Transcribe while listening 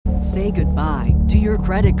Say goodbye to your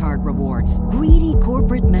credit card rewards. Greedy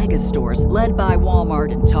corporate mega stores, led by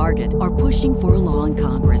Walmart and Target, are pushing for a law in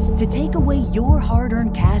Congress to take away your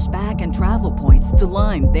hard-earned cash back and travel points to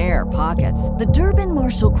line their pockets. The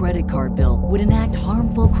Durbin-Marshall credit card bill would enact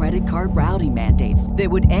harmful credit card routing mandates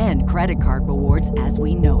that would end credit card rewards as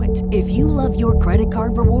we know it. If you love your credit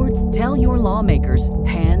card rewards, tell your lawmakers,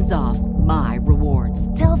 hands off my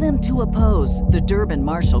rewards. Tell them to oppose the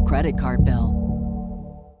Durbin-Marshall credit card bill.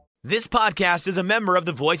 This podcast is a member of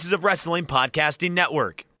the Voices of Wrestling Podcasting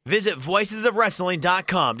Network. Visit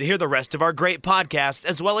voicesofwrestling.com to hear the rest of our great podcasts,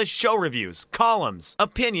 as well as show reviews, columns,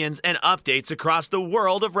 opinions, and updates across the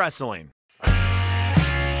world of wrestling.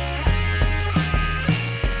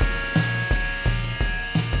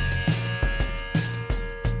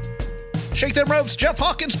 Shake them ropes, Jeff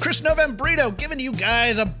Hawkins, Chris Novembrito, giving you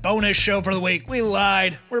guys a bonus show for the week. We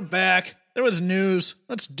lied. We're back. There was news.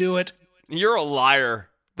 Let's do it. You're a liar.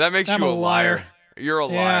 That makes you a liar. You're a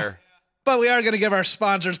liar. But we are going to give our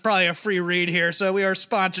sponsors probably a free read here. So we are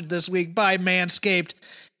sponsored this week by Manscaped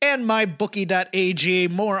and MyBookie.ag.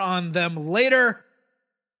 More on them later.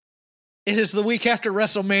 It is the week after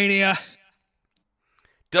WrestleMania.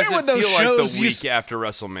 Does it feel like the week after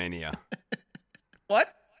WrestleMania? What?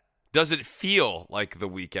 Does it feel like the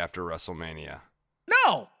week after WrestleMania?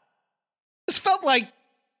 No. This felt like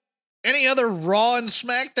any other Raw and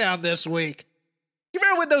SmackDown this week. You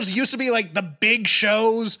remember when those used to be like the big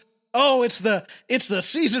shows? Oh, it's the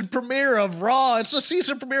season premiere of Raw. It's the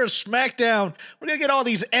season premiere of SmackDown. We're going to get all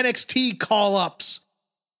these NXT call-ups.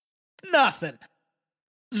 Nothing.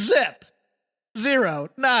 Zip. Zero.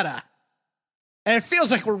 Nada. And it feels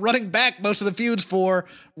like we're running back most of the feuds for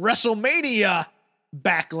WrestleMania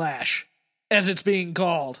Backlash, as it's being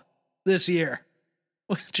called this year.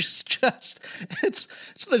 Which is just, it's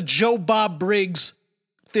the Joe Bob Briggs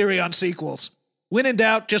theory on sequels. When in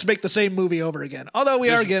doubt, just make the same movie over again. Although we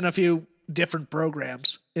are getting a few different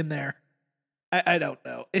programs in there. I don't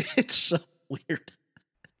know. It's so weird.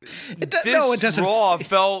 It doesn't. Raw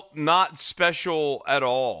felt not special at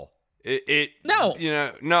all. No.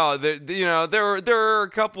 There were a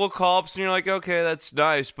couple of call-ups, and you're like, okay, that's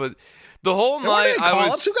nice, but the whole night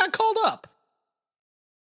Who got called up?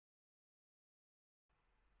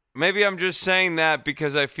 Maybe I'm just saying that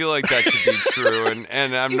because I feel like that should be true,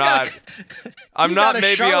 and I'm not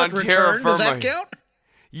maybe on terra firma. Does that count?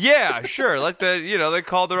 Yeah, sure. Like they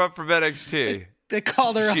called her up from NXT. They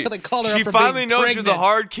called her up. She finally knows where the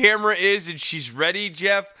hard camera is, and she's ready,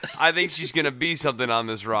 Jeff. I think she's gonna be something on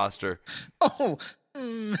this roster. Oh,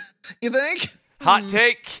 you think? Hot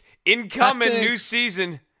take incoming. Hot take.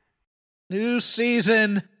 New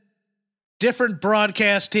season. Different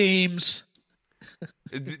broadcast teams.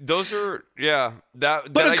 Those are, yeah.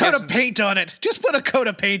 Put a coat of paint on it. Just put a coat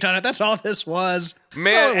of paint on it. That's all this was.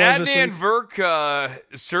 Man, Adnan Verk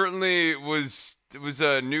certainly was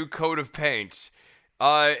a new coat of paint.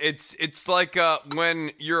 It's like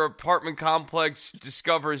when your apartment complex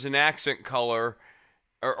discovers an accent color,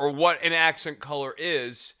 or what an accent color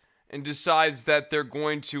is, and decides that they're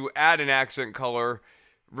going to add an accent color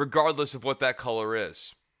regardless of what that color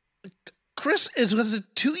is. Chris, was it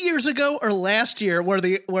 2 years ago or last year where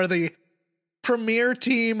the premier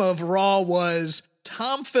team of Raw was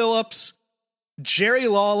Tom Phillips, Jerry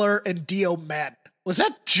Lawler, and Dio Madden? Was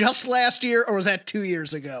that just last year or was that 2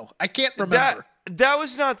 years ago? I can't remember. That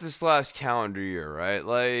was not this last calendar year, right?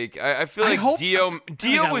 Like I feel like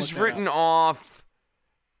Dio was written off.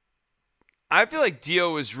 I feel like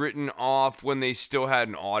Dio was written off when they still had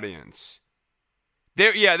an audience.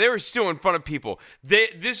 They were still in front of people.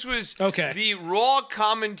 This was okay. The Raw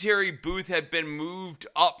commentary booth had been moved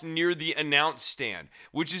up near the announce stand,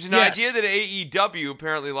 which is an idea that AEW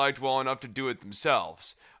apparently liked well enough to do it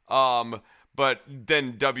themselves. But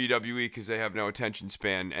then WWE, because they have no attention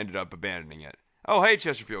span, ended up abandoning it. Oh, hey,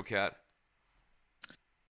 Chesterfield Cat.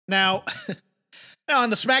 Now on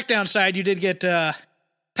the SmackDown side, you did get Pat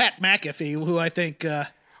McAfee, who I think...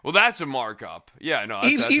 well, that's a markup. Yeah, no.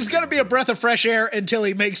 He's going to be a breath of fresh air until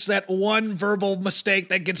he makes that one verbal mistake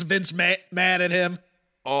that gets Vince mad at him.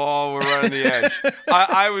 Oh, we're right on the edge.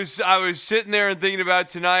 I was sitting there and thinking about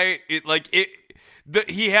tonight.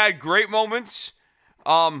 He had great moments.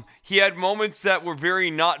 He had moments that were very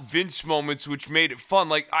not Vince moments, which made it fun.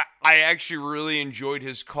 Like I actually really enjoyed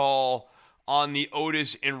his call on the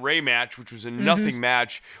Otis and Rey match, which was a nothing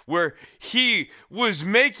match, where he was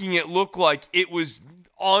making it look like it was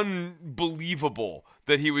unbelievable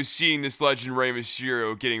that he was seeing this legend Rey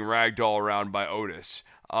Mysterio getting ragdoll around by Otis,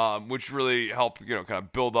 which really helped, kind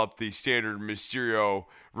of build up the standard Mysterio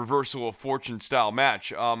reversal of fortune style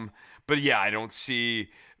match. But yeah, I don't see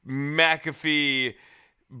McAfee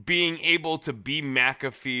being able to be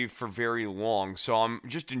McAfee for very long. So I'm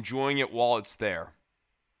just enjoying it while it's there.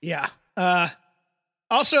 Yeah.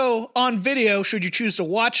 Also on video, should you choose to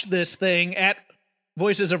watch this thing at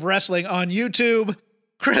Voices of Wrestling on YouTube.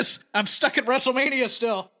 Chris, I'm stuck at WrestleMania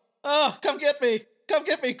still. Oh, come get me. Come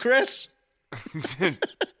get me, Chris.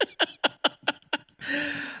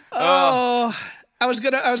 I was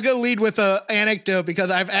gonna lead with an anecdote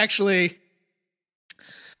because I've actually.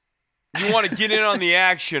 You want to get in on the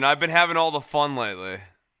action? I've been having all the fun lately.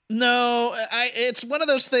 No, it's one of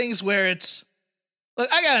those things where it's.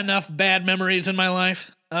 Look, I got enough bad memories in my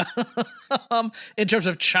life, in terms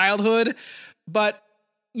of childhood, but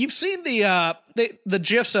you've seen the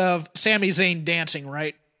gifs of Sami Zayn dancing,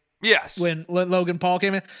 right? Yes. When Logan Paul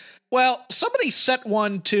came in. Well, somebody sent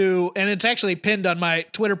one to, and it's actually pinned on my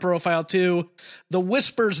Twitter profile too, the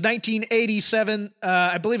Whispers 1987,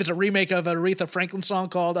 I believe it's a remake of an Aretha Franklin song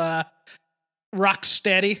called Rock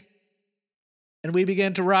Steady. And we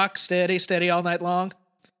began to rock steady, steady all night long.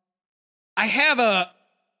 I have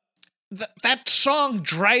that song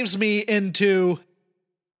drives me into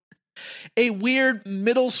a weird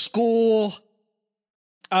middle school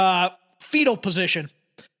fetal position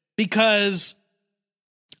because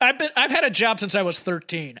I've had a job since I was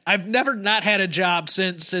 13. I've never not had a job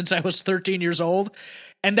since I was 13 years old.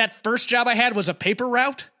 And that first job I had was a paper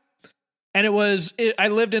route. And I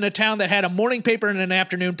lived in a town that had a morning paper and an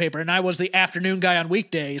afternoon paper. And I was the afternoon guy on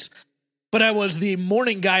weekdays, but I was the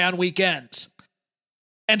morning guy on weekends.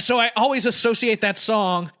 And so I always associate that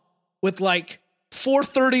song with like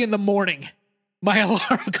 4:30 in the morning, my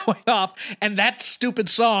alarm going off, and that stupid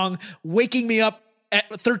song waking me up at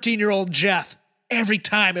 13-year-old Jeff. Every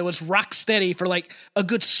time it was rock steady for like a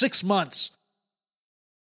good 6 months.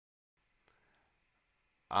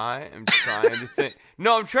 I am trying to think.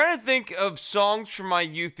 No, I'm trying to think of songs from my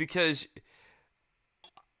youth because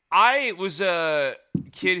I was a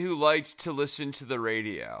kid who liked to listen to the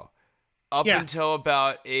radio up until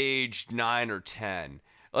about age 9 or 10.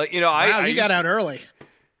 Like, you know, you got out early.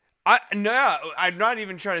 I'm not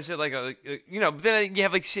even trying to say like but then you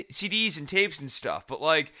have like CDs and tapes and stuff. But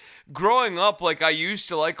like growing up, like I used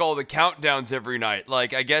to like all the countdowns every night.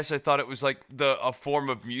 Like I guess I thought it was like a form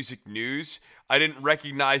of music news. I didn't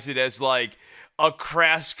recognize it as like a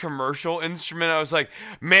crass commercial instrument. I was like,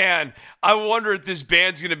 man, I wonder if this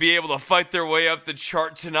band's gonna be able to fight their way up the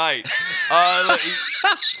chart tonight.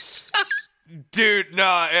 Dude,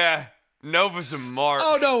 yeah, Nova's a mark.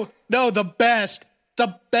 Oh no, the best.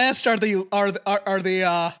 The best are the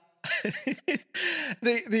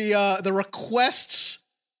the requests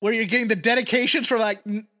where you're getting the dedications for like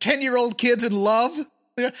 10-year-old kids in love.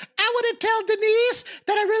 I want to tell Denise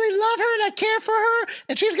that I really love her and I care for her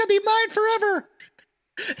and she's gonna be mine forever.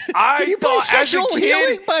 Can you play Sexual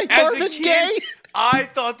Healing by Marvin Gaye? I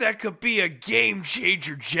thought that could be a game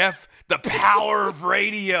changer, Jeff. The power of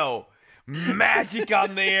radio. Magic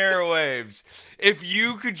on the airwaves. If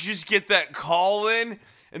you could just get that call in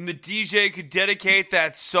and the DJ could dedicate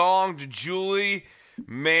that song to Julie,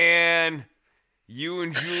 man, you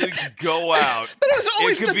and Julie could go out. But it was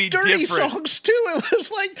always the dirty songs too. It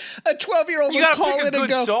was like a 12-year-old would call in and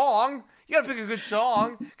go. You gotta pick a good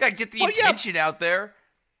song. You gotta get the attention out there.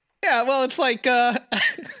 Yeah, well, it's like,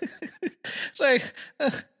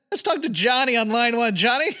 let's talk to Johnny on line 1.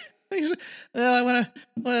 Johnny? Well, I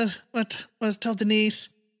want to tell Denise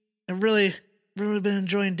I've really been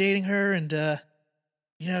enjoying dating her and,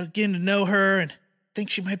 getting to know her and think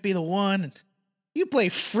she might be the one. And you play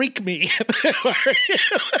Freak Me.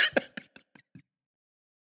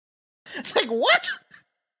 It's like, what?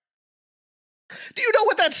 Do you know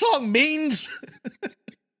what that song means?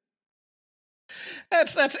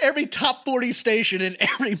 That's every top 40 station in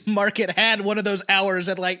every market had one of those hours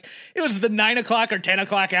at like, it was the 9 o'clock or 10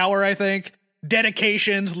 o'clock hour, I think.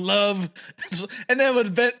 Dedications, love. And then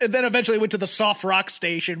eventually went to the soft rock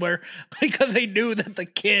station because they knew that the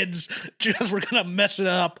kids just were going to mess it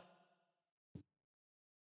up.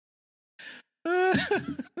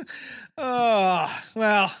 Oh,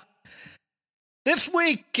 well. This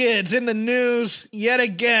week, kids, in the news, yet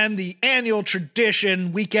again, the annual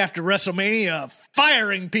tradition week after WrestleMania of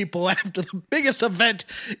firing people after the biggest event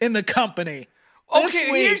in the company. Okay,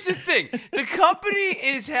 here's the thing. The company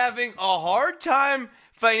is having a hard time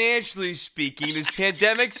financially speaking. This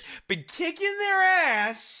pandemic's been kicking their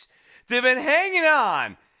ass. They've been hanging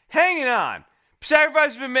on.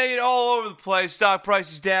 Sacrifices have been made all over the place. Stock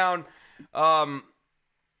prices down.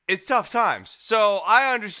 It's tough times. So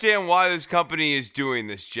I understand why this company is doing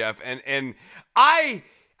this, Jeff. And I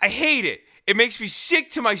hate it. It makes me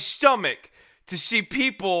sick to my stomach to see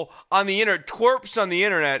people on the internet, twerps on the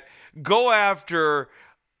internet, go after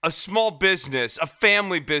a small business, a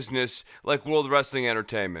family business like World Wrestling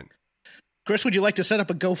Entertainment. Chris, would you like to set up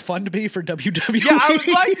a GoFundMe for WWE? Yeah, I would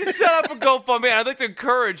like to set up a GoFundMe. I'd like to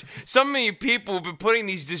encourage some of you people who've been putting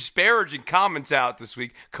these disparaging comments out this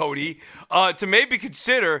week, Cody, to maybe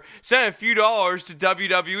consider sending a few dollars to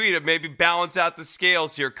WWE to maybe balance out the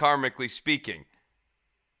scales here, karmically speaking.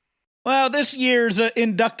 Well, this year's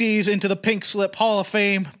inductees into the Pink Slip Hall of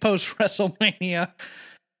Fame post-WrestleMania: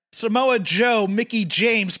 Samoa Joe, Mickie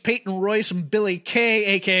James, Peyton Royce, and Billie Kay,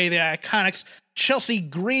 a.k.a. the Iconics, Chelsea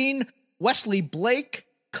Green, Wesley Blake,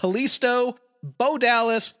 Kalisto, Bo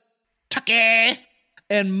Dallas, Tucky,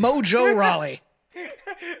 and Mojo Rawley.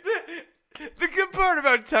 The good part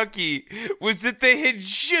about Tucky was that they had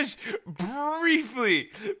just briefly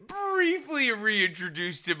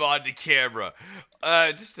reintroduced him onto camera.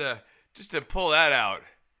 Just to pull that out.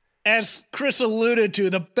 As Chris alluded to,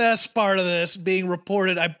 the best part of this being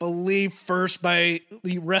reported, I believe, first by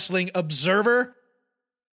the Wrestling Observer,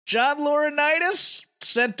 John Laurinaitis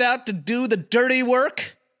sent out to do the dirty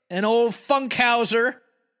work, and old Funkhauser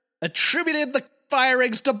attributed the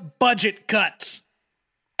firings to budget cuts.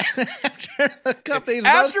 After the company's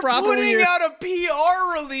most profitable year. After putting out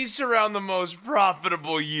a PR release around the most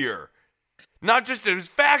profitable year. Not just it was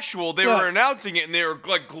factual, they were announcing it, and they were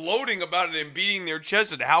like gloating about it and beating their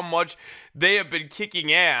chest at how much they have been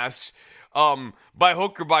kicking ass by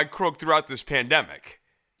hook or by crook throughout this pandemic.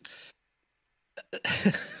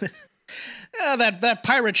 That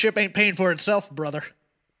pirate ship ain't paying for itself, brother.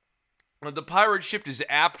 The pirate ship is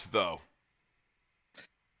apt, though.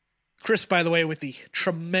 Chris, by the way, with the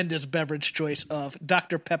tremendous beverage choice of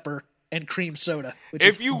Dr. Pepper and cream soda. Which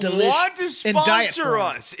if you want to sponsor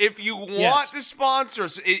us,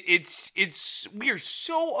 it's we are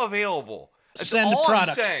so available. That's send all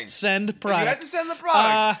product. I'm saying. Send product. You have to send the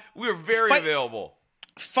product. We are very available.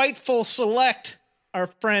 Fightful Select, our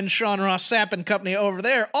friend Sean Ross Sapp and company over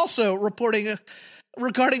there, also reporting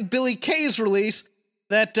regarding Billie Kay's release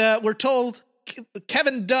that we're told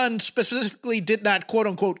Kevin Dunn specifically did not,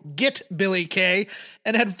 quote-unquote, get Billie Kay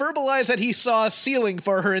and had verbalized that he saw a ceiling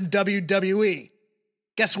for her in WWE.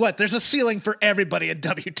 Guess what? There's a ceiling for everybody in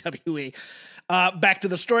WWE. Back to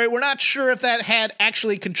the story. We're not sure if that had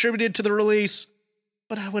actually contributed to the release,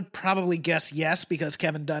 but I would probably guess yes, because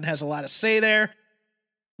Kevin Dunn has a lot to say there.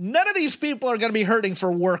 None of these people are going to be hurting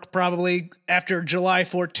for work probably after July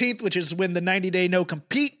 14th, which is when the 90-day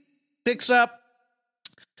no-compete picks up.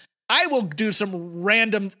 I will do some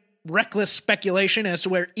random, reckless speculation as to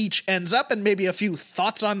where each ends up and maybe a few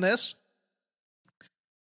thoughts on this.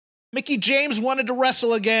 Mickie James wanted to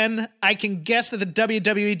wrestle again. I can guess that the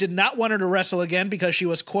WWE did not want her to wrestle again because she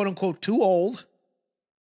was quote-unquote too old,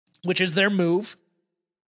 which is their move.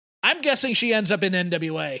 I'm guessing she ends up in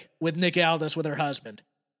NWA with Nick Aldis with her husband.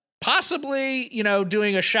 Possibly,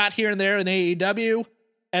 doing a shot here and there in AEW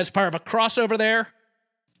as part of a crossover there.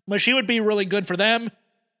 But she would be really good for them.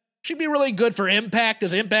 She'd be really good for Impact,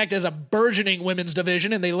 as Impact is a burgeoning women's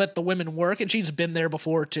division, and they let the women work, and she's been there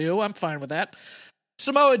before, too. I'm fine with that.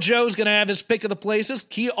 Samoa Joe's going to have his pick of the places.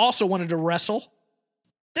 He also wanted to wrestle.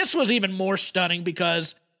 This was even more stunning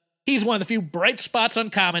because he's one of the few bright spots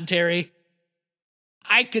on commentary.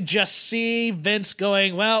 I could just see Vince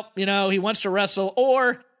going, well, he wants to wrestle,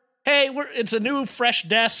 or, hey, it's a new, fresh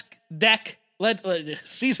deck. Let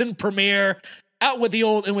season premiere, out with the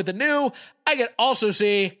old and with the new. I could also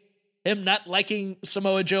see him not liking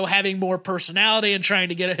Samoa Joe having more personality and trying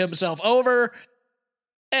to get himself over.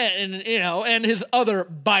 And his other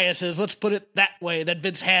biases, let's put it that way, that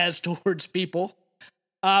Vince has towards people.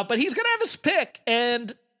 But he's going to have his pick.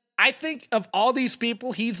 And I think of all these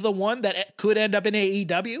people, he's the one that could end up in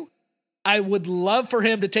AEW. I would love for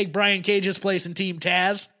him to take Brian Cage's place in Team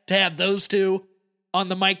Taz, to have those two on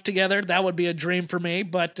the mic together. That would be a dream for me.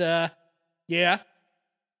 But, yeah.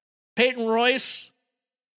 Peyton Royce,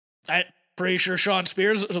 I'm pretty sure Sean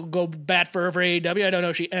Spears will go bat for her for AEW. I don't know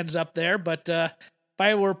if she ends up there, but if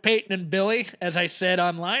I were Peyton and Billie, as I said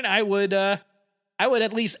online, I would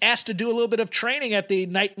at least ask to do a little bit of training at the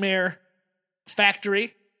Nightmare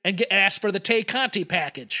Factory and ask for the Tay Conti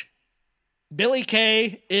package. Billie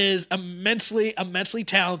Kay is immensely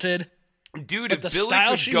talented. Dude, but if the Billie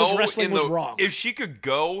style could she go was wrestling was wrong. If she could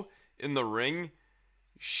go in the ring,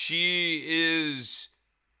 she is...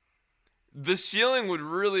 The ceiling would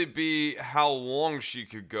really be how long she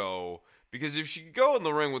could go, because if she could go in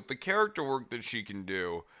the ring with the character work that she can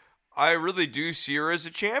do, I really do see her as a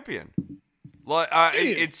champion.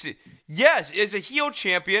 As a heel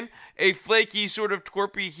champion, a flaky sort of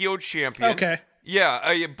twerpy heel champion. Okay.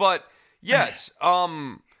 Yeah, but yes,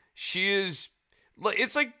 she is.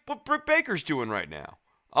 It's like what Britt Baker's doing right now.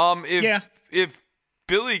 If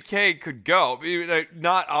Billie Kay could go. I mean, like,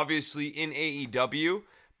 not obviously in AEW,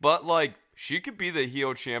 but like she could be the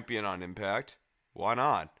heel champion on Impact. Why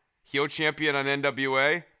not? Heel champion on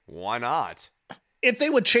NWA? Why not? If they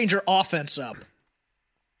would change her offense up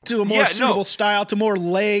to a more suitable style, to more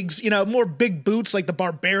legs, more big boots like the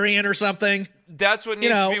Barbarian or something. That's what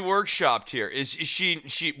needs to be workshopped here.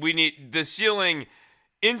 We need the ceiling.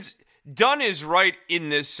 Dunn is right in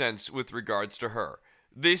this sense with regards to her.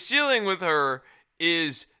 The ceiling with her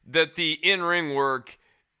is that the in-ring work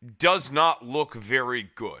does not look very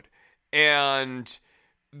good. And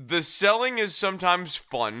the selling is sometimes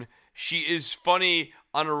fun. She is funny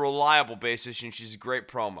on a reliable basis, and she's a great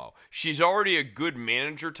promo. She's already a good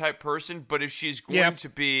manager type person, but if she's going to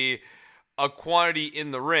be a quantity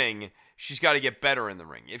in the ring, she's got to get better in the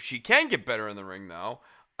ring. If she can get better in the ring, though,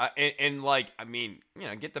 get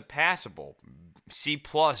the passable C+,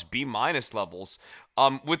 B- levels,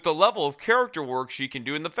 with the level of character work she can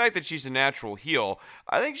do and the fact that she's a natural heel,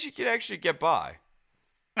 I think she could actually get by.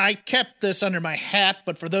 I kept this under my hat,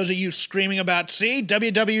 but for those of you screaming about, see,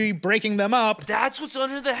 WWE breaking them up. That's what's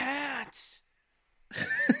under the hats.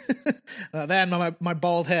 That and my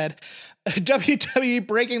bald head. WWE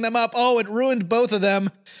breaking them up. Oh, it ruined both of them.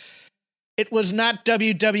 It was not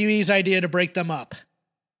WWE's idea to break them up.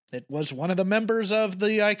 It was one of the members of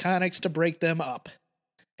the Iconics to break them up.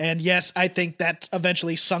 And yes, I think that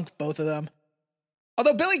eventually sunk both of them.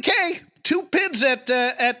 Although Billie Kay, 2 pins at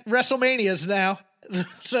WrestleManias now.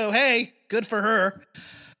 So, hey, good for her.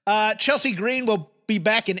 Chelsea Green will be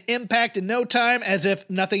back in Impact in no time, as if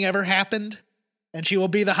nothing ever happened. And she will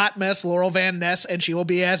be the hot mess Laurel Van Ness, and she will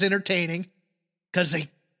be as entertaining. Because they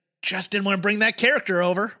just didn't want to bring that character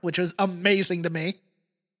over, which was amazing to me.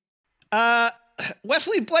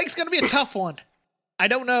 Wesley Blake's going to be a tough one. I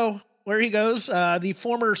don't know where he goes. The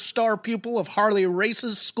former star pupil of Harley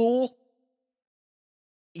Race's school.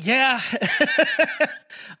 Yeah.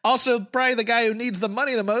 Also, probably the guy who needs the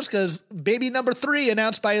money the most, because baby number 3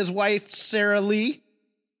 announced by his wife, Sarah Lee,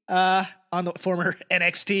 on the former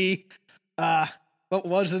NXT, what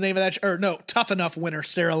was the name of that? Tough Enough winner,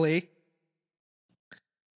 Sarah Lee.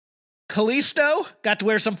 Kalisto got to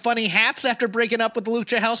wear some funny hats after breaking up with the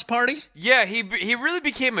Lucha House Party. Yeah, he really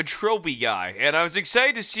became a trophy guy, and I was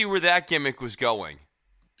excited to see where that gimmick was going.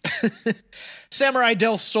 Samurai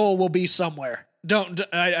Del Sol will be somewhere.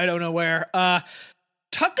 I don't know where.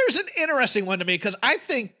 Tucker's an interesting one to me because I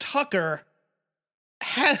think Tucker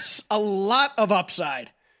has a lot of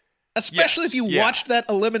upside, especially if you watched that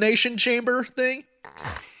Elimination Chamber thing.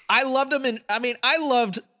 I loved him I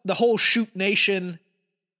loved the whole Shoot Nation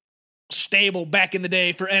stable back in the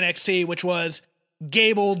day for NXT, which was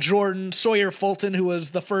Gable, Jordan, Sawyer Fulton, who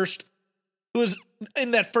was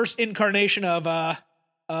in that first incarnation of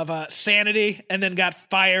Sanity, and then got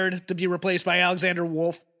fired to be replaced by Alexander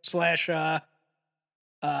Wolf / Scottish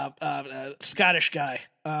guy.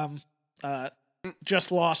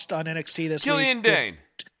 Just lost on NXT this Killian week.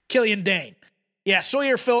 Killian Dane. Yeah,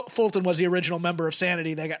 Sawyer Fulton was the original member of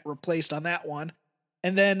Sanity. They got replaced on that one.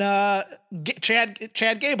 And then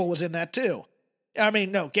Chad Gable was in that too.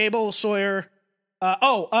 Gable, Sawyer.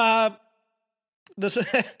 To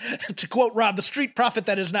quote Rob, the street prophet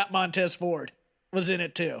that is not Montez Ford was in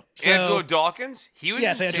it too. So, Angelo Dawkins? He was in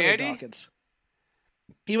Angelo Sanity? Dawkins.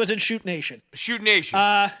 He was in Shoot Nation. Shoot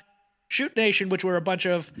Nation. Shoot Nation, which were a bunch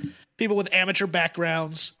of people with amateur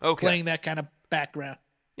backgrounds playing that kind of background.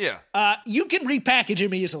 Yeah. You can repackage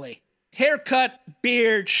him easily. Haircut,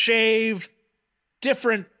 beard, shave,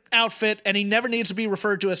 different outfit, and he never needs to be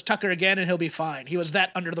referred to as Tucker again, and he'll be fine. He was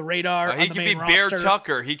that under the radar on the main roster. He could be Bear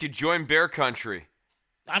Tucker. He could join Bear Country.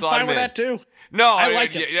 I'm fine with that too. No, I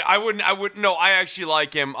like him. I wouldn't. No, I actually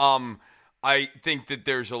like him. I think that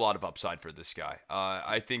there's a lot of upside for this guy.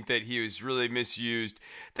 I think that he was really misused.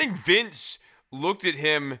 I think Vince looked at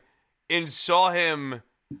him and saw him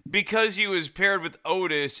because he was paired with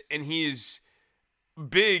Otis, and he's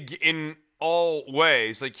big in all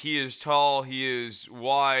ways. Like, he is tall, he is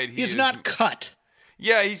wide. He's not cut.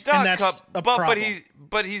 Yeah, he's not cut.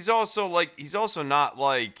 But he's also not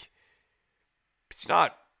like, it's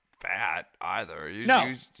not fat either. He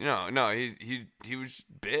was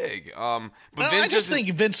big. But I just think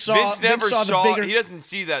Vince saw the bigger. He doesn't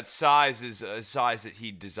see that size as a size that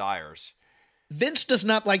he desires. Vince does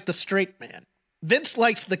not like the straight man. Vince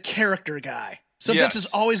likes the character guy. So Vince is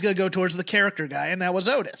always going to go towards the character guy, and that was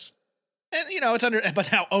Otis. And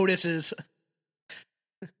but now Otis is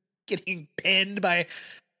getting pinned by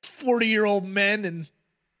 40-year-old men, and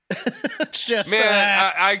it's just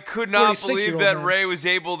I could not believe that men. Ray was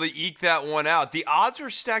able to eke that one out. The odds were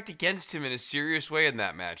stacked against him in a serious way in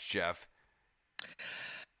that match, Jeff.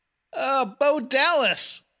 Bo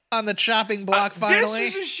Dallas on the chopping block finally.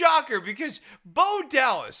 This is a shocker because Bo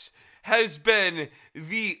Dallas has been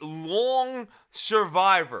the long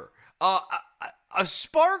survivor. A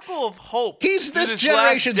sparkle of hope. He's this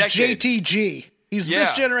generation's JTG. He's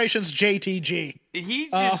this generation's JTG. He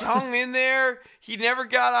just hung in there. He never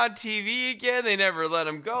got on TV again. They never let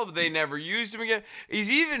him go, but they never used him again. He's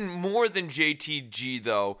even more than JTG,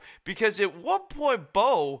 though, because at one point,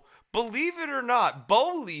 Bo, believe it or not,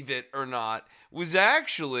 was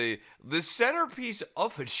actually the centerpiece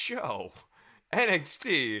of a show,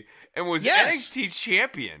 NXT, and was NXT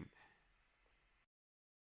champion.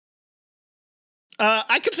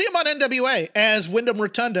 I could see him on NWA as Wyndham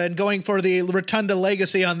Rotunda and going for the Rotunda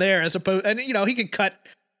legacy on there, as opposed, and he could cut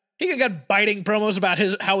biting promos about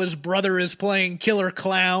how his brother is playing killer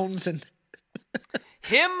clowns and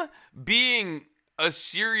him being a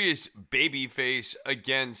serious babyface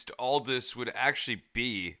against all this would actually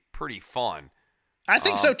be pretty fun. I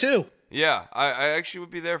think so too. Yeah, I actually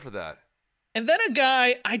would be there for that. And then a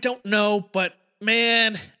guy I don't know, but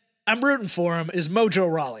man, I'm rooting for him, is Mojo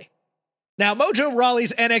Rawley. Now, Mojo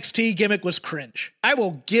Rawley's NXT gimmick was cringe. I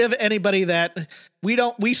will give anybody that.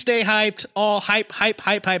 We stay hyped, all hype.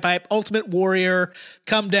 Ultimate Warrior,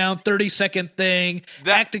 come down, 30-second thing,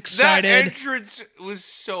 act excited. That entrance was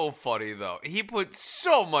so funny, though. He put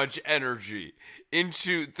so much energy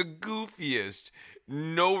into the goofiest,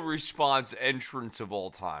 no-response entrance of all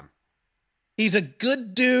time. He's a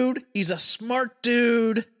good dude. He's a smart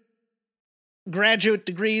dude. Graduate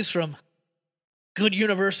degrees from good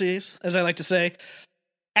universities, as I like to say.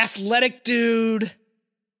 Athletic dude.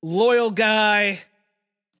 Loyal guy.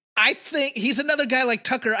 I think he's another guy like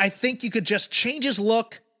Tucker. I think you could just change his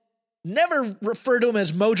look. Never refer to him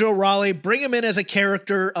as Mojo Rawley. Bring him in as a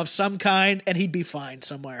character of some kind, and he'd be fine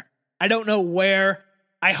somewhere. I don't know where.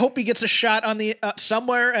 I hope he gets a shot on the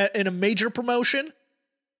somewhere in a major promotion.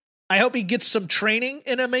 I hope he gets some training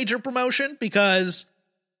in a major promotion, because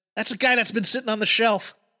that's a guy that's been sitting on the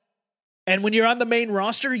shelf. And when you're on the main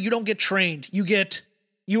roster, you don't get trained.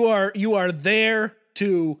 You are there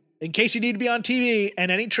to, in case you need to be on TV,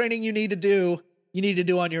 and any training you need to do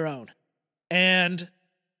on your own. And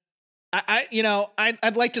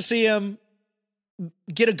I'd like to see him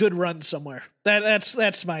get a good run somewhere.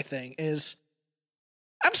 That's my thing. Is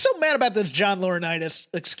I'm so mad about this John Laurinaitis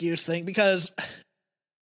excuse thing, because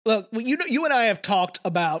look, you and I have talked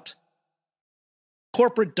about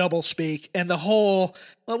corporate doublespeak and the whole,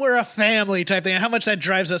 well, we're a family type thing, how much that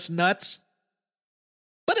drives us nuts.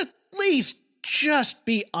 But at least just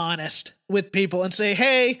be honest with people and say,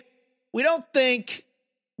 hey, we don't think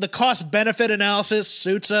the cost-benefit analysis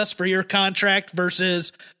suits us for your contract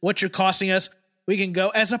versus what you're costing us. We can go,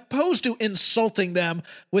 as opposed to insulting them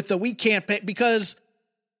with the we can't pay, because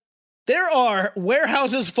there are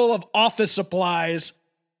warehouses full of office supplies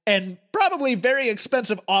and probably very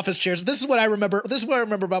expensive office chairs. This is what I remember. This is what I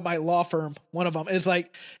remember about my law firm. One of them is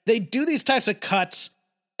like, they do these types of cuts,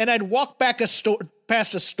 and I'd walk back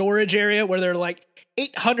past a storage area where they're like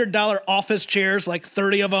 $800 office chairs, like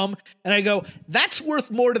 30 of them. And I go, that's worth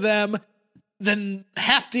more to them than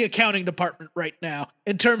half the accounting department right now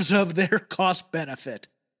in terms of their cost benefit.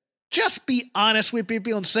 Just be honest with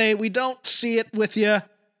people and say, we don't see it with you.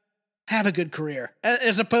 Have a good career,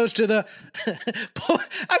 as opposed to the,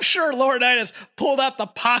 I'm sure Laurinaitis pulled out the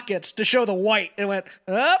pockets to show the white and went,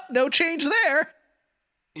 oh, no change there.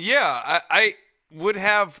 Yeah, I would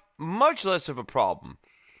have much less of a problem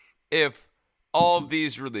if all of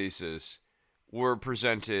these releases were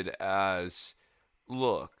presented as,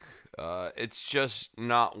 look, it's just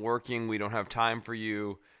not working. We don't have time for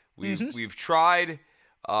you. We've tried.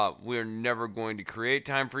 We're never going to create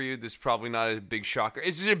time for you. This is probably not a big shocker.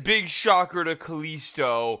 Is it a big shocker to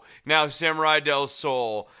Kalisto, now Samurai del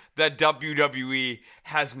Sol, that WWE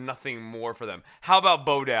has nothing more for them? How about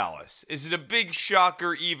Bo Dallas? Is it a big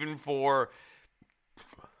shocker even for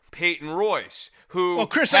Peyton Royce, who... Well,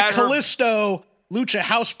 Chris, that Kalisto Lucha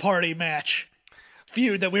House Party match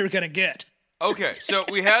feud that we were going to get. Okay, so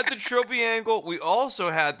we had the trophy angle. We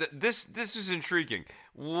also had... This is intriguing.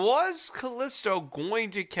 Was Kalisto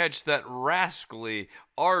going to catch that rascally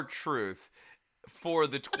R-Truth for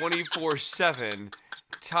the 24/7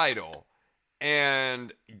 title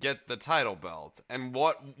and get the title belt? And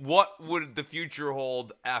what would the future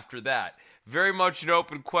hold after that? Very much an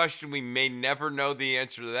open question. We may never know the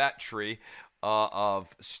answer to that tree of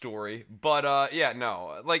story. But yeah,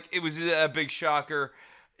 no, like, it was a big shocker.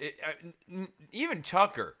 Even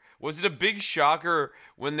Tucker, was it a big shocker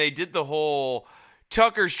when they did the whole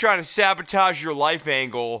Tucker's trying to sabotage your life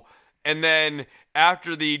angle, and then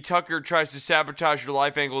after the Tucker tries to sabotage your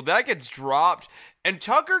life angle, that gets dropped, And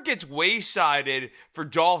Tucker gets waysided for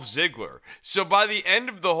Dolph Ziggler. So by the end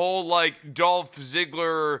of the whole, like, Dolph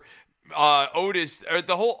Ziggler, Otis, or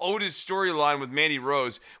the whole Otis storyline with Mandy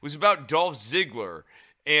Rose was about Dolph Ziggler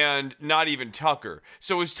and not even Tucker.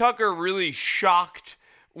 So was Tucker really shocked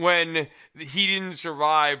when he didn't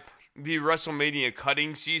survive the WrestleMania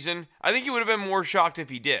cutting season? I think he would have been more shocked if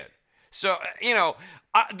he did. So,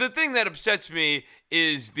 the thing that upsets me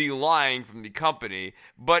is the lying from the company,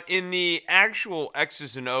 but in the actual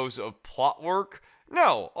X's and O's of plot work,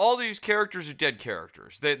 no, all these characters are dead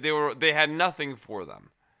characters. They had nothing for them.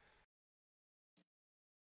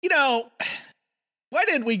 Why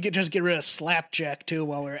didn't we just get rid of Slapjack too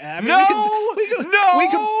while we're at? I mean,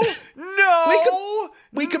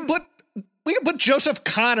 we could put Joseph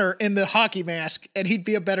Connor in the hockey mask, and he'd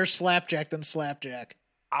be a better Slapjack than Slapjack.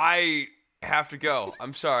 I have to go.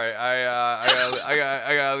 I'm sorry.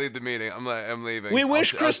 I gotta leave the meeting. I'm leaving. We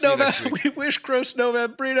wish Chris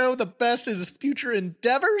Novembrino the best in his future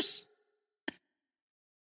endeavors.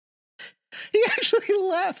 He actually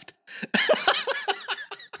left.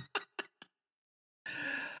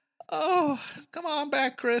 Oh, come on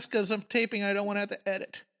back, Chris, because I'm taping. I don't want to have to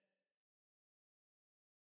edit.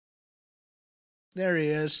 There he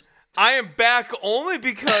is. I am back only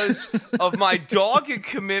because of my dogged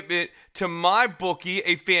commitment to my bookie,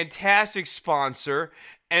 a fantastic sponsor,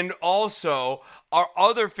 and also our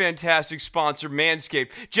other fantastic sponsor,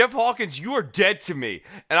 Manscaped. Jeff Hawkins, you are dead to me,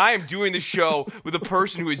 and I am doing the show with a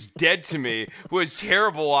person who is dead to me, who has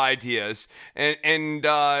terrible ideas, and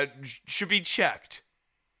should be checked.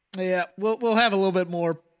 Yeah, we'll have a little bit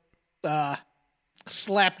more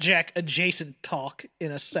Slapjack adjacent talk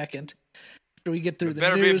in a second. After we get through the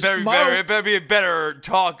news. It better be a better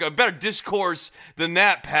talk, a better discourse than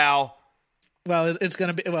that, pal. Well, it's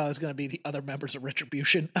gonna be the other members of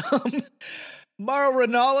Retribution. Mauro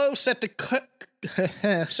Ranallo set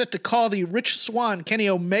to call the Rich Swann Kenny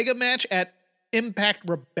Omega match at Impact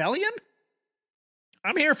Rebellion.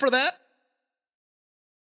 I'm here for that.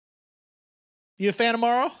 You a fan of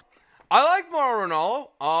Mauro? I like Mauro Ranallo.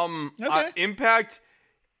 Okay. Impact,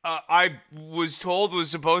 I was told, was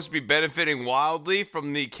supposed to be benefiting wildly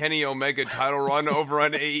from the Kenny Omega title run over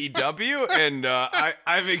on AEW, and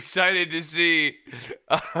I'm excited to see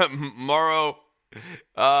Mauro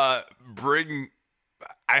bring.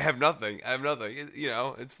 I have nothing.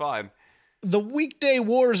 It's fine. The weekday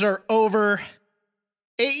wars are over.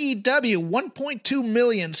 AEW 1.2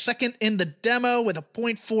 million, second in the demo with a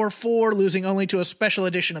 .44, losing only to a special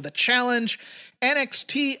edition of the Challenge.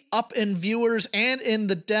 NXT up in viewers and in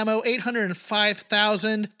the demo,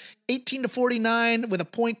 805,000, 18-49 with a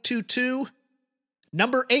 .22.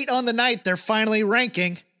 Number 8 on the night, they're finally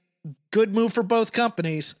ranking. Good move for both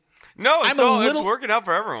companies. No, it's working out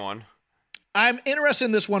for everyone. I'm interested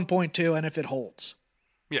in this 1.2 and if it holds.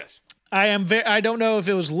 Yes. I don't know if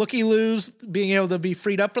it was looky-loos being able to be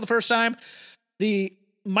freed up for the first time. The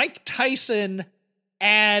Mike Tyson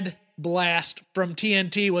ad blast from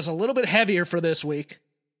TNT was a little bit heavier for this week.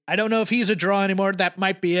 I don't know if he's a draw anymore. That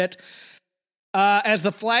might be it. As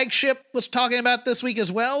the flagship was talking about this week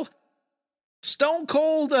as well, Stone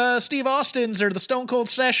Cold Steve Austin's, or the Stone Cold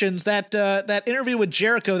Sessions, that interview with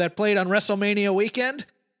Jericho that played on WrestleMania weekend,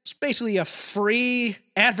 it's basically a free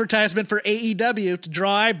advertisement for AEW to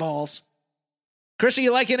draw eyeballs. Chris, are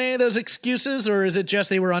you liking any of those excuses, or is it just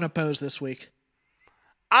they were unopposed this week?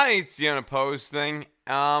 I think it's the unopposed thing.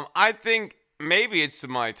 I think maybe it's the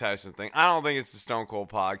Mike Tyson thing. I don't think it's the Stone Cold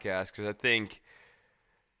podcast, because I think,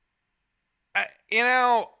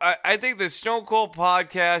 I think the Stone Cold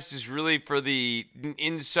podcast is really for the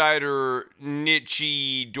insider,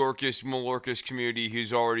 niche-y, Dorcas, Malorcas community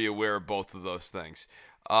who's already aware of both of those things.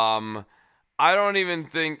 I don't even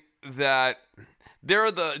think that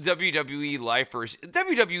they're the WWE lifers.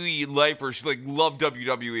 WWE lifers who love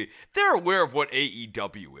WWE. They're aware of what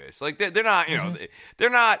AEW is. Like they're not, they're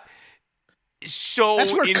not so.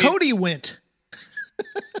 That's where Cody went.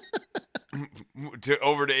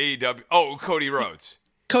 Over to AEW. Oh, Cody Rhodes.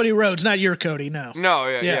 Cody Rhodes, not your Cody. No. No,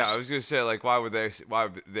 yeah, yes. yeah. I was gonna say, why would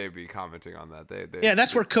they be commenting on that?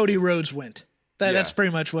 That's where Cody Rhodes went. That's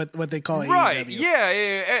pretty much what they call AEW. Right,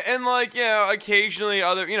 yeah. And occasionally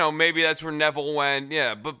other, maybe that's where Neville went.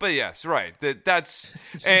 Yeah, but yes, right. That's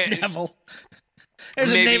Neville.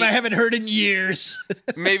 There's a name I haven't heard in years.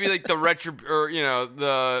 Maybe like the retro, or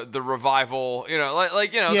the revival. There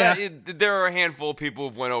are a handful of people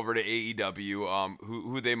who've went over to AEW,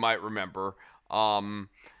 who they might remember.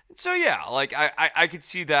 So yeah, I could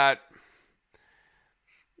see that.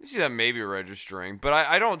 I see that maybe registering, but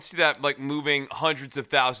I don't see that moving hundreds of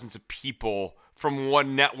thousands of people from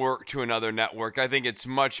one network to another network. I think it's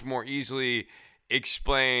much more easily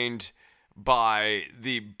explained by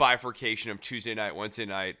the bifurcation of Tuesday night, Wednesday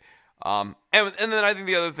night. And then I think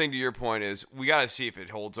the other thing to your point is we got to see if it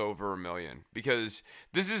holds over 1 million, because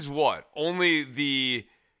this is only the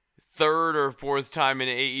third or fourth time in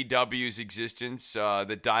AEW's existence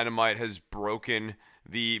that Dynamite has broken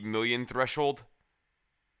the 1 million threshold.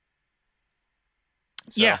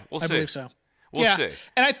 So, yeah, we'll I see. believe so. We'll see.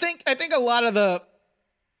 And I think a lot of the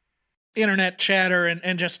internet chatter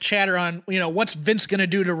and just chatter on, what's Vince going to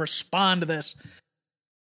do to respond to this.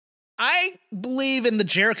 I believe in the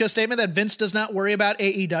Jericho statement that Vince does not worry about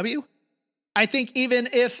AEW. I think even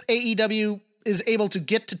if AEW is able to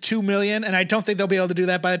get to 2 million, and I don't think they'll be able to do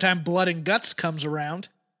that by the time Blood and Guts comes around,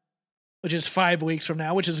 which is 5 weeks from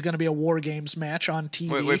now, which is going to be a War Games match on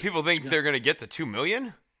TV. Wait, people think they're going to get to 2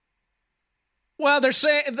 million? Well, they're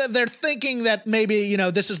thinking that maybe,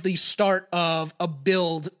 this is the start of a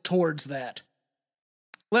build towards that.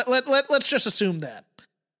 Let's just assume that.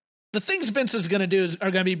 The things Vince is going to do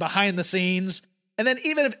are going to be behind the scenes. And then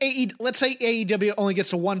even if let's say AEW only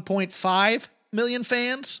gets to 1.5 million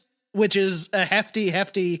fans, which is a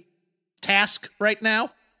hefty task right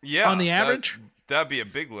now. Yeah, on the average. That'd be a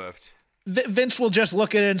big lift. Vince will just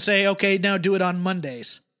look at it and say, okay, now do it on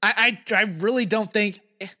Mondays. I really don't think,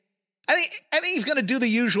 I think he's going to do the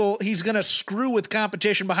usual. He's going to screw with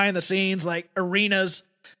competition behind the scenes, like arenas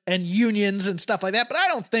and unions and stuff like that. But I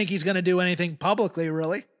don't think he's going to do anything publicly,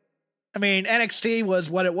 really. I mean, NXT was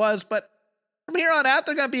what it was, but from here on out,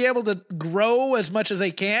 they're going to be able to grow as much as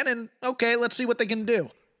they can. And okay, let's see what they can do.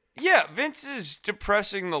 Yeah, Vince is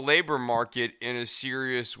depressing the labor market in a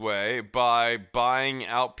serious way by buying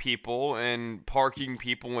out people and parking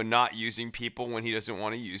people and not using people when he doesn't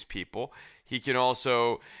want to use people. He can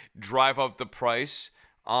also drive up the price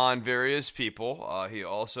on various people. He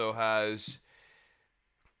also has,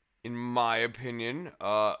 in my opinion,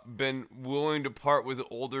 been willing to part with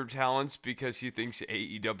older talents because he thinks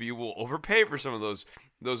AEW will overpay for some of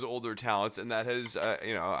those older talents, and that has,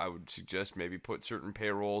 I would suggest maybe put certain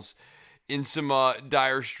payrolls in some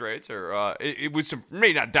dire straits, or it was some,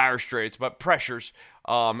 maybe not dire straits, but pressures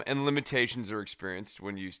and limitations are experienced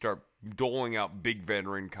when you start doling out big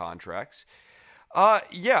veteran contracts. I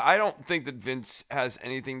don't think that Vince has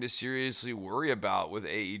anything to seriously worry about with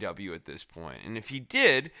AEW at this point. And if he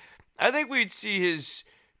did, I think we'd see his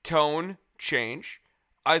tone change.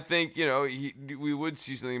 I think, we would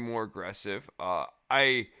see something more aggressive.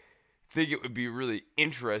 I think it would be really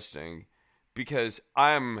interesting because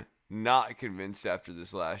I'm not convinced after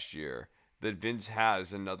this last year that Vince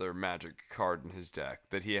has another magic card in his deck,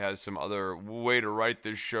 that he has some other way to write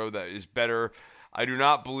this show that is better. I do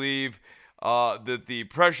not believe that the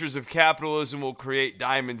pressures of capitalism will create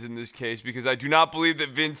diamonds in this case, because I do not believe that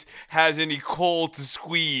Vince has any coal to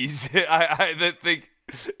squeeze. I think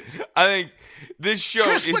this show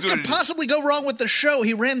Chris, is what could possibly go wrong with the show?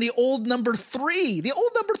 He ran the old number 3,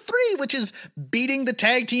 which is beating the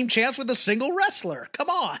tag team champs with a single wrestler. Come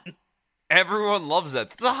on. Everyone loves that.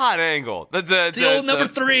 That's a hot angle. That's the old number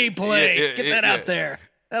 3 play. Get that out there.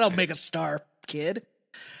 That'll make a star, kid.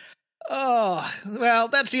 Oh, well,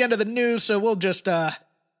 that's the end of the news, so we'll just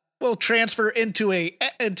we'll transfer into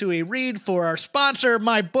a read for our sponsor,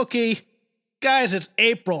 MyBookie. Guys, it's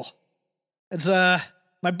April. It's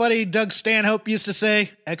my buddy Doug Stanhope used to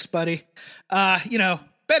say, ex-buddy,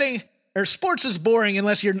 betting or sports is boring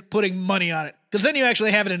unless you're putting money on it, because then you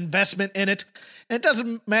actually have an investment in it. And it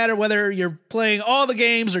doesn't matter whether you're playing all the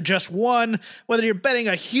games or just one, whether you're betting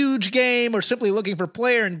a huge game or simply looking for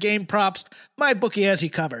player and game props, MyBookie has you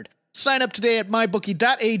covered. Sign up today at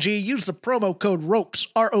mybookie.ag. Use the promo code ROPES,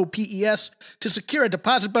 ROPES, to secure a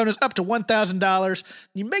deposit bonus up to $1,000.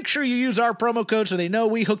 You make sure you use our promo code so they know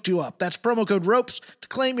we hooked you up. That's promo code ROPES to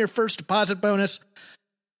claim your first deposit bonus.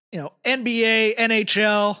 NBA,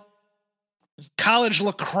 NHL, college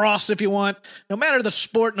lacrosse if you want. No matter the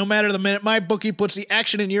sport, no matter the minute, MyBookie puts the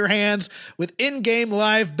action in your hands with in-game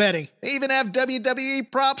live betting. They even have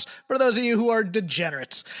WWE props for those of you who are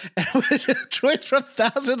degenerates. And with a choice from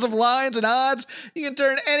thousands of lines and odds, you can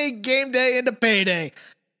turn any game day into payday.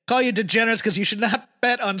 Call you degenerates because you should not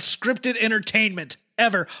bet on scripted entertainment.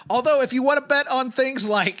 Ever. Although if you want to bet on things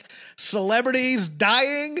like celebrities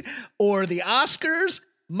dying or the Oscars,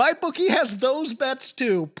 MyBookie has those bets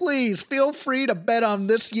too. Please feel free to bet on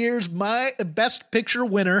this year's My Best Picture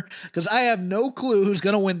winner, because I have no clue who's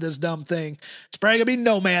going to win this dumb thing. It's probably going to be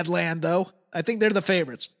Nomadland, though. I think they're the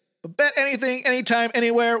favorites. But bet anything, anytime,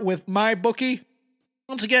 anywhere with MyBookie.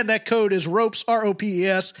 Once again, that code is ROPES,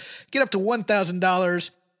 ROPES. Get up to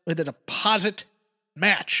 $1,000 with a deposit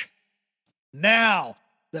match. Now,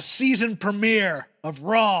 the season premiere of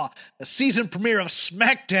Raw, the season premiere of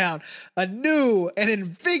SmackDown, a new and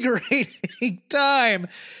invigorating time.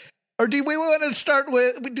 Or do we want to start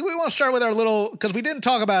with our little, because we didn't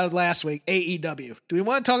talk about it last week, AEW. Do we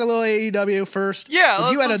want to talk a little AEW first? Yeah,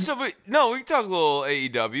 we can talk a little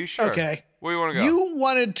AEW, sure. Okay. Where do you want to go? You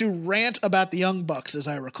wanted to rant about the Young Bucks, as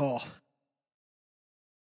I recall.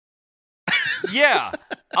 Yeah,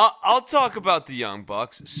 I'll talk about the Young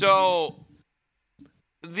Bucks. So,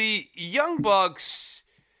 the Young Bucks,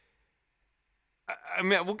 I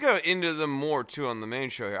mean, we'll go into them more, too, on the main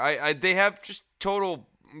show here. They have just total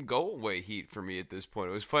go-away heat for me at this point.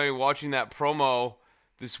 It was funny watching that promo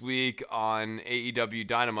this week on AEW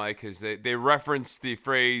Dynamite because they referenced the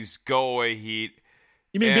phrase "go-away heat."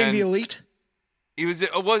 You mean being the elite? It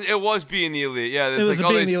was being the elite. Yeah, it was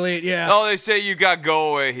like, being the elite. Yeah. Oh, they say you got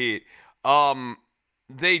go-away heat.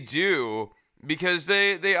 They do because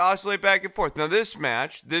they oscillate back and forth. Now, this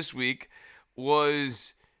match this week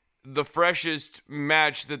was the freshest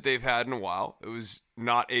match that they've had in a while. It was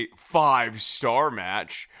not a 5-star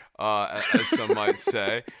match, as some might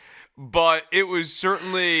say, but it was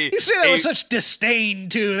certainly. You say that with such disdain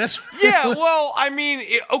too. That's yeah. Well, I mean,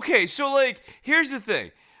 okay. So, like, here's the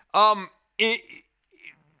thing.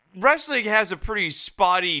 Wrestling has a pretty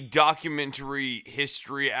spotty documentary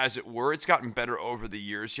history, as it were. It's gotten better over the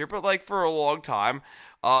years here, but like for a long time,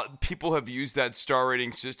 people have used that star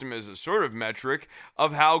rating system as a sort of metric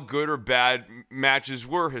of how good or bad matches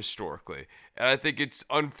were historically. And I think it's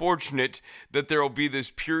unfortunate that there will be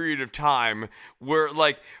this period of time where,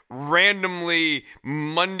 like, randomly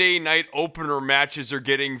Monday night opener matches are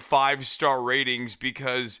getting 5-star ratings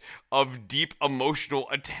because of deep emotional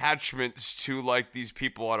attachments to, like, these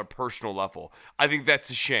people on a personal level. I think that's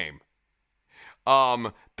a shame.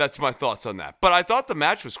 That's my thoughts on that. But I thought the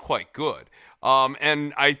match was quite good.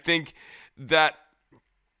 And I think that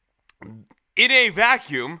in a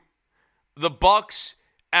vacuum, the Bucks,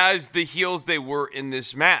 as the heels they were in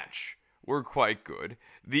this match, were quite good.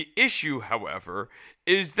 The issue, however,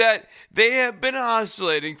 is that they have been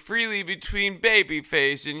oscillating freely between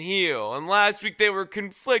babyface and heel. And last week they were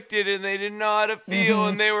conflicted and they didn't know how to feel,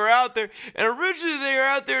 and they were out there. And originally they were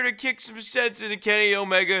out there to kick some sense into Kenny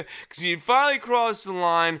Omega because he had finally crossed the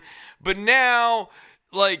line. But now,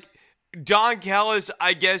 like, Don Callis,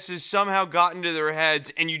 I guess, has somehow gotten to their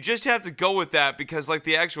heads, and you just have to go with that because, like,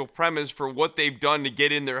 the actual premise for what they've done to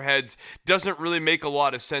get in their heads doesn't really make a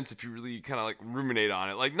lot of sense if you really kind of, like, ruminate on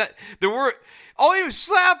it. Like, all he did was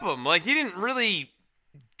slap him. Like, he didn't really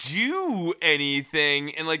do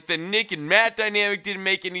anything, and, like, the Nick and Matt dynamic didn't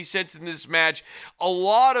make any sense in this match. A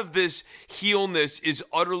lot of this heelness is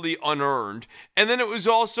utterly unearned, and then it was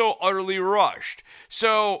also utterly rushed.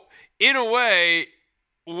 So, in a way,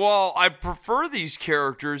 while I prefer these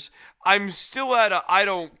characters, I'm still at a I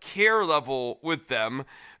don't care level with them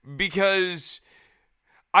because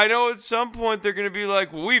I know at some point they're going to be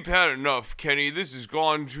like, well, we've had enough, Kenny. This has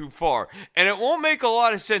gone too far. And it won't make a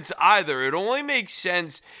lot of sense either. It only makes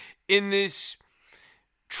sense in this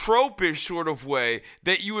trope-ish sort of way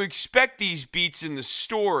that you expect these beats in the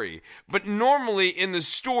story. But normally in the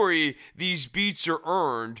story, these beats are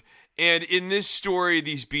earned. And in this story,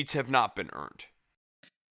 these beats have not been earned.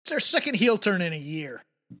 It's their second heel turn in a year.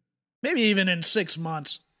 Maybe even in 6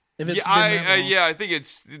 months. If it's been that long. Yeah, I think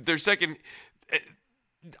it's their second.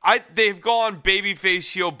 They've gone babyface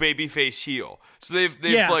heel. So they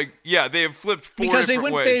have flipped four because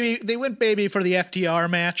different ways. They went baby for the FTR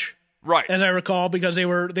match, right? As I recall, because they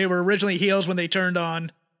were originally heels when they turned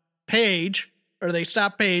on Paige, or they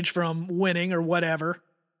stopped Paige from winning or whatever.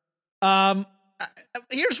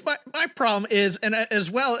 Here's my problem is, and as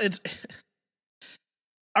well, it's.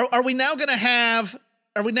 Are we now going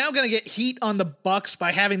to get heat on the Bucks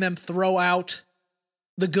by having them throw out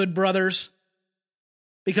the Good Brothers?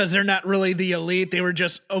 Because they're not really the elite. They were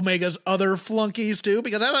just Omega's other flunkies too.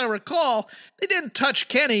 Because as I recall, they didn't touch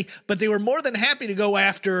Kenny, but they were more than happy to go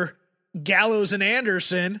after Gallows and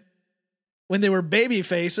Anderson when they were baby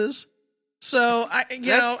faces. So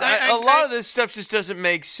a lot of this stuff just doesn't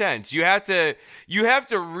make sense. You have to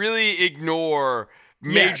really ignore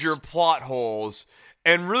major plot holes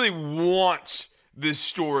and really want this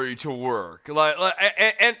story to work. And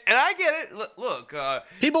I get it. Look,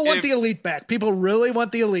 people want the elite back. People really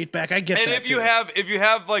want the elite back. I get that. And if you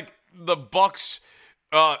have like the Bucks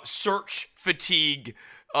search fatigue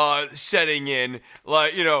setting in,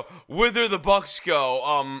 like, you know, whither the Bucks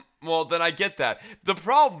go, well, then I get that. The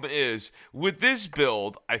problem is with this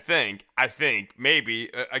build, I think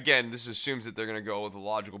maybe again, this assumes that they're going to go with a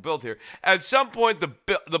logical build here. At some point,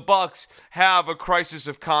 the Bucks have a crisis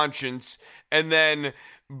of conscience and then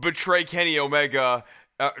betray Kenny Omega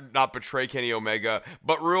not betray Kenny Omega,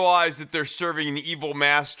 but realize that they're serving an evil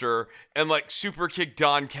master and like super kick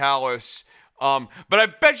Don Callis. But I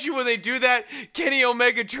bet you when they do that, Kenny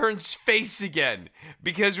Omega turns face again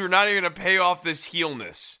because we're not even going to pay off this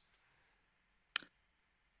heelness.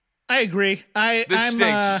 I agree. This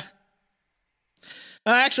stinks.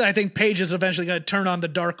 Actually, I think Paige is eventually going to turn on the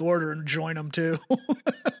Dark Order and join them too,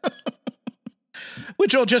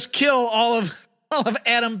 which will just kill all of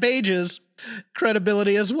Adam Page's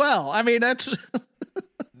credibility as well. I mean, that's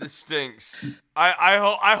this stinks. I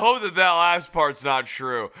hope that last part's not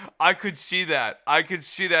true. I could see that. I could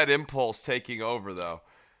see that impulse taking over, though.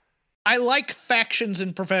 I like factions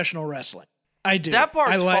in professional wrestling. I do. That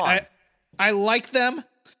part's fun. I like them.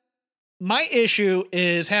 My issue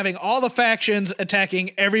is having all the factions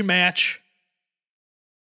attacking every match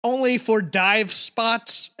only for dive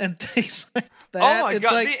spots and things like that. Oh my it's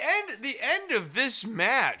God. like, The end of this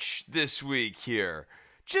match this week here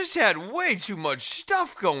just had way too much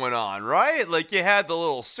stuff going on, right? Like you had the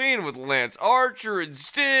little scene with Lance Archer and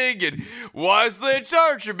Sting, and why is Lance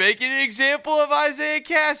Archer making an example of Isaiah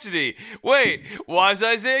Cassidy? Wait, why is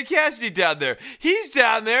Isaiah Cassidy down there? He's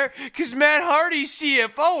down there because Matt Hardy's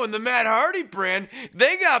CFO and the Matt Hardy brand,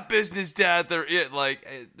 they got business down there.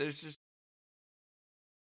 There's just...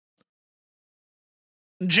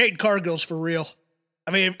 Jade Cargill's for real.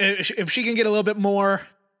 I mean, if she can get a little bit more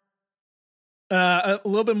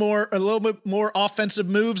offensive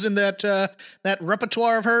moves in that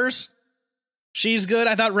repertoire of hers, she's good.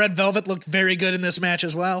 I thought Red Velvet looked very good in this match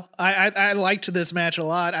as well. I liked this match a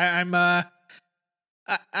lot. I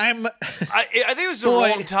think it was a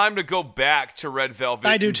long time to go back to Red Velvet.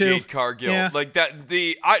 I do and too. Jade Cargill, yeah. like that.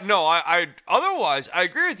 Otherwise, I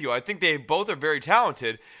agree with you. I think they both are very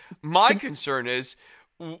talented. My concern is,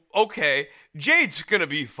 okay, Jade's gonna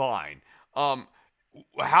be fine.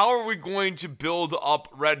 How are we going to build up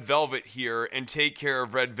Red Velvet here and take care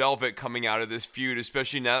of Red Velvet coming out of this feud,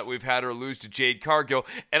 especially now that we've had her lose to Jade Cargill?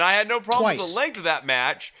 And I had no problem with the length of that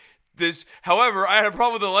match. However, I had a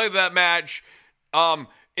problem with the length of that match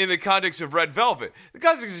in the context of Red Velvet. The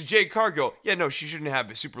context of Jade Cargill, she shouldn't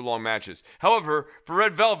have super long matches. However, for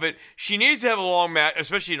Red Velvet, she needs to have a long match,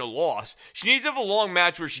 especially in a loss. She needs to have a long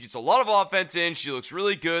match where she gets a lot of offense in, she looks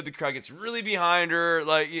really good, the crowd gets really behind her.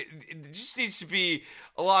 Like, it just needs to be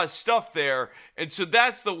a lot of stuff there. And so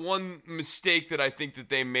that's the one mistake that I think that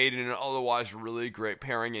they made in an otherwise really great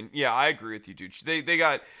pairing. And yeah, I agree with you, dude. They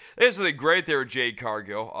got something great there with Jade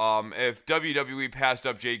Cargill. If WWE passed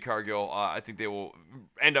up Jade Cargill, I think they will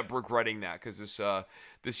end up regretting that because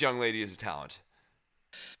this young lady is a talent.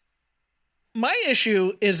 My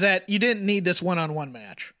issue is that you didn't need this one-on-one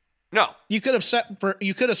match. No, you could have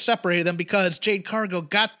separated them because Jade Cargill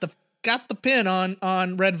got the pin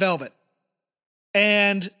on Red Velvet.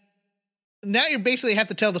 And now you basically have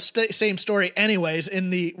to tell the same story anyways in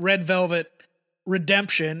the Red Velvet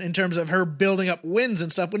redemption in terms of her building up wins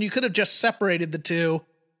and stuff, when you could have just separated the two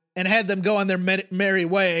and had them go on their merry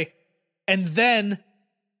way. And then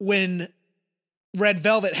when Red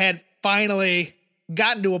Velvet had finally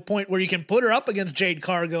gotten to a point where you can put her up against Jade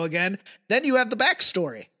Cargill again, then you have the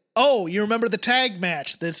backstory. Oh, you remember the tag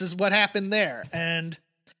match. This is what happened there. And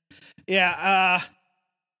yeah,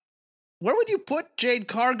 where would you put Jade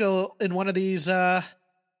Cargill in one of these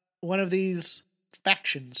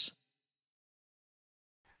factions?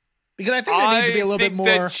 Because I think there needs to be a little bit more.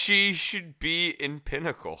 That she should be in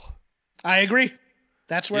Pinnacle. I agree.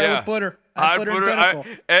 That's where I would put her. I'd put her in Pinnacle.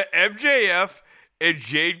 MJF and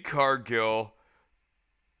Jade Cargill.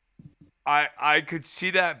 I could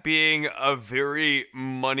see that being a very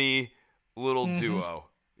money little duo.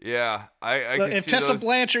 Yeah, I Look, could if see Tessa those.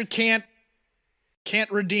 Blanchard can't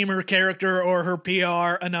redeem her character or her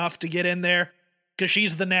PR enough to get in there, because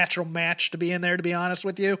she's the natural match to be in there, to be honest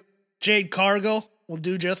with you, Jade Cargill will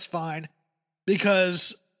do just fine,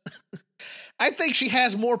 because I think she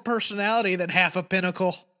has more personality than half of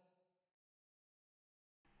Pinnacle.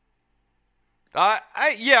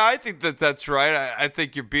 I think that's right. I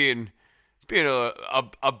think you're being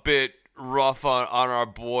a bit rough on our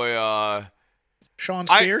boy Sean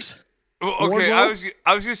Spears. Okay, I was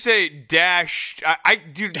gonna say Dash.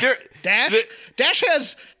 Dash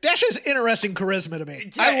has interesting charisma to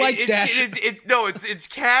me. Yeah, I like Dash. It's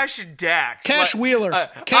Cash and Dax. Cash Wheeler.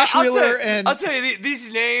 I'll tell you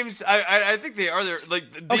these names. I think they are there. Like,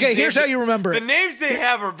 okay, here's how you remember it. The names they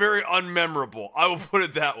have are very unmemorable. I will put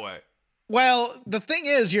it that way. Well, the thing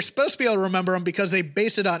is, you're supposed to be able to remember them because they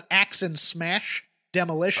base it on Axe and Smash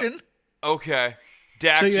Demolition. Okay,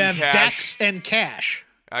 Dax. So you and have Cash. Dax and Cash.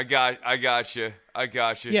 I got you.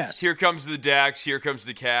 Yes. Here comes the Dax. Here comes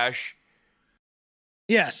the Cash.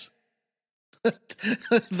 Yes.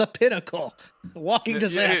 The Pinnacle, walking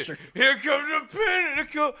disaster. Here comes the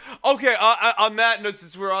Pinnacle. Okay, on that note,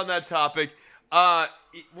 since we're on that topic, 1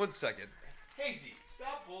 second. Casey,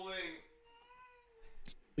 stop bullying.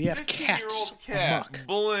 We have cats amok.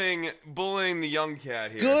 Bullying the young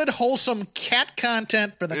cat here. Good, wholesome cat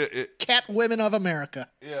content for the cat women of America.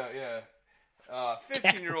 Yeah.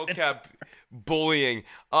 15-year-old cat bullying.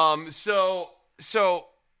 So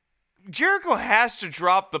Jericho has to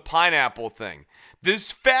drop the pineapple thing.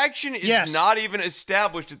 This faction is not even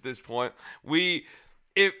established at this point.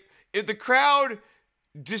 If the crowd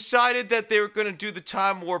decided that they were going to do the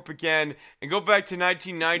time warp again and go back to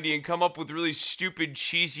 1990 and come up with really stupid,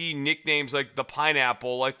 cheesy nicknames like the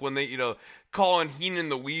Pineapple, like when they, calling Heenan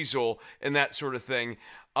the Weasel and that sort of thing.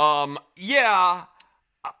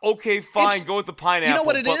 Okay, fine, go with the Pineapple. You know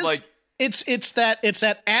what it is? It's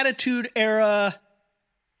that Attitude Era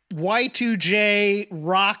Y2J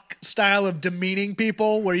rock style of demeaning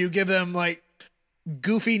people where you give them like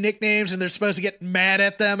goofy nicknames and they're supposed to get mad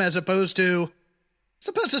at them as opposed to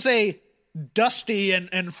say Dusty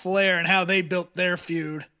and Flair and how they built their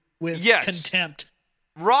feud with contempt.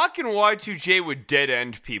 Rock and Y2J would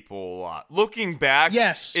dead-end people a lot. Looking back,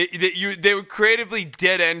 they would creatively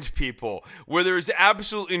dead-end people where there's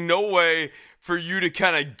absolutely no way for you to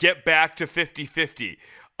kind of get back to 50-50.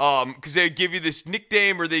 Because they give you this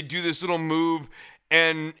nickname or they do this little move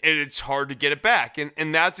and it's hard to get it back.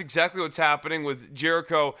 And that's exactly what's happening with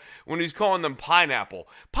Jericho when he's calling them Pineapple.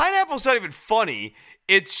 Pineapple's not even funny.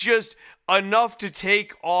 It's just enough to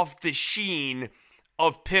take off the sheen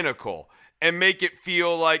of Pinnacle and make it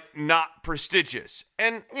feel like not prestigious.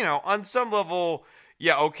 And, on some level,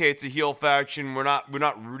 it's a heel faction. We're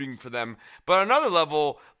not rooting for them. But on another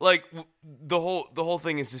level, like the whole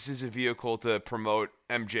thing is this is a vehicle to promote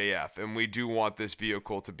MJF, and we do want this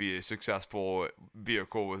vehicle to be a successful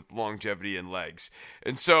vehicle with longevity and legs.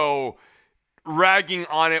 And so ragging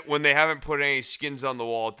on it when they haven't put any skins on the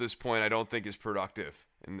wall at this point, I don't think is productive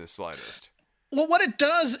in the slightest. Well, what it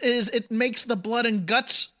does is it makes the blood and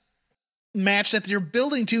guts match that you're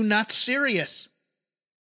building to not serious.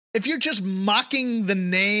 If you're just mocking the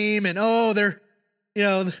name and they're,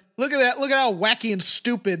 look at how wacky and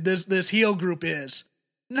stupid this heel group is.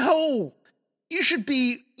 No, you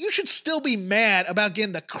should still be mad about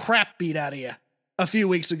getting the crap beat out of you a few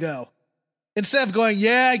weeks ago. Instead of going,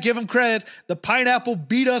 give them credit. The Pineapple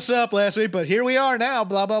beat us up last week, but here we are now,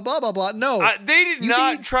 blah, blah, blah, blah, blah. No. They did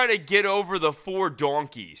not try to get over the 4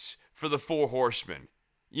 donkeys for the 4 horsemen.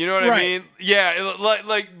 You know what I mean? Yeah,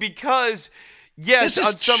 because, yes.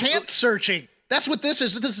 This is chant searching. That's what this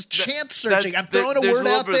is. This is chant searching. I'm throwing a word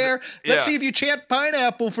out there. Let's see if you chant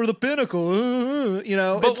Pineapple for the Pinnacle.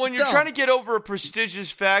 But when you're trying to get over a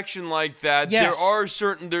prestigious faction like that, there's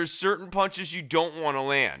certain punches you don't want to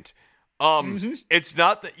land. It's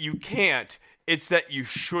not that you can't, it's that you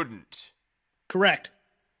shouldn't. Correct.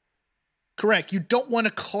 You don't want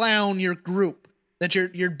to clown your group that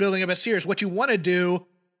you're building up as serious. What you want to do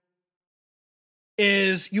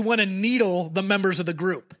is you want to needle the members of the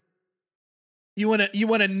group. You want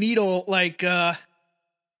to needle like with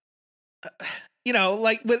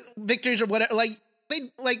victories or whatever. Like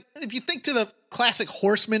if you think to the classic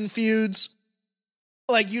Horseman feuds,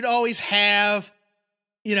 like you'd always have,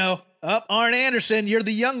 Arn Anderson, you're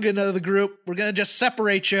the youngin' of the group. We're going to just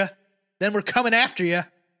separate you. Then we're coming after you.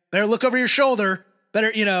 Better look over your shoulder.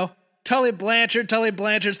 Better, Tully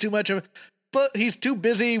Blanchard's too much of but he's too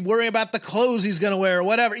busy worrying about the clothes he's going to wear or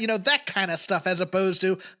whatever. That kind of stuff as opposed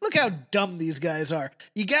to, look how dumb these guys are.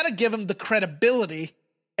 You got to give them the credibility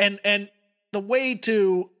and the way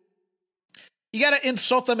to, you got to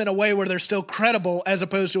insult them in a way where they're still credible as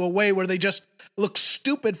opposed to a way where they just look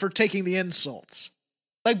stupid for taking the insults.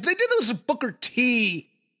 Like they did this with Booker T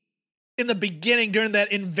in the beginning during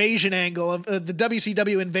that invasion angle of the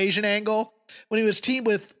WCW invasion angle when he was teamed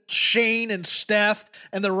with Shane and Steph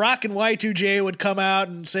and The Rock and Y2J would come out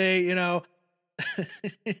and say,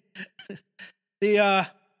 the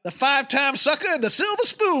 5-time sucker and the silver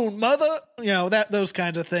spoon, mother, those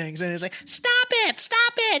kinds of things. And it's like, stop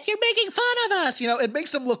it. You're making fun of us. It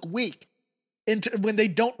makes them look weak when they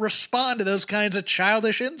don't respond to those kinds of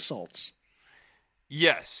childish insults.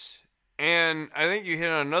 Yes. And I think you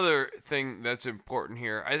hit on another thing that's important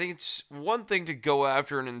here. I think it's one thing to go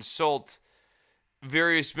after and insult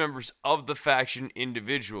various members of the faction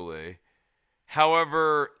individually.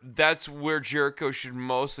 However, that's where Jericho should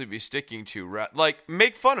mostly be sticking to. Right? Like,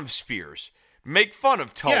 make fun of Spears. Make fun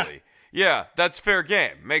of Tully. Yeah, that's fair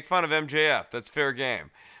game. Make fun of MJF. That's fair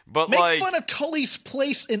game. But make fun of Tully's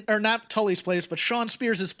place or not Tully's place, but Sean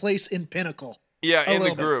Spears' place in Pinnacle. Yeah, in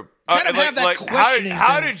the group. kind of have that questioning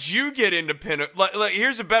How thing. did you get into Pinnacle? Like,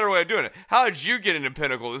 here's a better way of doing it. How did you get into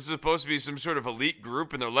Pinnacle? This is supposed to be some sort of elite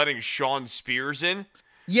group, and they're letting Sean Spears in?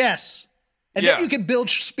 Yes. And then you can build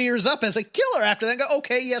Spears up as a killer after that and go,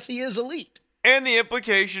 okay, yes, he is elite. And the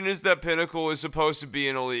implication is that Pinnacle is supposed to be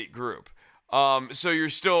an elite group. So you're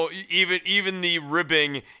still, even the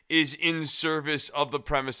ribbing is in service of the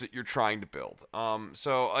premise that you're trying to build.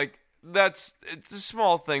 So like, it's a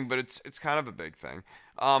small thing, but it's kind of a big thing.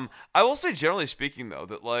 I will say, generally speaking, though,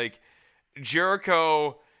 that like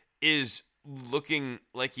Jericho is looking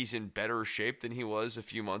like he's in better shape than he was a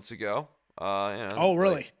few months ago. Oh,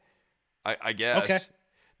 really? Like, I guess. Okay.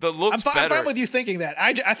 The looks better. I'm fine with you thinking that.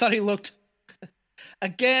 I thought he looked.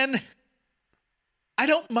 Again, I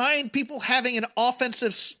don't mind people having an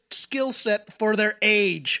offensive skill set for their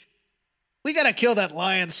age. We gotta kill that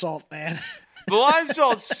lion salt, man. The lion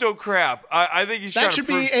salt's still crap. I think he's that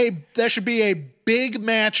should be a big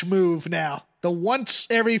match move now. The once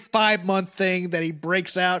every 5 month thing that he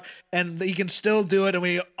breaks out and he can still do it,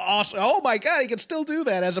 and oh my god, he can still do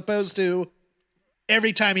that, as opposed to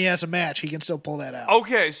every time he has a match, he can still pull that out.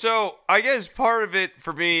 Okay, so I guess part of it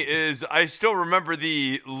for me is I still remember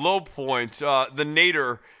the low point, the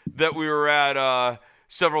nadir that we were at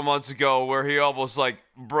several months ago, where he almost like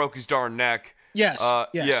broke his darn neck. Yes.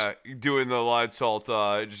 Yeah, doing the lion salt,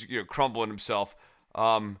 just crumbling himself.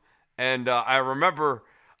 And I remember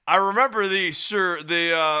the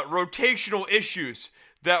rotational issues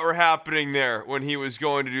that were happening there when he was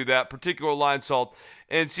going to do that particular lion salt.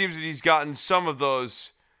 And it seems that he's gotten some of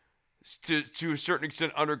those to a certain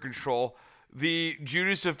extent under control. The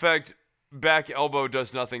Judas effect back elbow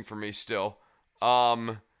does nothing for me still.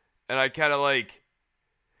 And I kind of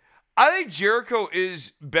I think Jericho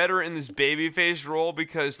is better in this babyface role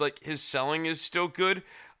because like his selling is still good.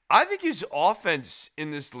 I think his offense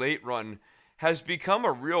in this late run has become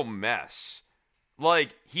a real mess.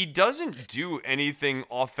 Like, he doesn't do anything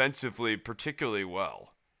offensively particularly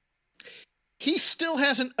well. He still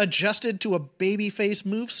hasn't adjusted to a babyface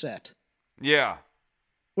moveset. Yeah.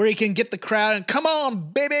 Where he can get the crowd and come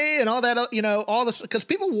on, baby, and all that, all this, because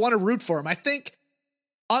people want to root for him. I think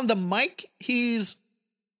on the mic, he's,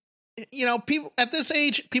 people at this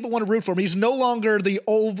age, people want to root for him. He's no longer the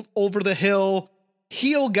old over the hill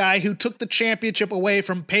heel guy who took the championship away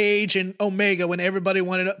from Paige and Omega when everybody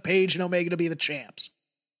wanted Paige and Omega to be the champs.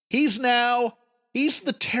 He's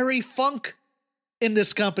the Terry Funk in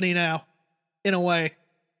this company now, in a way.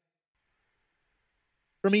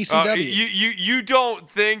 From ECW. You don't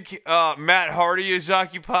think Matt Hardy is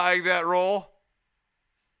occupying that role?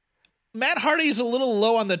 Matt Hardy's a little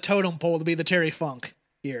low on the totem pole to be the Terry Funk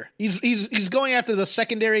here. He's going after the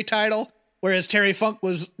secondary title, whereas Terry Funk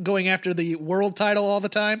was going after the world title all the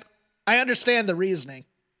time. I understand the reasoning.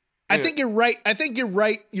 Yeah. I think you're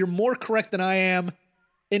right. You're more correct than I am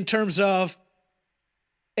in terms of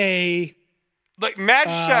a match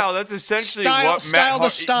style. That's essentially what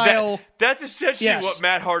That's essentially what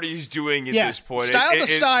Matt Hardy is doing at this point.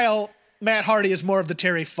 Style. Matt Hardy is more of the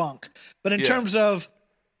Terry Funk, but in terms of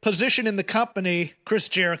position in the company, Chris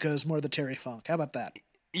Jericho is more the Terry Funk. How about that?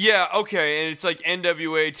 Yeah, okay, and it's like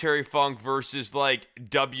NWA Terry Funk versus like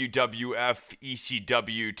WWF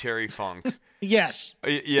ECW Terry Funk. Yes.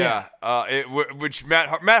 Which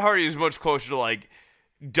Matt Hardy is much closer to like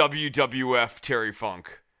WWF Terry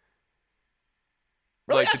Funk.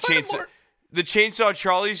 Really? Like the Chainsaw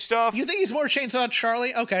Charlie stuff. You think he's more Chainsaw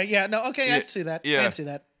Charlie? Okay, yeah, no, okay, I can see that. Yeah. I can see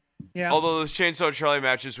that. Yeah. Although those Chainsaw Charlie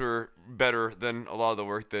matches were better than a lot of the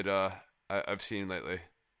work that I've seen lately.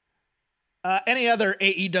 Any other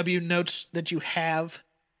AEW notes that you have?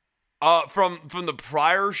 From the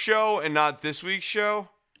prior show and not this week's show?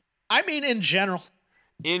 I mean, in general.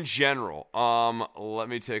 In general. Let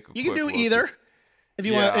me take a You can do either. If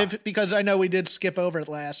you want, because I know we did skip over it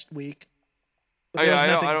last week. But there was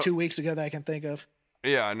nothing 2 weeks ago that I can think of.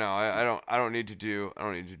 Yeah, no, I don't need to do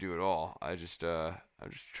it all. I'm just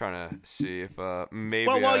trying to see if maybe.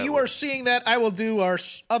 Well, while you are seeing that, I will do our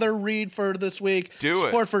other read for this week.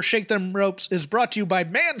 Support for Shake Them Ropes is brought to you by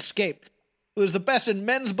Manscaped, who is the best in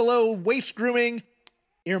men's below waist grooming.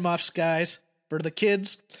 Earmuffs, guys, for the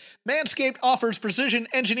kids. Manscaped offers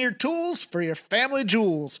precision-engineered tools for your family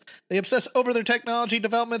jewels. They obsess over their technology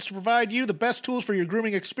developments to provide you the best tools for your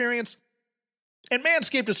grooming experience. And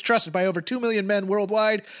Manscaped is trusted by over 2 million men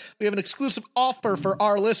worldwide. We have an exclusive offer for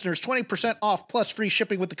our listeners, 20% off plus free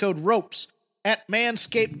shipping with the code ROPES at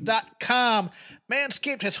manscaped.com.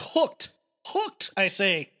 Manscaped has hooked, I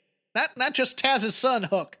say, not just Taz's son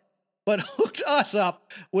Hook, but hooked us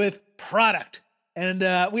up with product. And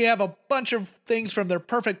we have a bunch of things from their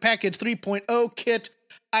Perfect Package 3.0 kit.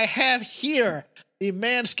 I have here the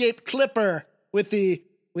Manscaped clipper with the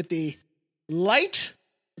light.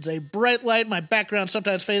 It's a bright light. My background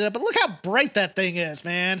sometimes fades up, but look how bright that thing is,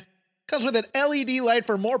 man. Comes with an LED light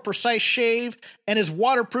for more precise shave and is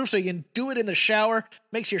waterproof so you can do it in the shower.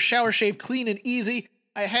 Makes your shower shave clean and easy.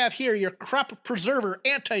 I have here your Crop Preserver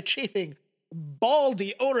Anti-Chafing Ball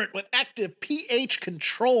Deodorant with active pH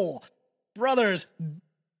control. Brothers,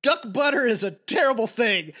 duck butter is a terrible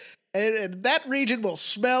thing. And that region will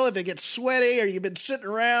smell if it gets sweaty or you've been sitting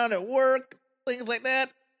around at work, things like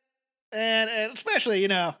that. And especially,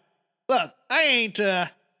 look, I ain't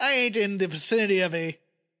in the vicinity of a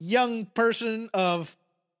young person of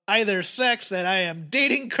either sex that I am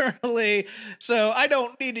dating currently, so I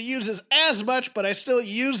don't need to use this as much, but I still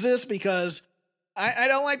use this because I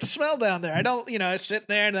don't like the smell down there. I don't, I sit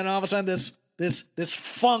there and then all of a sudden this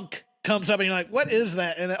funk comes up and you're like, what is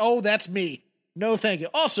that? And oh, that's me. No, thank you.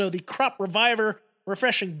 Also, the Crop Reviver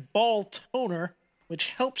Refreshing Ball Toner,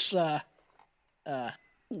 which helps, that's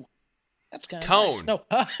kind of tone. Nice. No.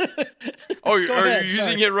 Are you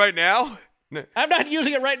using it right now? I'm not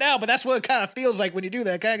using it right now, but that's what it kind of feels like when you do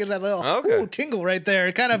that. It kind of gives that little tingle right there.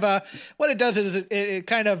 It kind of, what it does is it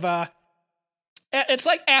kind of, it's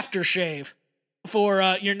like aftershave for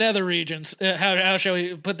your nether regions. How shall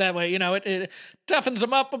we put that way? It toughens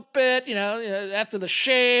them up a bit. After the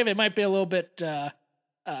shave, it might be a little bit. There's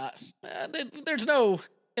no.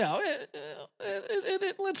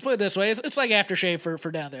 Let's put it this way. It's like aftershave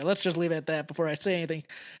for down there. Let's just leave it at that before I say anything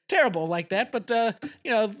terrible like that. But, the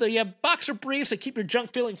boxer briefs that keep your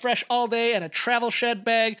junk feeling fresh all day and a travel shed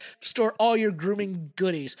bag to store all your grooming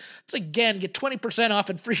goodies. So again, get 20% off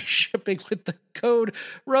and free shipping with the code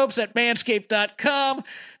ROPES at manscaped.com.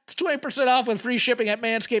 It's 20% off with free shipping at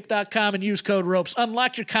manscaped.com and use code ROPES.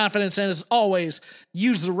 Unlock your confidence and, as always,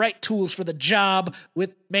 use the right tools for the job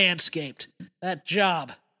with Manscaped. That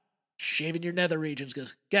job. Shaving your nether regions,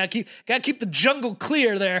 because gotta keep the jungle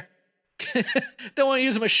clear there. Don't want to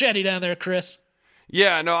use a machete down there, Chris.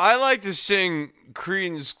 Yeah, no, I like to sing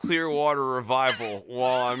Creedence Clearwater Revival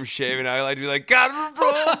while I'm shaving. I like to be like, gotta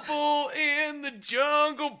rumble in the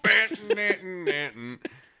jungle.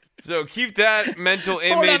 So keep that mental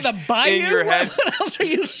image in your head. What else are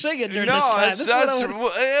you singing during this time?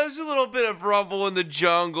 It was a little bit of Rumble in the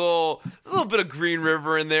Jungle, a little bit of Green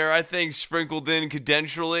River in there, I think, sprinkled in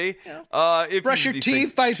cadentially. Yeah. Brush your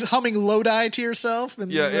teeth by humming Lodi to yourself,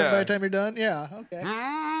 and by the time you're done, okay.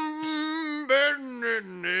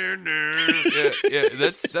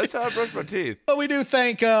 That's how I brush my teeth. But we do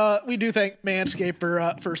thank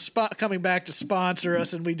Manscaped for coming back to sponsor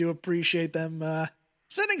us, and we do appreciate them.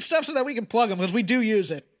 Sending stuff so that we can plug them, because we do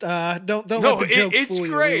use it. Don't let the jokes fool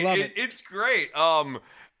you. We love it. It's great. And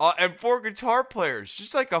for guitar players,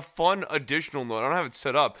 just like a fun additional note, I don't have it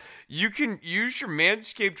set up. You can use your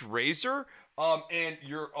Manscaped razor, and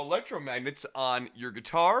your electromagnets on your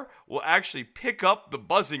guitar will actually pick up the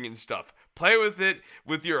buzzing and stuff. Play with it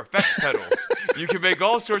with your effects pedals. You can make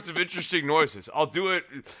all sorts of interesting noises. I'll do it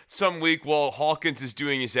some week while Hawkins is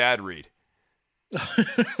doing his ad read.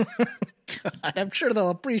 God, I'm sure they'll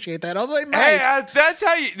appreciate that. Although they might. Hey, that's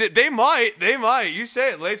how they might. You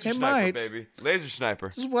say it, laser sniper, might. Baby, laser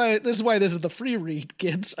sniper. This is why this is the free read,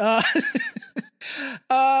 kids. So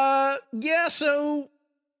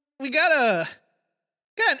we got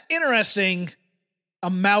an interesting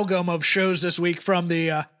amalgam of shows this week from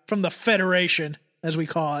the Federation, as we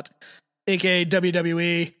call it, aka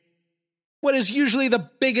WWE. What is usually the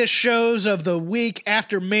biggest shows of the week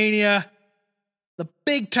after Mania. The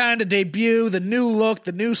big time to debut, the new look,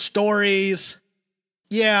 the new stories.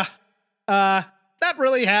 Yeah, not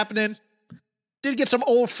really happening. Did get some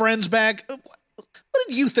old friends back. What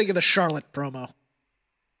did you think of the Charlotte promo?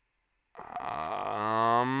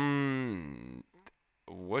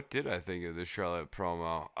 What did I think of the Charlotte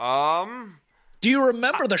promo? Do you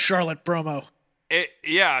remember the Charlotte promo?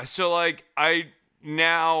 Yeah, so like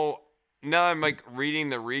now I'm like reading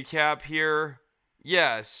the recap here.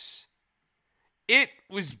 Yes. It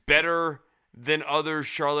was better than other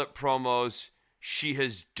Charlotte promos she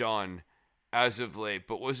has done as of late.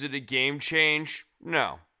 But was it a game change?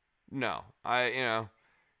 No.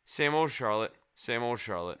 Same old Charlotte.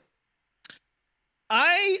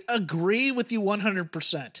 I agree with you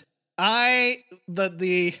 100%. The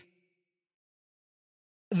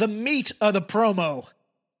meat of the promo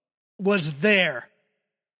was there,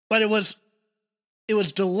 but it was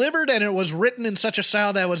delivered and it was written in such a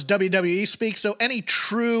style that was WWE speak, so any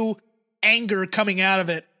true anger coming out of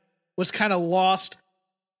it was kind of lost.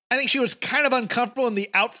 I think she was kind of uncomfortable in the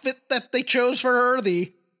outfit that they chose for her,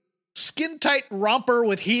 the skin-tight romper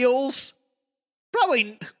with heels.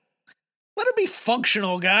 Probably, let her be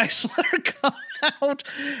functional, guys. Let her come out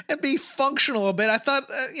and be functional a bit. I thought,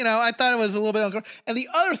 I thought it was a little bit uncomfortable. And the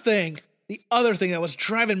other thing that was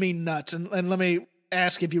driving me nuts, and let me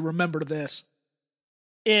ask if you remember this,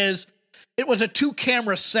 is it was a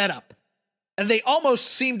 2-camera setup, and they almost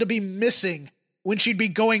seemed to be missing when she'd be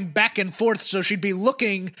going back and forth, so she'd be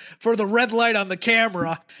looking for the red light on the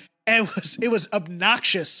camera, and it was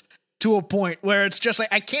obnoxious to a point where it's just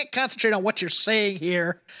like, I can't concentrate on what you're saying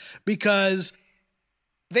here because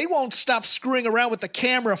they won't stop screwing around with the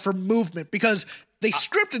camera for movement, because they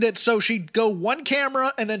scripted it so she'd go one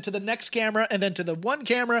camera and then to the next camera and then to the one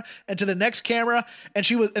camera and to the next camera, and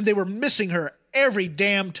they were missing her every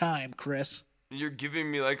damn time, Chris. You're giving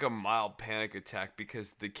me like a mild panic attack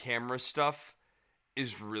because the camera stuff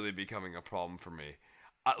is really becoming a problem for me.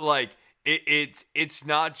 It's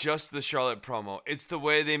not just the Charlotte promo. It's the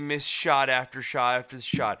way they miss shot after shot after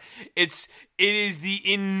shot. It is the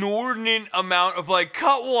inordinate amount of like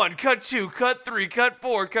cut 1, cut 2, cut 3, cut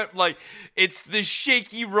 4, it's the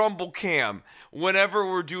shaky rumble cam. Whenever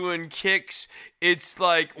we're doing kicks, it's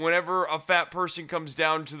like whenever a fat person comes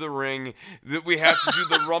down to the ring that we have to do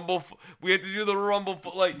the rumble. We have to do the rumble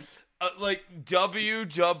like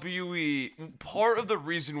WWE. Part of the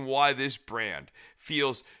reason why this brand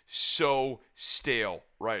feels so stale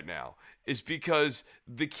right now is because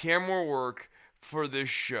the camera work for this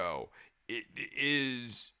show it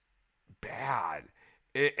is bad.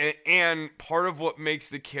 And part of what makes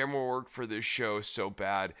the camera work for this show so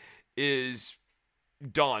bad is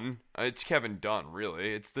Dunn. It's Kevin Dunn,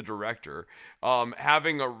 really. It's the director.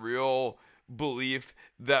 Having a real belief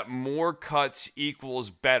that more cuts equals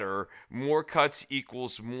better, more cuts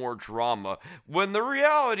equals more drama, when the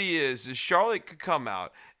reality is Charlotte could come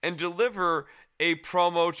out and deliver a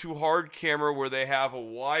promo to hard camera where they have a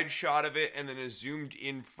wide shot of it and then a zoomed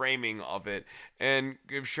in framing of it, and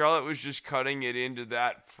if Charlotte was just cutting it into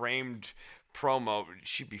that framed promo,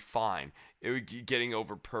 she'd be fine. It would be getting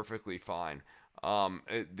over perfectly fine.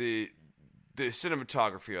 The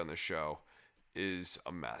cinematography on the show is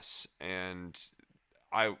a mess, and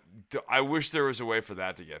I wish there was a way for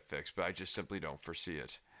that to get fixed, but I just simply don't foresee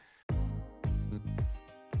it.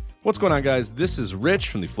 What's going on, guys? This is Rich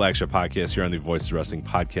from the flagship podcast here on the Voices of Wrestling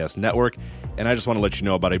Podcast Network, and I just want to let you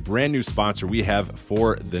know about a brand new sponsor we have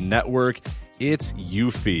for the network. It's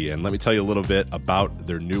Eufy, and let me tell you a little bit about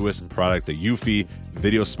their newest product, the Eufy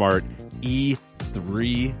Video Smart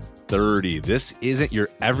E330. This isn't your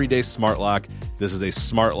everyday smart lock. This is a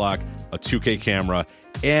smart lock, a 2K camera,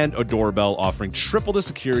 and a doorbell offering triple the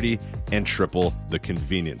security and triple the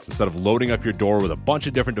convenience. Instead of loading up your door with a bunch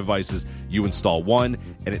of different devices, you install one,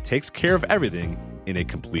 and it takes care of everything in a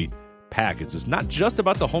complete package. It's not just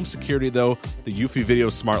about the home security, though. The Eufy Video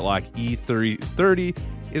Smart Lock E330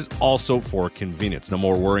 is also for convenience. No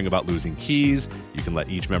more worrying about losing keys. You can let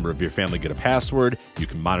each member of your family get a password. You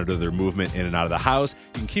can monitor their movement in and out of the house.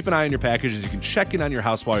 You can keep an eye on your packages. You can check in on your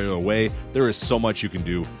house while you're away. There is so much you can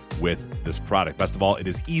do with this product. Best of all, it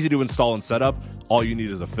is easy to install and set up. All you need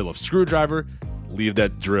is a Phillips screwdriver. Leave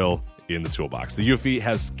that drill in the toolbox. The Eufy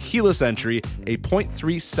has keyless entry, a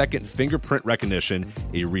 0.3-second fingerprint recognition,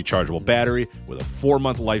 a rechargeable battery with a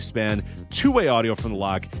 4-month lifespan, two-way audio from the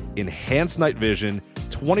lock, enhanced night vision,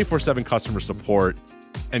 24/7 customer support,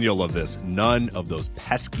 and you'll love this, none of those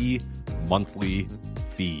pesky monthly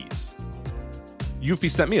fees.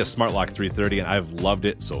 Eufy sent me a Smart Lock 330, and I've loved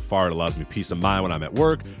it so far. It allows me peace of mind when I'm at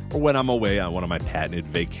work or when I'm away on one of my patented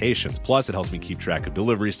vacations. Plus, it helps me keep track of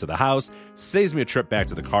deliveries to the house, saves me a trip back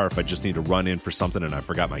to the car if I just need to run in for something and I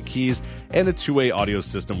forgot my keys, and the two-way audio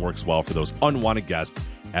system works well for those unwanted guests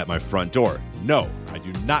at my front door. No, I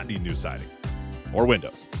do not need new siding or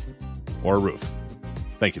windows or a roof.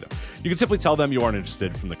 Thank you, though. You can simply tell them you aren't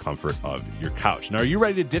interested from the comfort of your couch. Now, are you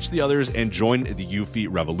ready to ditch the others and join the Eufy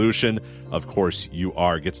revolution? Of course you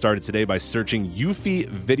are. Get started today by searching Eufy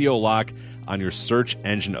Video Lock on your search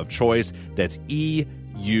engine of choice. That's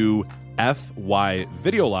EUFY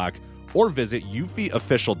Video Lock, or visit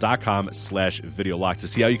eufyofficial.com/video lock to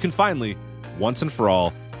see how you can finally, once and for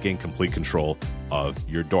all, gain complete control of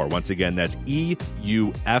your door. Once again, that's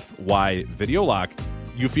EUFY Video Lock,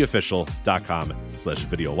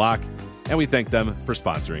 eufyofficial.com/video lock, and we thank them for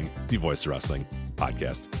sponsoring the Voice of Wrestling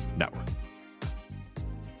Podcast Network.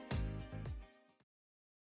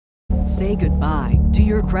 say goodbye to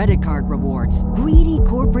your credit card rewards. Greedy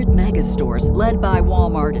corporate mega stores, led by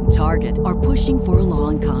Walmart and Target, are pushing for a law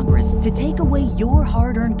in Congress to take away your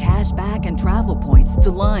hard-earned cash back and travel points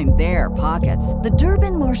to line their pockets. The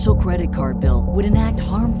Durbin-Marshall credit card bill would enact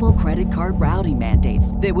harmful credit card routing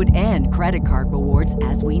mandates that would end credit card rewards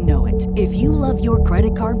as we know it. If you love your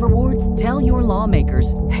credit card rewards, tell your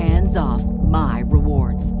lawmakers, hands off my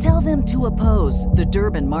rewards. Tell them to oppose the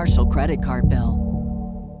Durbin-Marshall credit card bill.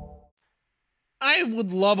 I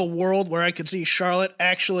would love a world where I could see Charlotte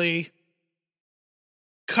actually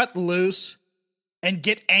cut loose and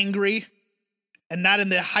get angry, and not in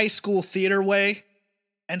the high school theater way,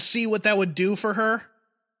 and see what that would do for her.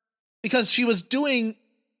 Because she was doing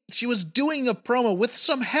a promo with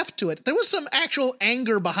some heft to it. There was some actual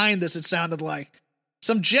anger behind this, it sounded like.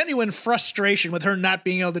 Some genuine frustration with her not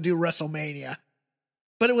being able to do WrestleMania.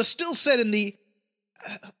 But it was still said in the,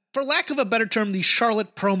 for lack of a better term, the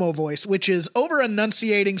Charlotte promo voice, which is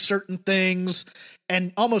over-enunciating certain things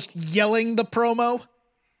and almost yelling the promo,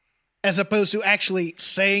 as opposed to actually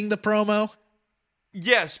saying the promo.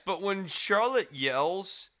 Yes, but when Charlotte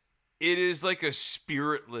yells, it is like a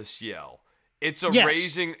spiritless yell. It's a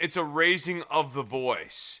raising of the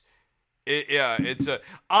voice. It's a,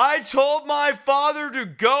 I told my father to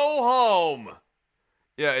go home.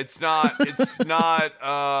 Yeah, it's not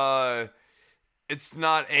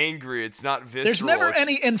angry. It's not visceral. There's never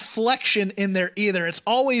any inflection in there either. It's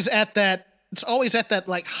always at that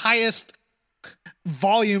like highest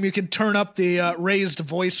volume you can turn up the raised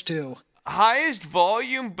voice to. Highest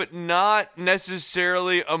volume, but not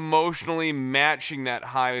necessarily emotionally matching that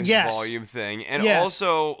highest volume thing. And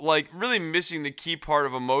also, like, really missing the key part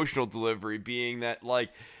of emotional delivery being that,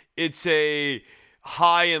 like, it's a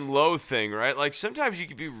high and low thing, right? Like, sometimes you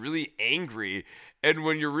can be really angry, and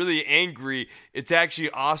when you're really angry, it's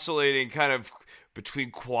actually oscillating kind of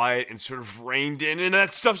between quiet and sort of reined in, and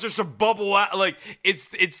that stuff's just a bubble out. Like, it's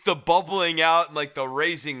the bubbling out and like the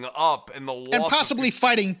raising up and the loss and possibly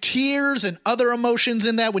fighting tears and other emotions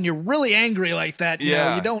in that when you're really angry like that. You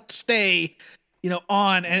know, you don't stay,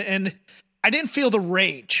 on. And I didn't feel the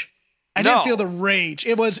rage.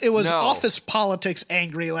 It was office politics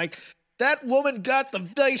angry. Like, that woman got the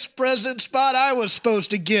vice president spot I was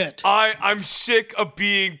supposed to get. I'm sick of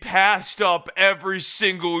being passed up every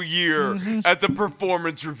single year at the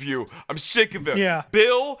performance review. I'm sick of it. Yeah.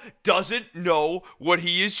 Bill doesn't know what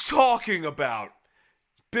he is talking about.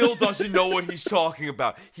 Bill doesn't know what he's talking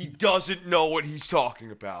about. He doesn't know what he's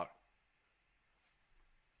talking about.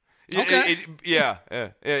 Okay.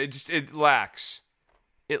 It lacks.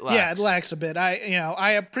 It lacks. Yeah, it lacks a bit.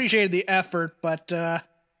 I appreciated the effort, but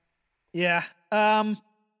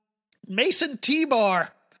Mason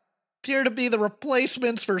T-Bar appear to be the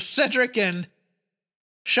replacements for Cedric and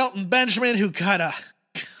Shelton Benjamin, who kind of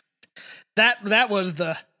that was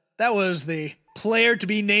the player to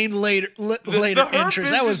be named later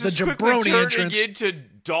entrance. That was the jabroni entrance. Into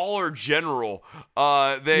Dollar General.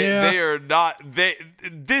 They are not.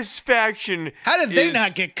 This faction. How did they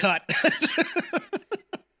not get cut?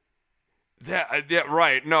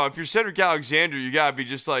 Right. No, if you're Cedric Alexander, you gotta be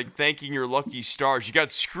just like thanking your lucky stars. You got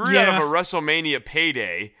screwed out of a WrestleMania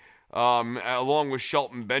payday, along with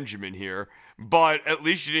Shelton Benjamin here, but at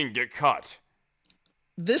least you didn't get cut.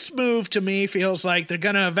 This move to me feels like they're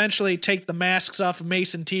gonna eventually take the masks off of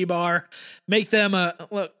Mason T-Bar, make them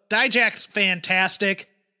look. Dijak's fantastic.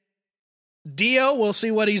 Dio, we'll see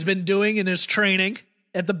what he's been doing in his training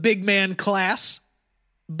at the big man class,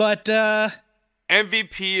 but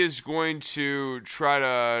MVP is going to try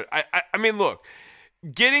to. I mean, look,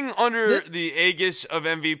 getting under the aegis of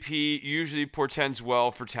MVP usually portends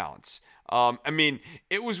well for talents. I mean,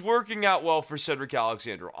 it was working out well for Cedric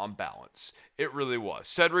Alexander on balance. It really was.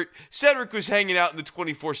 Cedric was hanging out in the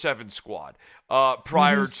 24/7 squad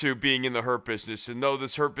prior to being in the Hurt Business. And though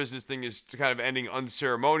this Hurt Business thing is kind of ending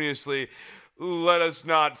unceremoniously, let us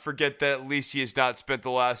not forget that at least he has not spent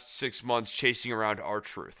the last 6 months chasing around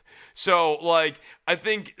R-Truth. So, like, I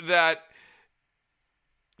think that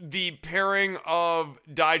the pairing of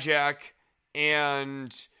Dijak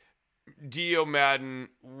and Dio Madden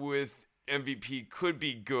with MVP could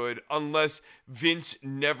be good unless Vince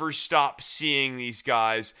never stops seeing these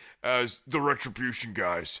guys as the Retribution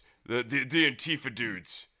guys, the Antifa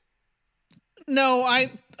dudes. No,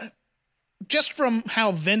 just from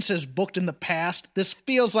how Vince has booked in the past, this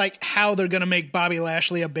feels like how they're going to make Bobby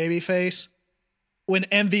Lashley a babyface when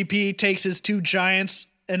MVP takes his two giants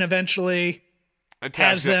and eventually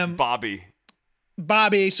attacks has them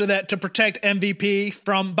Bobby, so that to protect MVP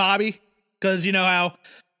from Bobby, because you know how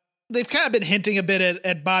they've kind of been hinting a bit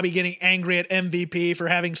at Bobby getting angry at MVP for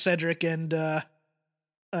having Cedric and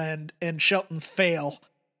and Shelton fail,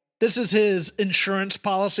 this is his insurance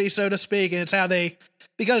policy, so to speak, and it's how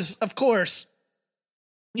because of course,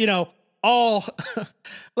 all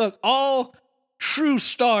true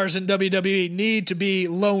stars in WWE need to be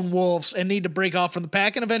lone wolves and need to break off from the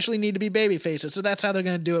pack and eventually need to be baby faces. So that's how they're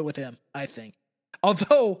going to do it with him, I think.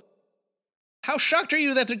 Although, how shocked are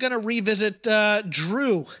you that they're going to revisit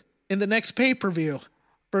Drew in the next pay-per-view?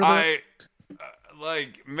 I'm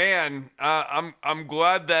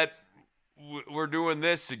glad that we're doing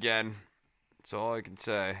this again. That's all I can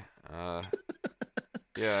say.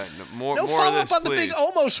 Yeah, more follow-up on please. The big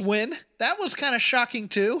almost win. That was kind of shocking,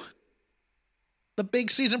 too. The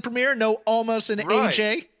big season premiere, no almost in right.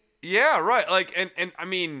 AJ. Yeah, right. And I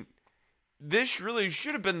mean, this really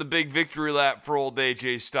should have been the big victory lap for old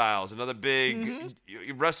AJ Styles. Another big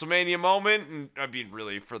WrestleMania moment, and I mean,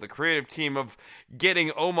 really for the creative team of getting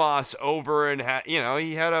Omos over, and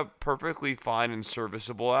he had a perfectly fine and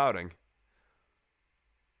serviceable outing.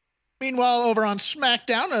 Meanwhile, over on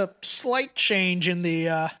SmackDown, a slight change in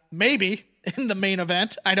the maybe in the main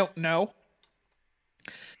event. I don't know.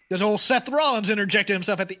 Because old Seth Rollins interjected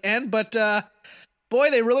himself at the end, but boy,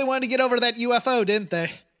 they really wanted to get over that UFO, didn't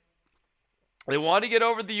they? They wanted to get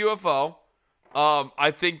over the UFO.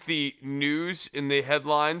 I think the news in the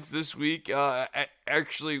headlines this week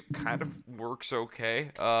actually kind of works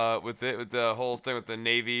okay with the whole thing with the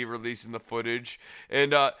Navy releasing the footage.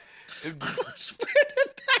 And where did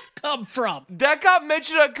that come from? That got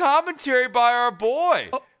mentioned on commentary by our boy.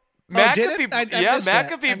 McAfee,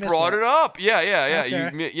 McAfee brought it up. Yeah.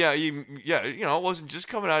 Okay. It wasn't just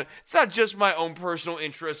coming out. It's not just my own personal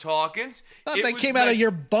interest, Hawkins. I thought that came out of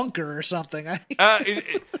your bunker or something.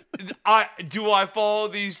 Do I follow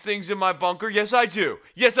these things in my bunker? Yes, I do.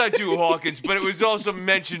 Yes, I do, Hawkins. But it was also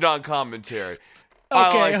mentioned on commentary.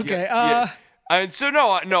 Okay. And so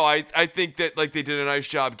I think that they did a nice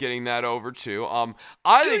job getting that over too.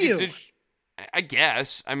 I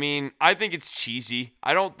guess. I mean, I think it's cheesy.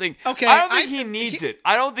 I don't think he needs it.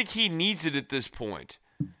 I don't think he needs it at this point.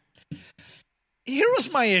 Here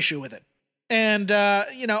was my issue with it. And,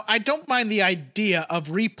 I don't mind the idea of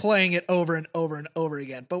replaying it over and over and over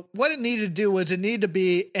again. But what it needed to do was it needed to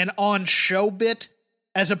be an on-show bit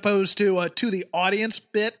as opposed to a to-the-audience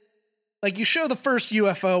bit. Like, you show the first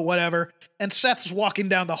UFO, whatever, and Seth's walking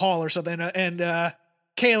down the hall or something, and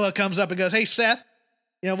Kayla comes up and goes, "Hey, Seth,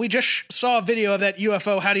 we just saw a video of that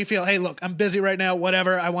UFO. How do you feel? Hey, look, I'm busy right now,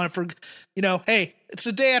 whatever. I want to, hey, it's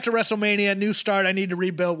the day after WrestleMania, new start, I need to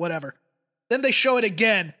rebuild, whatever." Then they show it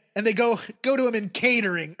again, and they go to him in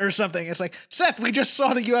catering or something. It's like, "Seth, we just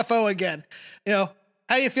saw the UFO again. How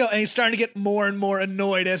do you feel?" And he's starting to get more and more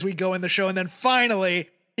annoyed as we go in the show. And then finally,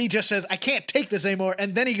 he just says, "I can't take this anymore."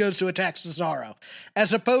 And then he goes to attack Cesaro,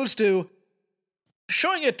 as opposed to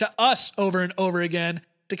showing it to us over and over again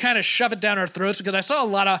to kind of shove it down our throats, because I saw a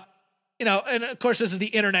lot of, and of course this is the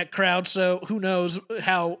internet crowd, so who knows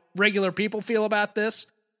how regular people feel about this,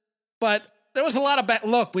 but there was a lot of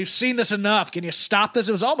look, we've seen this enough. Can you stop this?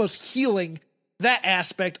 It was almost healing that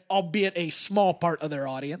aspect, albeit a small part of their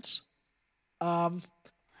audience. I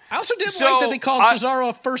also didn't like that they called Cesaro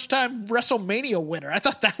a first-time WrestleMania winner. I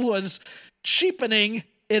thought that was cheapening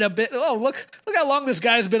it a bit. Oh, look how long this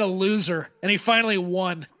guy's been a loser, and he finally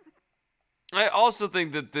won. I also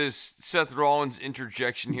think that this Seth Rollins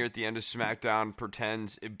interjection here at the end of SmackDown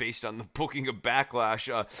pretends, based on the booking of Backlash,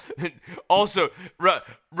 also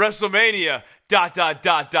WrestleMania ... Backlash.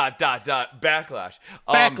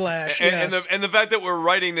 Backlash, yes. And the fact that we're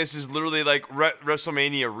writing this is literally like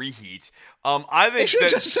WrestleMania reheat. I think they should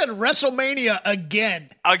have just said WrestleMania again.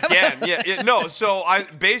 Yeah. No, so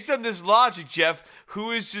based on this logic, Jeff,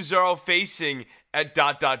 who is Cesaro facing at ...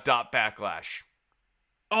 Backlash?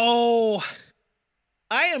 Oh,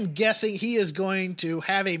 I am guessing he is going to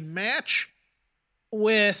have a match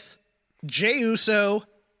with Jey Uso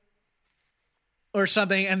or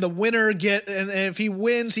something, and the winner and if he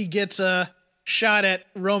wins, he gets a shot at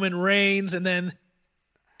Roman Reigns, and then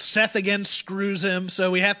Seth again screws him, so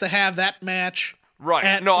we have to have that match.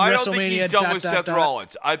 Right. No, I don't think he's done with Seth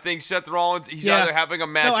Rollins. I think Seth Rollins, he's either having a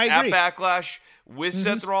match at Backlash with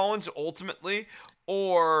Seth Rollins ultimately,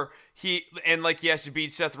 or he has to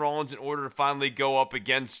beat Seth Rollins in order to finally go up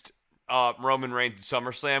against Roman Reigns in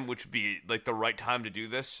SummerSlam, which would be like the right time to do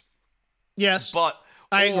this. Yes, but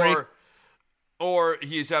I agree. Or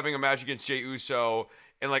he's having a match against Jey Uso,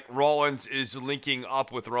 and Rollins is linking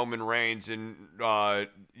up with Roman Reigns and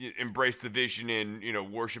embrace the vision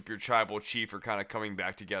and worship your tribal chief are kind of coming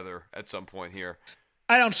back together at some point here.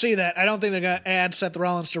 I don't see that. I don't think they're going to add Seth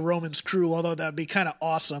Rollins to Roman's crew, although that would be kind of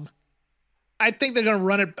awesome. I think they're going to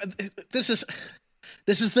run it. This is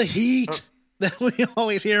the heat. that we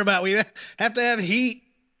always hear about. We have to have heat.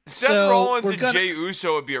 Seth Rollins and Jey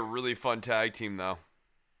Uso would be a really fun tag team, though.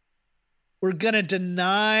 We're going to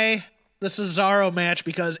deny the Cesaro match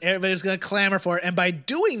because everybody's going to clamor for it. And by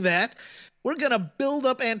doing that, we're going to build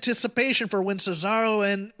up anticipation for when Cesaro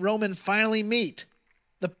and Roman finally meet.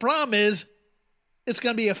 The problem is, it's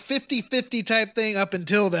going to be a 50-50 type thing up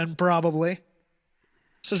until then, probably.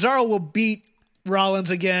 Cesaro will beat Rollins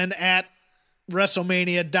again at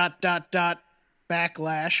WrestleMania ...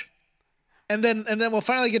 Backlash. And then we'll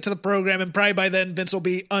finally get to the program, and probably by then Vince will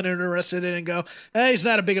be uninterested in it and go, he's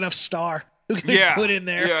not a big enough star who can put in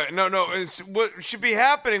there. Yeah, no. What should be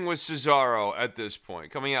happening with Cesaro at this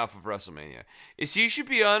point, coming off of WrestleMania, is he should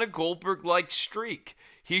be on a Goldberg-like streak.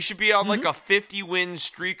 He should be on like a 50-win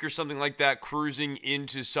streak or something like that, cruising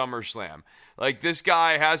into SummerSlam. Like, this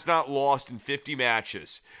guy has not lost in 50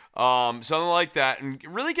 matches. Something like that, and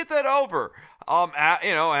really get that over.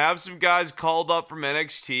 Have some guys called up from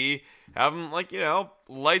NXT, have them,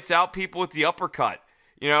 lights out people with the uppercut.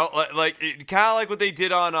 Kind of like what they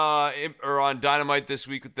did on Dynamite this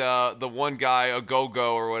week with the one guy,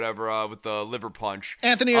 Ogogo or whatever, with the liver punch.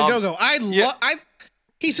 Anthony Ogogo.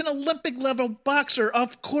 He's an Olympic level boxer.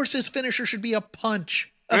 Of course his finisher should be a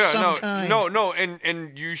punch of some kind. No,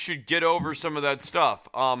 and you should get over some of that stuff.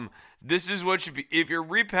 This is what should be, if you're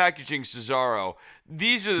repackaging Cesaro,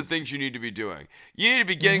 these are the things you need to be doing. You need to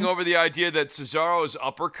be getting over the idea that Cesaro's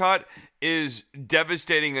uppercut is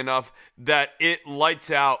devastating enough that it lights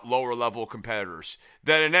out lower level competitors.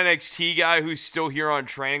 That an NXT guy who's still here on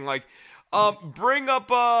training, bring up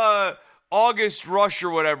August Rush or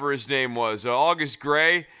whatever his name was, August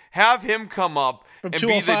Gray, have him come up from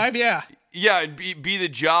 205, and be the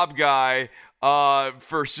job guy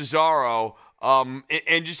for Cesaro.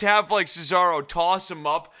 And just have Cesaro toss him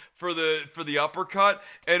up for the uppercut,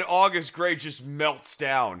 and August Gray just melts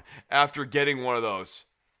down after getting one of those.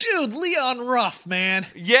 Dude, Leon Ruff, man.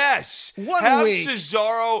 Yes. Have week.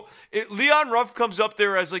 Cesaro. Leon Ruff comes up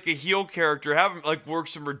there as a heel character. Have him work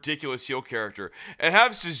some ridiculous heel character, and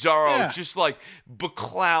have Cesaro just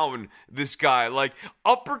beclown this guy,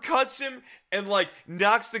 uppercuts him and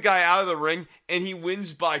knocks the guy out of the ring, and he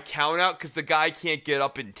wins by countout because the guy can't get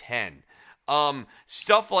up in 10.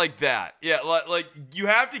 Stuff like that. Yeah, you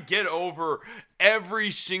have to get over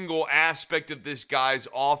every single aspect of this guy's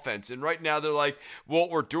offense. And right now they're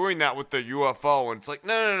we're doing that with the UFO. And it's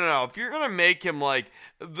no. If you're going to make him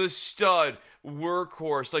the stud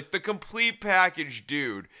workhorse, the complete package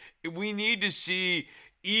dude, we need to see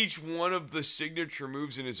each one of the signature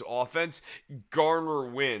moves in his offense garner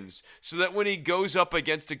wins, so that when he goes up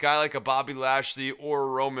against a guy like a Bobby Lashley or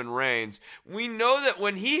Roman Reigns, we know that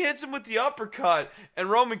when he hits him with the uppercut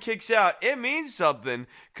and Roman kicks out, it means something,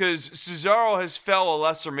 because Cesaro has fell a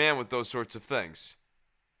lesser man with those sorts of things.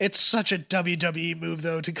 It's such a WWE move,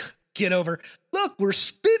 though, to get over. Look, we're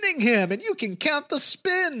spinning him, and you can count the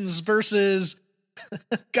spins, versus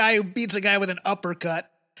a guy who beats a guy with an uppercut.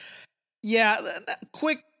 Yeah,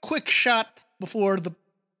 quick shot of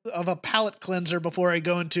a palate cleanser before I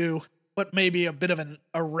go into what may be a bit of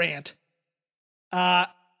a rant.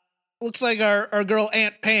 Looks like our girl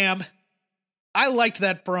Aunt Pam. I liked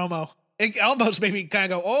that promo. It almost made me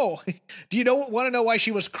kind of go, "Oh, do you want to know why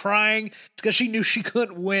she was crying? It's because she knew she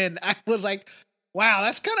couldn't win." I was like, "Wow,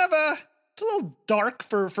 that's kind of it's a little dark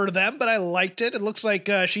for them," but I liked it. It looks like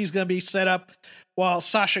she's going to be set up while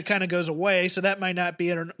Sasha kind of goes away, so that might not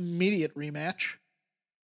be an immediate rematch.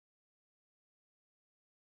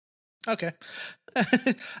 Okay.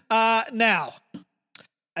 Now,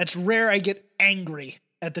 it's rare I get angry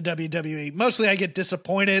at the WWE. Mostly I get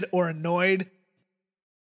disappointed or annoyed.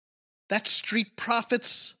 That Street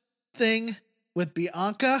Profits thing with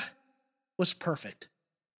Bianca was perfect.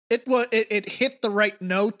 It hit the right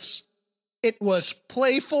notes. It was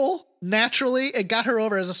playful, naturally. It got her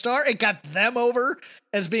over as a star. It got them over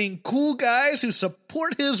as being cool guys who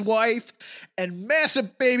support his wife and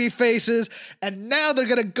massive baby faces. And now they're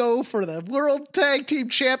going to go for the World Tag Team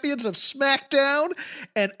Champions of SmackDown.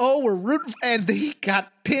 And we're rooting. And he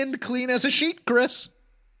got pinned clean as a sheet, Chris.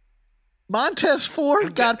 Montez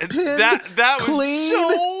Ford got pinned that clean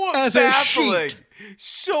was so as baffling. a sheet.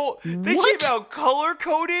 So they came out color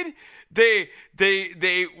coded. They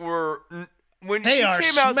were when they she are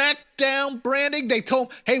came out. SmackDown branding. They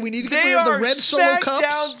told, "Hey, we need to get rid of the red Solo cups."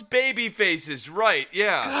 SmackDown's baby faces, right?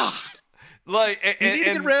 Yeah. God. We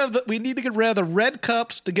need to get rid of the red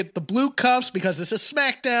cups to get the blue cups, because this is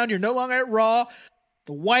SmackDown. You're no longer at Raw.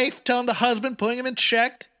 The wife telling the husband, putting him in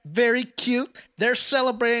check. Very cute. They're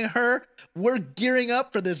celebrating her. We're gearing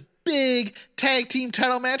up for this big tag team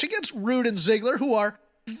title match against Rude and Ziggler, who are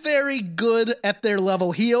very good at their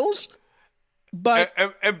level heels. But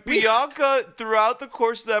and Bianca, throughout the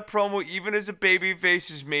course of that promo, even as a babyface,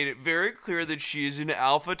 has made it very clear that she is an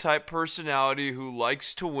alpha-type personality who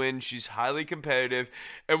likes to win. She's highly competitive.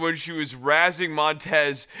 And when she was razzing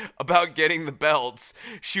Montez about getting the belts,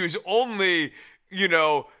 she was only,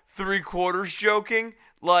 3/4 joking.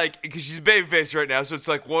 Like, because she's a babyface right now, so it's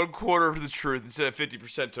like 1/4 of the truth instead of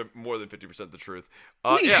 50% to more than 50% the truth.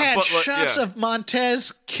 We had shots of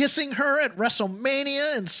Montez kissing her at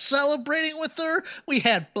WrestleMania and celebrating with her. We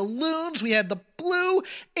had balloons. We had the blue.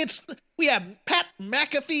 We have Pat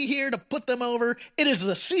McAfee here to put them over. It is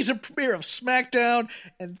the season premiere of SmackDown,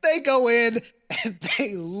 and they go in and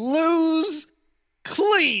they lose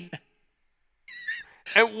clean.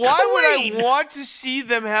 And why would I want to see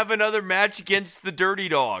them have another match against the Dirty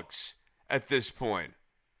Dogs at this point?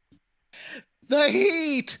 The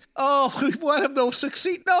Heat. Oh, we want them to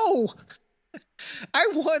succeed. No. I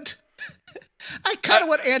kind of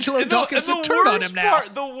want Angelo Dawkins to turn on him now.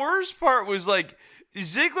 The worst part was like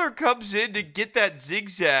Ziggler comes in to get that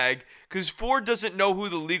zigzag because Ford doesn't know who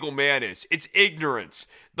the legal man is. It's ignorance.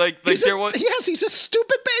 He's a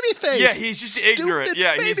stupid babyface. Yeah, he's just ignorant.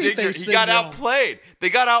 Yeah, he's ignorant. He got outplayed. They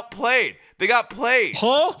got outplayed. They got played.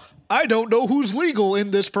 Huh? I don't know who's legal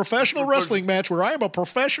in this professional wrestling match where I am a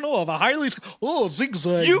professional of a highly... Oh,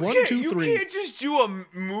 zigzag. You 1, 2, 3. You can't just do a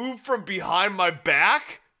move from behind my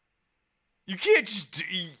back. You can't just...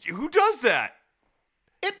 Who does that?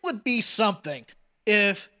 It would be something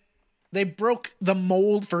if they broke the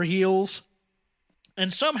mold for heels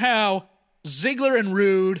and somehow Ziggler and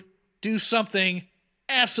Rude do something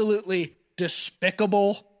absolutely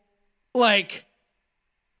despicable. Like,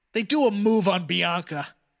 they do a move on Bianca.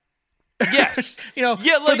 Yes.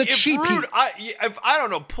 For the cheap Rude, if I don't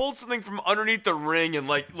know, pulled something from underneath the ring and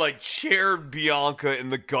like chaired Bianca in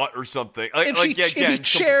the gut or something. If he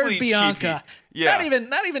chaired Bianca,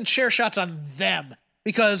 not even chair shots on them,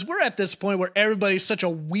 because we're at this point where everybody's such a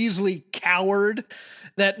Weasley coward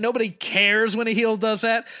that nobody cares when a heel does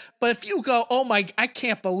that. But if you go, oh my, I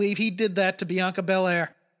can't believe he did that to Bianca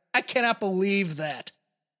Belair. I cannot believe that.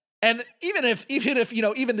 And even if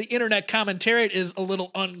even the internet commentary is a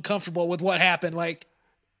little uncomfortable with what happened, like,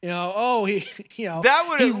 that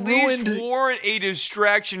would at least warrant a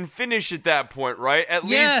distraction finish at that point, right? At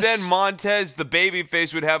least then Montez, the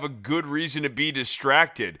babyface, would have a good reason to be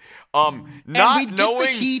distracted. Not knowing the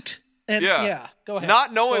heat. And, go ahead.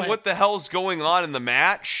 Not knowing what the hell's going on in the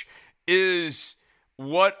match is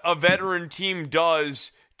what a veteran team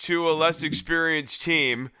does to a less experienced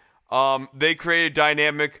team. They create a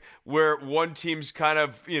dynamic where one team's kind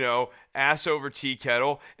of, ass over tea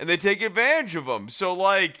kettle, and they take advantage of them. So,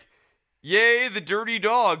 yay, the Dirty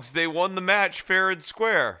Dogs. They won the match fair and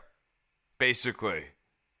square, basically.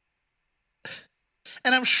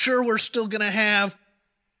 And I'm sure we're still going to have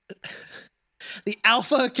the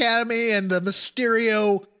Alpha Academy and the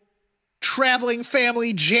Mysterio Traveling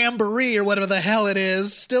Family Jamboree, or whatever the hell it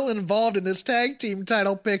is, still involved in this tag team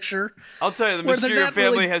title picture. I'll tell you, the Mysterio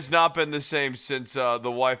family has not been the same since the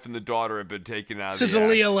wife and the daughter have been taken out of since the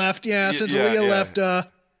Aaliyah left. Yeah, since Aaliyah left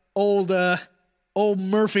old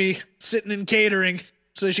Murphy sitting in catering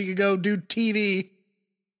so she could go do TV.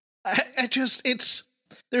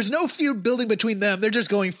 There's no feud building between them. They're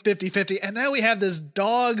just going 50-50. And now we have this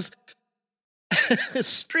Dogs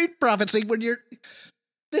Street Profits thing when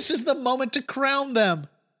this is the moment to crown them.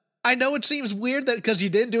 I know it seems weird that because you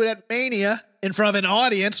didn't do it at Mania in front of an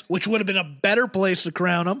audience, which would have been a better place to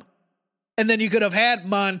crown them. And then you could have had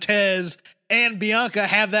Montez and Bianca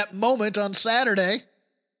have that moment on Saturday.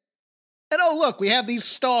 And oh, look, we have these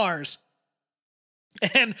stars.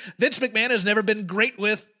 And Vince McMahon has never been great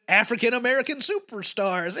with African-American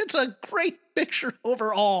superstars. It's a great picture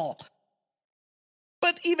overall.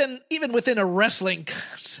 But even within a wrestling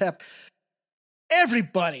concept,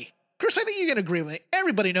 everybody, Chris, I think you can agree with me,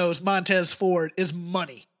 everybody knows Montez Ford is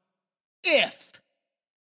money. If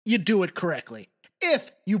you do it correctly.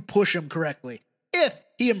 If you push him correctly. If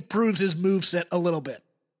he improves his moveset a little bit.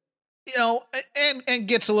 And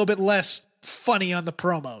gets a little bit less funny on the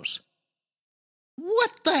promos.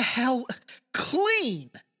 What the hell? Clean.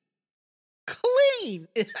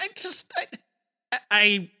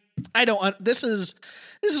 I don't. This is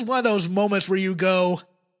one of those moments where you go,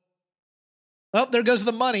 well, there goes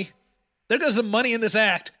the money. There goes the money in this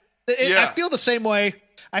act. I feel the same way.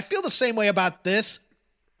 I feel the same way about this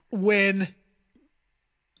when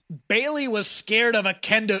Bayley was scared of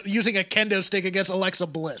using a kendo stick against Alexa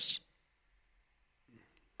Bliss.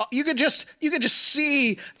 You could just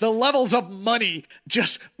see the levels of money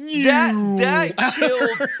just that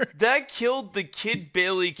killed the Kid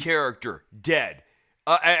Bayley character dead.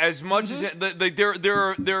 As much as there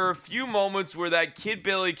are a few moments where that Kid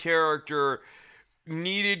Billy character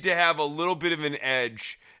needed to have a little bit of an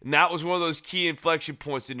edge, and that was one of those key inflection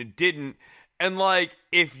points, and it didn't. And like,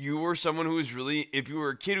 if you were a kid who was really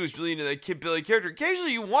into that Kid Billy character,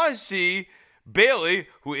 occasionally you want to see Bailey,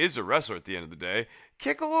 who is a wrestler at the end of the day,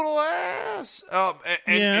 kick a little ass.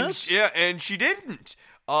 Yes. And she didn't.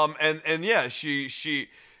 She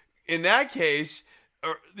in that case,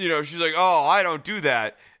 she's like, oh, I don't do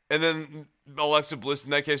that. And then Alexa Bliss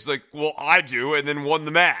in that case is like, well, I do, and then won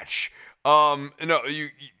the match. This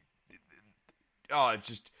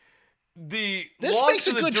makes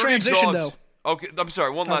a good transition, though. Okay, I'm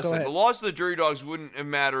sorry, one last thing. Ahead. The loss of the Dirty Dogs wouldn't have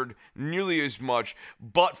mattered nearly as much,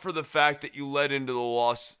 but for the fact that you led into the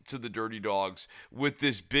loss to the Dirty Dogs with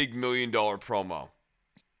this big $1 million promo.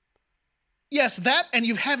 Yes, that, and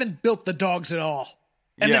you haven't built the dogs at all.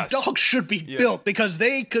 And yes. the dogs should be built because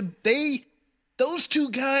those two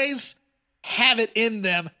guys have it in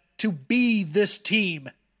them to be this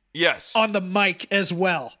team. Yes. On the mic as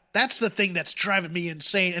well. That's the thing that's driving me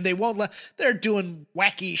insane. And they won't they're doing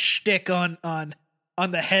wacky shtick on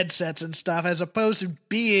the headsets and stuff as opposed to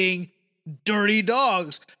being dirty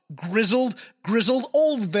dogs, grizzled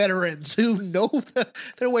old veterans who know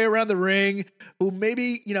their way around the ring, who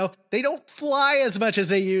maybe, they don't fly as much as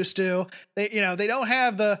they used to. They don't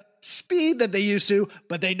have the speed that they used to,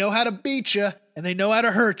 but they know how to beat you and they know how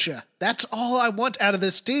to hurt you. That's all I want out of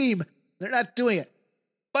this team. They're not doing it.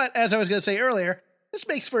 But as I was going to say earlier, this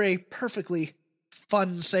makes for a perfectly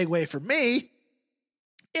fun segue for me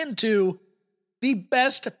into the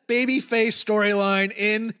best babyface storyline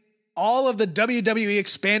in all of the WWE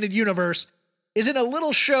Expanded Universe is in a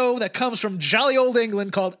little show that comes from jolly old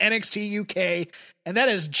England called NXT UK, and that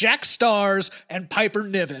is Jack Stars and Piper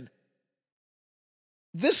Niven.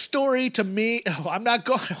 This story to me, I'm not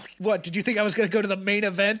going. What did you think I was going to go to the main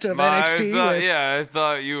event of NXT? I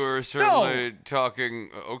thought you were certainly talking.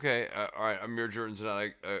 Okay, all right. Amir Jordan's not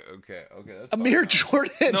like. Okay, that's Amir fine.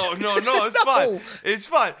 Jordan. No, it's fine. It's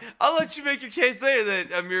fine. I'll let you make your case later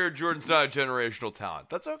that Amir Jordan's not a generational talent.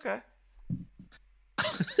 That's okay.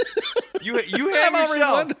 You have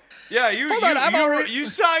yourself. Yeah, you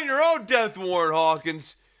sign your own death warrant,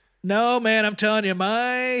 Hawkins. No, man, I'm telling you,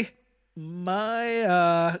 my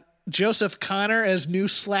Joseph Connor as new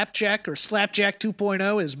Slapjack or Slapjack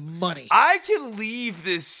 2.0 is money. I can leave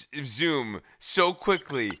this Zoom so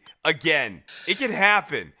quickly again. It can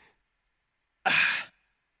happen.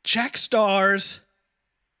 Jack Stars,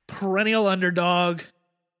 perennial underdog.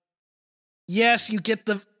 Yes, you get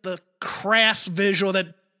the crass visual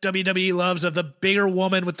that WWE loves of the bigger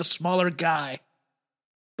woman with the smaller guy.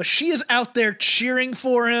 But she is out there cheering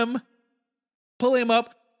for him, pulling him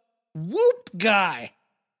up. Whoop guy.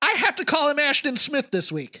 I have to call him Ashton Smith this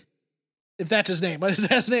week. If that's his name. What is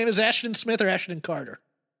his name? Is Ashton Smith or Ashton Carter?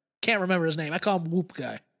 Can't remember his name. I call him Whoop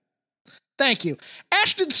guy. Thank you.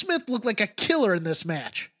 Ashton Smith looked like a killer in this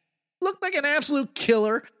match. Looked like an absolute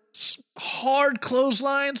killer. Hard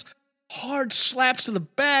clotheslines. Hard slaps to the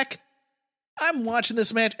back. I'm watching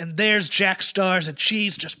this match, and there's Jack Stars, and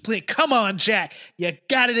she's just playing. Come on, Jack. You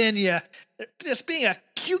got it in you. Just being a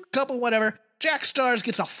cute couple, whatever. Jack Stars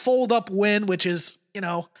gets a fold-up win, which is,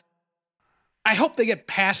 I hope they get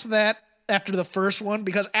past that after the first one,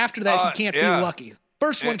 because after that, he can't be lucky.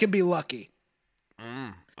 First one can be lucky.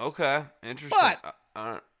 Okay. Interesting. But,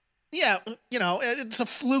 it's a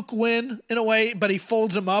fluke win in a way, but he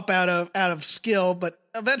folds him up out of skill, but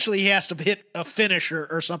eventually he has to hit a finisher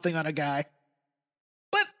or something on a guy.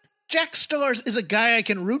 But Jack Stars is a guy I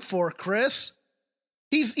can root for, Chris.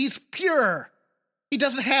 He's pure. He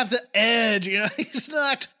doesn't have the edge, He's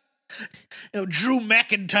not, Drew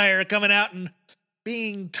McIntyre coming out and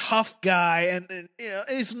being tough guy, and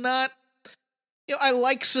he's not. I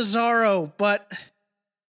like Cesaro, but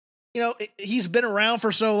he's been around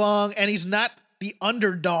for so long, and he's not the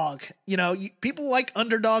underdog. People like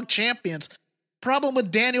underdog champions. Problem with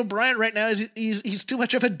Daniel Bryan right now is he's too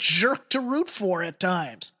much of a jerk to root for at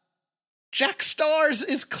times. Jack Stars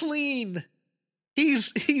is clean.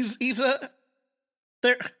 He's a.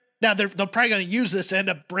 They're probably going to use this to end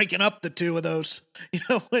up breaking up the two of those.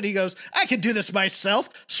 When he goes, I can do this myself.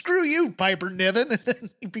 Screw you, Piper Niven. And then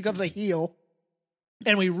he becomes a heel.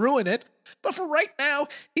 And we ruin it. But for right now,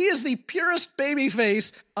 he is the purest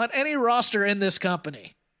babyface on any roster in this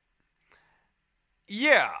company.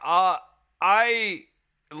 Yeah, I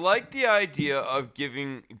like the idea of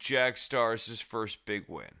giving Jack Stars his first big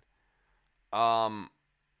win.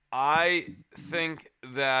 I think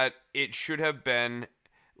that it should have been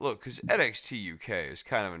look, because NXT UK is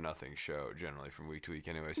kind of a nothing show generally from week to week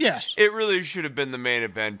anyways. Yes. It really should have been the main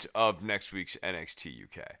event of next week's NXT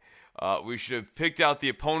UK. We should have picked out the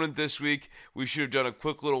opponent this week. We should have done a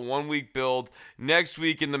quick little 1 week build. Next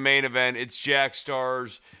week in the main event, it's Jack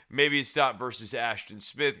Stars. Maybe it's not versus Ashton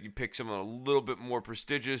Smith. You pick someone a little bit more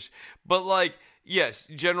prestigious. But, like, yes,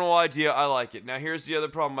 general idea, I like it. Now, here's the other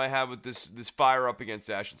problem I have with this fire up against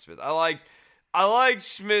Ashton Smith. I like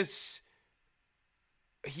Smith's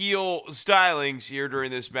heel stylings here during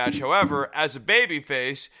this match. However, as a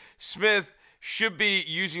babyface, Smith should be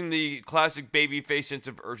using the classic babyface sense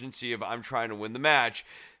of urgency of I'm trying to win the match.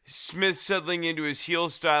 Smith settling into his heel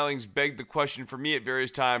stylings begged the question for me at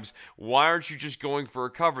various times, why aren't you just going for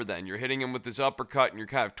a cover then? You're hitting him with this uppercut and you're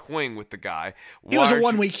kind of toying with the guy. He was a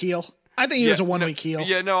 1 week heel. I think he was a 1 week heel.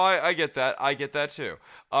 Yeah, no, I get that. I get that too.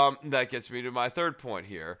 That gets me to my third point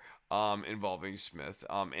here involving Smith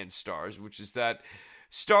and Stars, which is that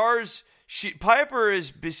Stars, Piper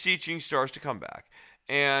is beseeching Stars to come back.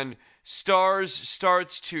 And Stars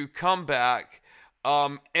starts to come back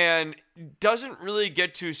and doesn't really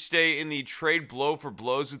get to stay in the trade blow for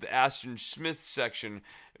blows with Ashton Smith section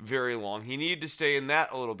very long. He needed to stay in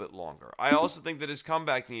that a little bit longer. I also think that his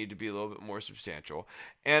comeback needed to be a little bit more substantial.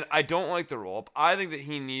 And I don't like the roll-up. I think that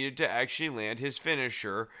he needed to actually land his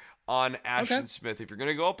finisher on Ashton Smith. If you're going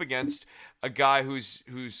to go up against a guy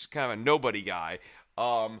who's kind of a nobody guy,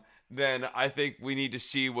 then I think we need to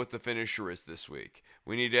see what the finisher is this week.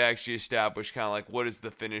 We need to actually establish kind of like what is the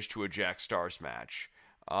finish to a Jack Stars match.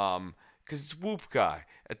 Because it's Whoop Guy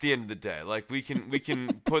at the end of the day. Like we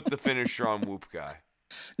can put the finisher on Whoop Guy.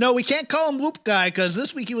 No, we can't call him Whoop Guy because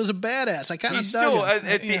this week he was a badass. I kind of dug still him.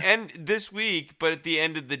 at the end this week, but at the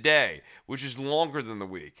end of the day, which is longer than the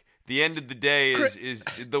week. The end of the day is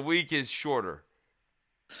the week is shorter.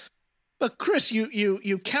 But Chris,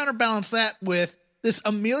 you counterbalance that with this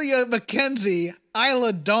Amelia McKenzie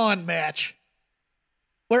Isla Dawn match,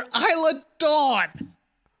 where Isla Dawn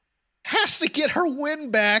has to get her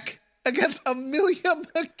win back against Amelia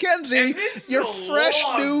McKenzie, your fresh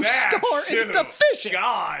new star in the division.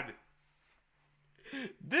 God.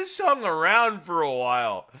 This hung around for a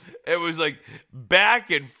while. It was like back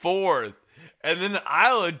and forth. And then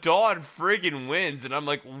Isla Dawn friggin' wins. And I'm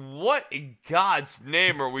like, what in God's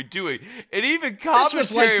name are we doing? And even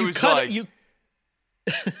commentary was like...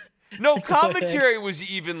 No, commentary was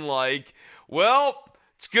even like, well...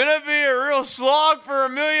 It's going to be a real slog for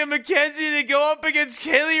Amelia McKenzie to go up against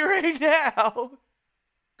Kaylee Ray now.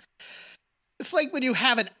 It's like when you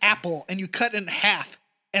have an apple and you cut it in half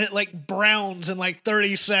and it like browns in like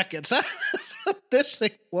 30 seconds. That's what this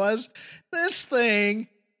thing was. This thing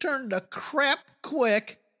turned to crap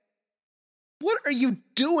quick. What are you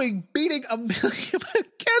doing beating Amelia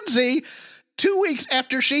McKenzie 2 weeks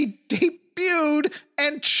after she debuted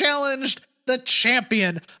and challenged the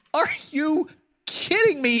champion? Are you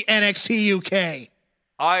kidding me, NXT UK?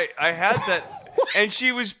 I had that, and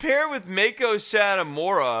she was paired with Mako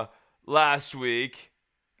Satomura last week,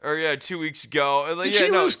 or 2 weeks ago. Did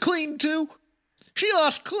she lose clean too? She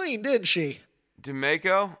lost clean, didn't she? To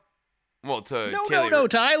Mako? Well, to no, Kaylee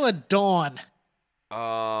to Isla Dawn.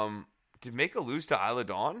 Did Mako lose to Isla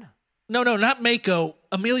Dawn? No, not Mako.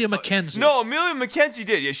 Amelia McKenzie. No, Amelia McKenzie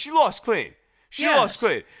did. Yeah, she lost clean. She lost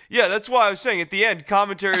clean. Yeah, that's why I was saying at the end,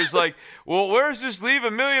 commentary is like, well, where does this leave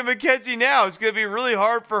Amelia McKenzie now? It's going to be really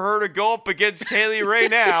hard for her to go up against Kaylee Ray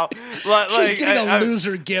now. She's getting a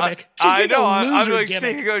loser gimmick. I know. I'm like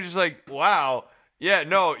sitting here going just like, wow. Yeah,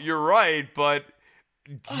 no, you're right. But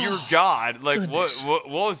dear God, like what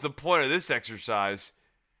was the point of this exercise?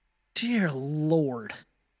 Dear Lord.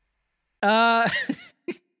 I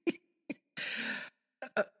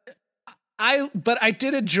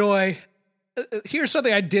did enjoy... here's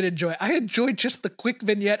something I did enjoy. I enjoyed just the quick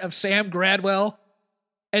vignette of Sam Gradwell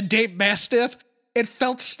and Dave Mastiff. It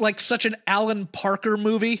felt like such an Alan Parker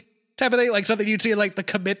movie type of thing, like something you'd see in like The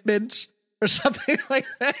Commitments or something like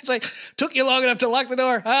that. It's like, took you long enough to lock the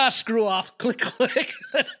door. Screw off. Click, click,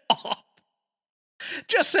 and off.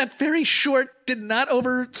 Just that very short, did not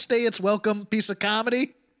overstay its welcome piece of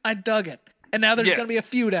comedy. I dug it. And now there's going to be a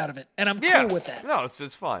feud out of it, and I'm cool with that. No,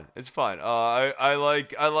 it's fine. It's fine. I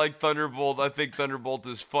like Thunderbolt. I think Thunderbolt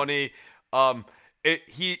is funny.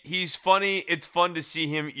 He's funny. It's fun to see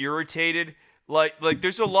him irritated. Like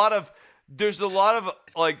there's a lot of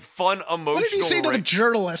like fun emotional. What did he say to the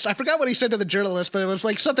journalist? I forgot what he said to the journalist, but it was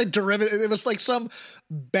like something derivative. It was like some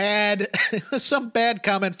bad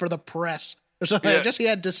comment for the press or something. Yeah. Just he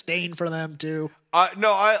had disdain for them too.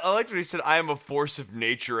 No, I liked what he said. I am a force of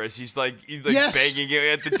nature, as he's like Yes. banging it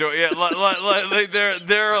at the door. Yeah, like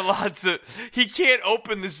there are lots of. He can't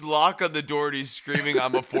open this lock on the door, and he's screaming,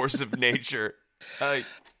 "I'm a force of nature." I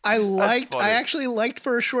funny. actually liked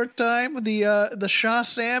for a short time the Shaw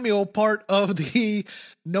Samuel part of the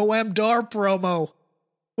Noam Dar promo,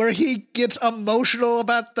 where he gets emotional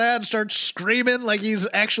about that and starts screaming like he's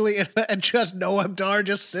actually, and just Noam Dar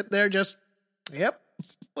just sit there, just, yep,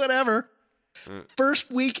 whatever.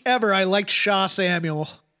 First week ever, I liked Shaw Samuel.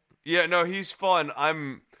 Yeah, no, he's fun.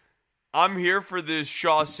 I'm here for this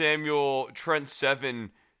Shaw Samuel Trent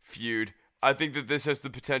Seven feud. I think that this has the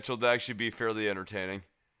potential to actually be fairly entertaining.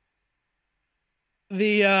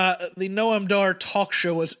 The Noam Dar talk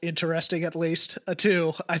show was interesting, at least,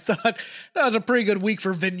 too. I thought that was a pretty good week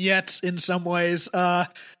for vignettes in some ways.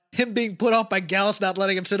 Him being put off by Gallus not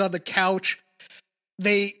letting him sit on the couch.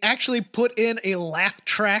 They actually put in a laugh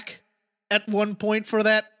track at one point for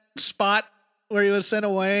that spot where he was sent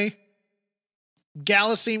away.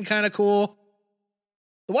 Gallus seemed kind of cool.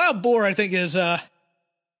 The Wild Boar, I think, is going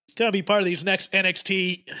to be part of these next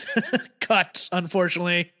NXT cuts,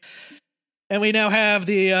 unfortunately. And we now have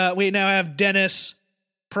Dennis,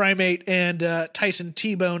 Primate, and Tyson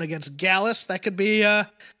T-Bone against Gallus. That could be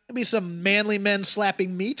some manly men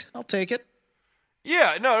slapping meat. I'll take it.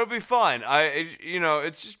 Yeah, no, it'll be fine.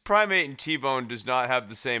 It's just Primate and T-Bone does not have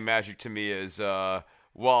the same magic to me as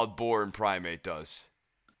Wild Boar and Primate does.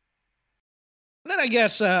 Then I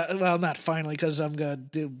guess, not finally, because I'm gonna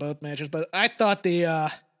do both matches, but I thought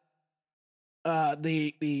the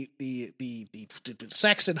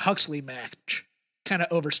Saxon Huxley match kind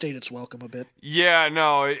of overstayed its welcome a bit. Yeah,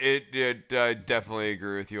 no, I definitely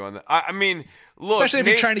agree with you on that. I mean, look, especially if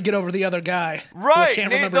you're trying to get over the other guy, right?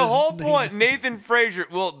 The whole point, Nathan Frazier.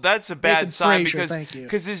 Well, that's a bad sign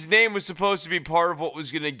because his name was supposed to be part of what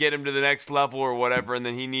was going to get him to the next level or whatever, and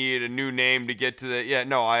then he needed a new name to get to the. Yeah,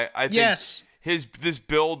 no, I think yes. This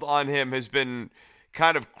build on him has been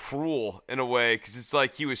kind of cruel in a way because it's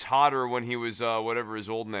like he was hotter when he was whatever his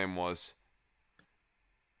old name was.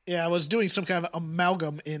 Yeah, I was doing some kind of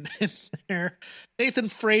amalgam in there. Nathan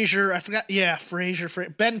Frazier, I forgot. Yeah, Frazier.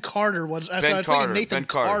 Ben Carter was. I was thinking Nathan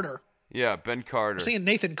Carter. Yeah, Ben Carter. I was thinking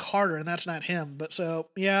Nathan Carter, and that's not him. But so,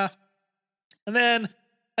 yeah. And then,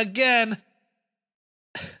 again,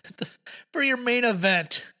 for your main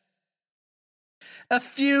event, a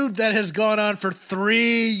feud that has gone on for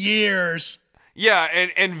 3 years. Yeah,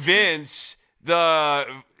 and Vince,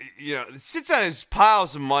 sits on his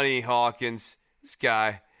piles of money, Hawkins. This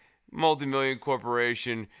guy, multi-million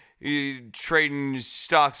corporation, trading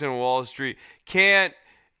stocks on Wall Street, can't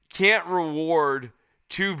reward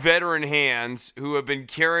two veteran hands who have been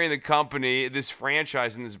carrying the company, this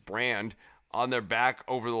franchise and this brand on their back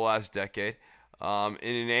over the last decade. In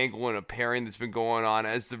an angle and a pairing that's been going on.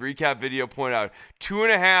 As the recap video pointed out,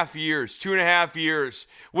 2.5 years.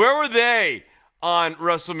 Where were they on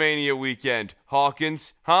WrestleMania weekend,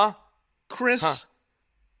 Hawkins? Huh? Chris? Huh?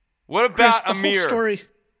 What about Chris, Amir? Whole story,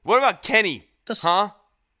 what about Kenny? The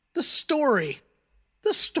story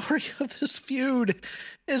of this feud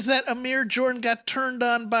is that Amir Jordan got turned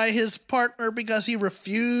on by his partner because he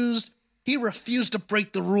refused to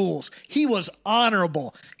break the rules. He was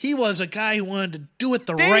honorable. He was a guy who wanted to do it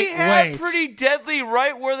the right way. They had Pretty Deadly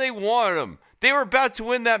right where they wanted him. They were about to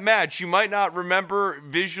win that match. You might not remember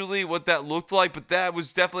visually what that looked like, but that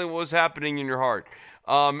was definitely what was happening in your heart.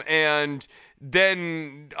 And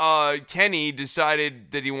then Kenny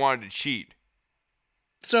decided that he wanted to cheat.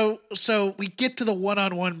 So we get to the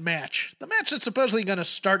one-on-one match. The match that's supposedly going to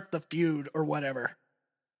start the feud or whatever.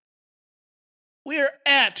 We're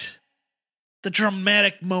at the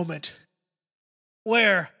dramatic moment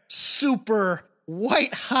where super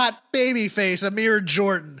white-hot babyface Amir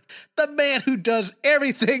Jordan, the man who does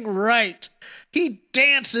everything right, he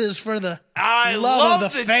dances for the love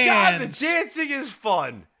of the fans. God, the dancing is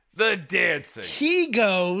fun. The dancing. He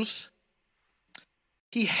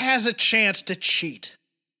has a chance to cheat.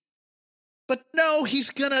 But no, he's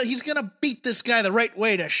gonna beat this guy the right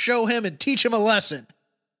way to show him and teach him a lesson.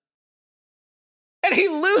 And he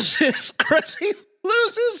loses, Chris. He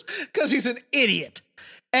loses because he's an idiot.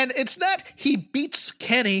 And it's not he beats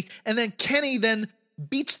Kenny, and then Kenny then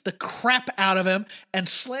beats the crap out of him and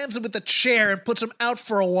slams him with the chair and puts him out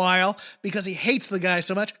for a while because he hates the guy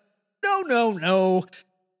so much. No.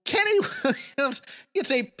 Kenny Williams gets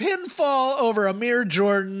a pinfall over Amir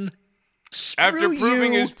Jordan. After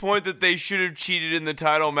proving his point that they should have cheated in the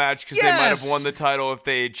title match because they might have won the title if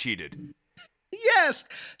they had cheated. Yes.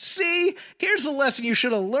 See, here's the lesson you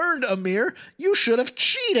should have learned, Amir. You should have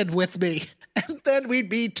cheated with me. and then we'd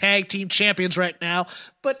be tag team champions right now.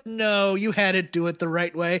 But no, you had to do it the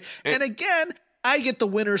right way. And again, I get the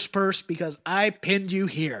winner's purse because I pinned you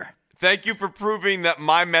here. Thank you for proving that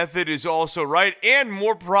my method is also right and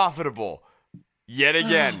more profitable. Yet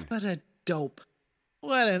again. What a dope.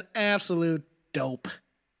 What an absolute dope.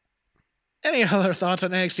 Any other thoughts on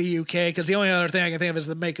NXT UK? Because the only other thing I can think of is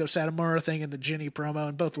the Mako Satomura thing and the Ginny promo,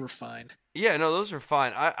 and both were fine. Yeah, no, those are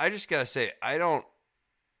fine. I just gotta say, I don't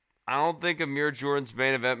think Amir Jordan's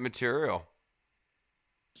main event material.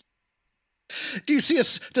 Do you see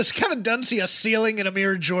does Kevin Dunn see a ceiling in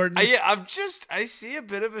Amir Jordan? I see a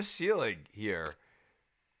bit of a ceiling here.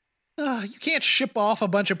 You can't ship off a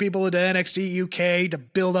bunch of people into NXT UK to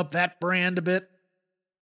build up that brand a bit.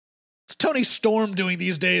 It's Tony Storm doing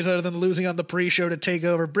these days other than losing on the pre-show to take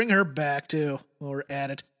over. Bring her back, too, while we're at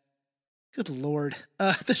it. Good Lord.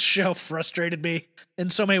 This show frustrated me in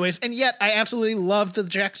so many ways, and yet I absolutely love the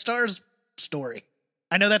Jack Stars story.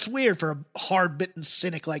 I know that's weird for a hard-bitten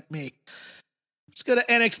cynic like me. Let's go to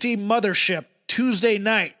NXT Mothership. Tuesday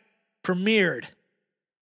night. Premiered.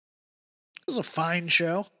 It was a fine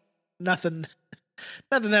show. Nothing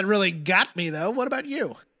that really got me, though. What about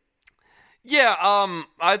you? Yeah,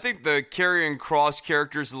 I think the Karrion Kross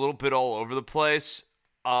character is a little bit all over the place.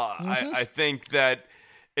 I think that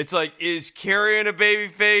it's like, is Karrion a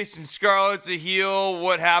babyface and Scarlett's a heel?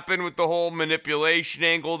 What happened with the whole manipulation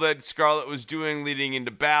angle that Scarlett was doing leading into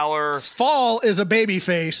Balor? Fall is a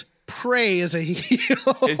babyface. Prey is a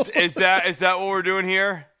heel. Is that what we're doing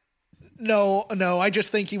here? No, I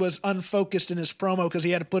just think he was unfocused in his promo because he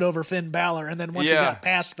had to put over Finn Balor, and then once he got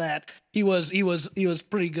past that, he was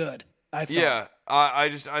pretty good. I thought. Yeah,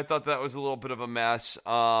 I thought that was a little bit of a mess.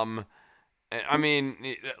 I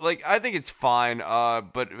mean, like, I think it's fine.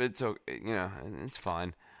 But it's it's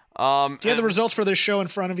fine. Do you have the results for this show in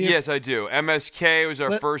front of you? Yes, I do. MSK was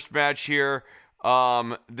our first match here.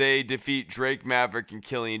 They defeat Drake Maverick and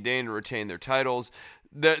Killian Dane to retain their titles.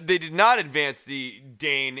 They did not advance the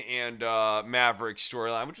Dane and Maverick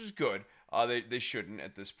storyline, which is good. They shouldn't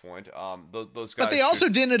at this point. Those guys. But they also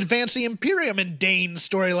didn't advance the Imperium and Dane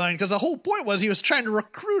storyline because the whole point was he was trying to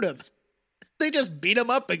recruit him. They just beat him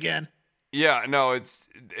up again. Yeah, no, it's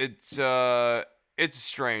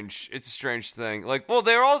strange. It's a strange thing. Like, well,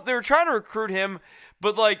 they were trying to recruit him,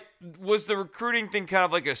 but like, was the recruiting thing kind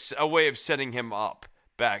of like a way of setting him up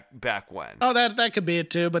back when? Oh, that could be it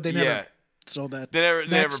too. But they never sold that. They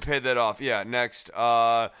never paid that off. Yeah. Next,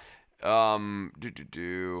 Roderick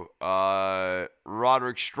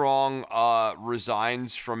Strong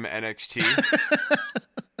resigns from NXT.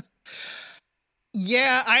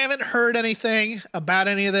 Yeah, I haven't heard anything about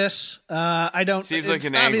any of this. I don't. Seems like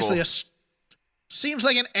an obviously angle. Seems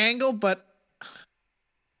like an angle, but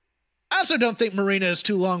I also don't think Marina is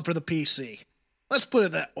too long for the PC. Let's put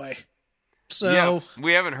it that way. So yeah,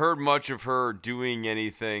 we haven't heard much of her doing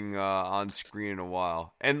anything on screen in a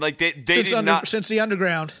while, and like they since the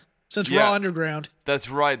Underground, Raw Underground. That's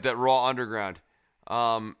right, that Raw Underground.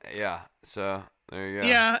 Yeah. So there you go.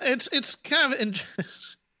 Yeah, it's kind of.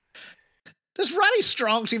 Does Roddy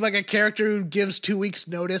Strong seem like a character who gives 2 weeks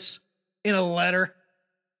notice in a letter?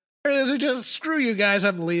 Or is it just, screw you guys,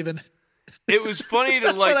 I'm leaving? It was funny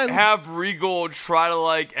to have Regal try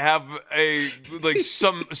to have a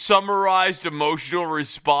some summarized emotional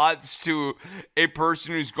response to a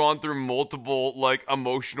person who's gone through multiple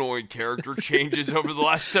emotional and character changes over the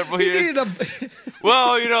last several years.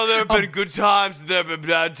 Well, there have been good times and there have been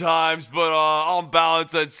bad times, but on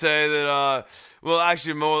balance, I'd say that well,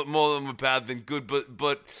 actually, more of them bad than good,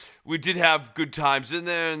 but we did have good times in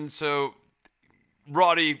there, and so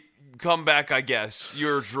Roddy, come back, I guess.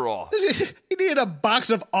 You're a draw. You need a box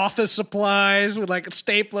of office supplies with a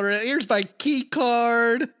stapler. Here's my key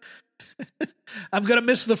card. I'm gonna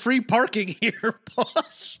miss the free parking here,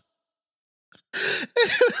 boss.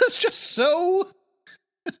 It's just so.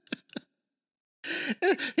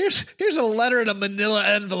 Here's a letter in a manila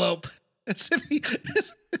envelope. As if he.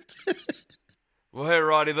 Well, hey,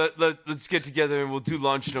 Roddy, let's get together and we'll do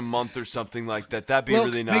lunch in a month or something like that. That'd be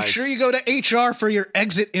really nice. Make sure you go to HR for your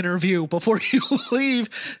exit interview before you leave.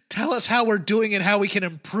 Tell us how we're doing and how we can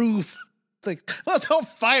improve. Don't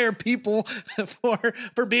fire people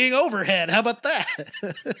for being overhead. How about that?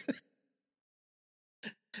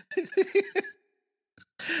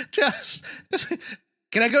 Just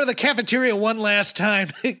can I go to the cafeteria one last time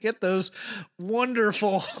to get those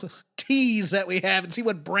wonderful teas that we have and see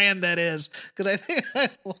what brand that is? Because I think I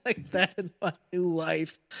like that in my new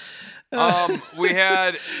life. We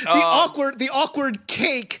had the awkward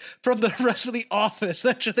cake from the rest of the office.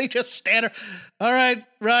 They just stand there. All right,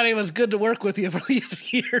 Roddy, it was good to work with you for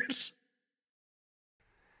these years.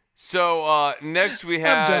 So next we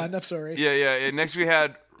had. I'm done. I'm sorry. Yeah. Next we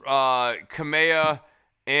had Kamea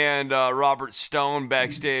and Robert Stone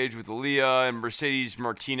backstage with Aaliyah, and Mercedes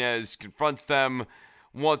Martinez confronts them,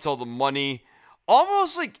 wants all the money.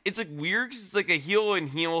 Almost like it's like weird because it's like a heel and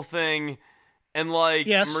heel thing, and like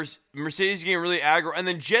yes. Mercedes getting really aggro, and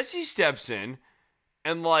then Jesse steps in,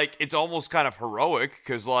 and like it's almost kind of heroic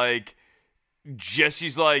because like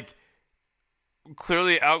Jesse's like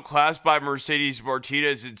clearly outclassed by Mercedes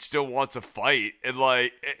Martinez and still wants a fight, and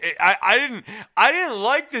like I didn't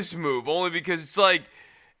like this move only because it's like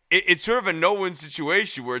it's sort of a no-win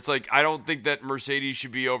situation where it's like I don't think that Mercedes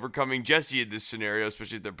should be overcoming Jesse in this scenario,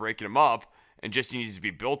 especially if they're breaking him up. And Jesse needs to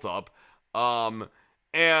be built up.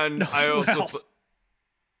 And I also...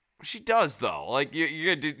 she does, though. Like,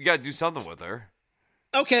 you gotta do something with her.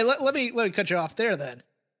 Okay, let me cut you off there, then.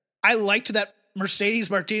 I liked that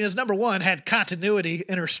Mercedes Martinez, number one, had continuity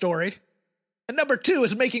in her story. And number two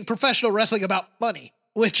is making professional wrestling about money,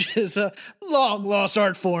 which is a long-lost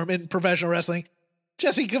art form in professional wrestling.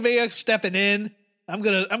 Jesse Kamea stepping in. I'm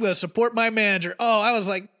gonna support my manager. Oh, I was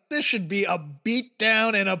like, this should be a beat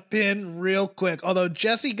down and a pin real quick. Although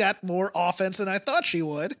Jessie got more offense than I thought she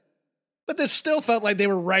would. But this still felt like they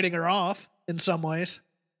were writing her off in some ways.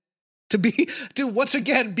 To once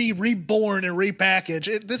again be reborn and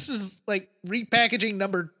repackaged. This is like repackaging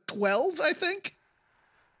number 12, I think.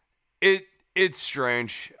 It's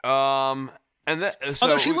strange. And that, so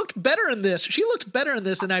although she looked better in this. She looked better in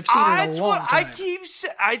this than I've seen her in a long time.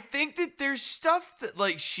 I think that there's stuff that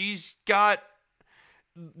like she's got.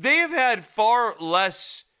 They have had wfar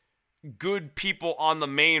less good people on the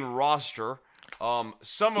main roster,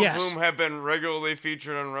 some of whom have been regularly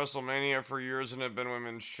featured on WrestleMania for years and have been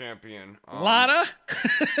women's champion. Lana?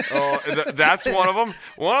 That's one of them.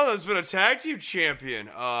 One of them's been a tag team champion.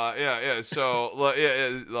 So,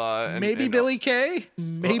 maybe Billie Kay?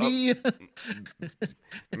 Maybe...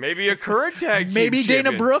 maybe a current tag team maybe champion.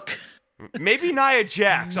 Dana Brooke? Maybe Nia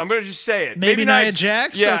Jax. I'm going to just say it. Maybe Nia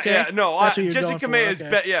Jax? Yeah, okay. yeah. No, Jesse Kamea is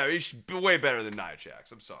okay. way better than Nia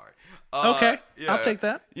Jax. I'm sorry. Okay, yeah, I'll take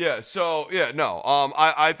that. Yeah, so, yeah, no.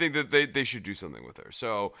 I think that they should do something with her.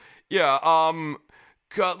 So, yeah,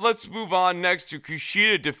 let's move on next to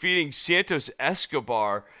Kushida defeating Santos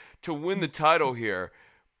Escobar to win the title here.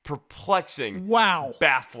 Perplexing. Wow.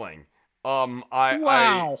 Baffling.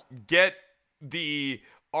 I get the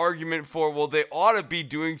argument for, well, they ought to be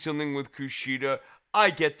doing something with Kushida.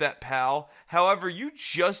 I get that, pal. However, you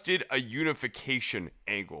just did a unification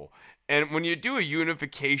angle. And when you do a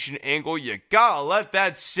unification angle, you gotta let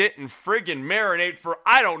that sit and friggin' marinate for,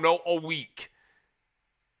 I don't know, a week.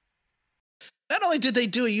 Not only did they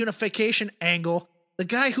do a unification angle, the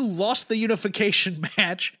guy who lost the unification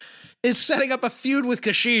match is setting up a feud with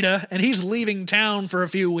Kushida, and he's leaving town for a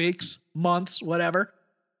few weeks, months, whatever.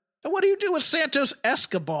 And what do you do with Santos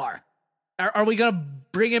Escobar? Are we going to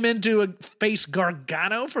bring him into a face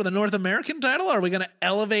Gargano for the North American title? Are we going to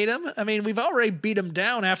elevate him? I mean, we've already beat him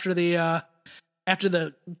down after the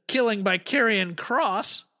killing by Karrion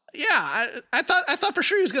Kross. Yeah, I thought for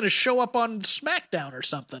sure he was going to show up on SmackDown or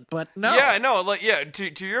something, but no. Yeah, no, like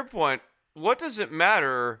to your point, what does it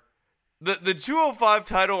matter? The 205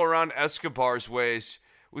 title around Escobar's waist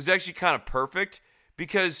was actually kind of perfect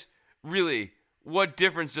because really, what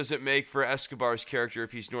difference does it make for Escobar's character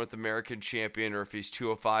if he's North American champion or if he's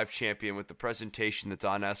 205 champion with the presentation that's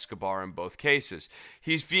on Escobar in both cases?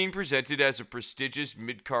 He's being presented as a prestigious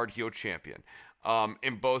mid-card heel champion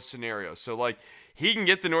in both scenarios. So, like, he can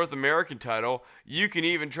get the North American title. You can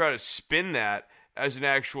even try to spin that as an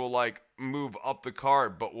actual, like, move up the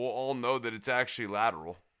card, but we'll all know that it's actually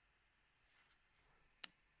lateral.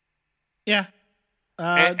 Yeah.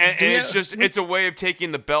 And it's a way of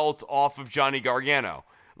taking the belt off of Johnny Gargano.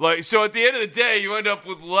 Like, so at the end of the day, you end up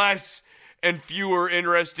with less and fewer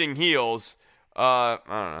interesting heels. I don't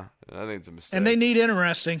know. I think it's a mistake. And they need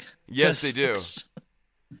interesting. Yes, they do.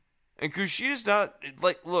 And Kushida's not,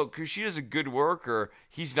 like, look, Kushida's a good worker.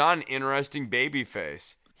 He's not an interesting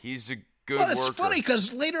babyface. He's a good worker. Well, it's funny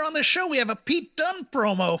because later on the show, we have a Pete Dunne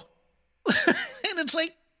promo. And it's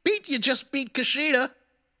like, Pete, you just beat Kushida.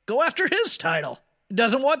 Go after his title. He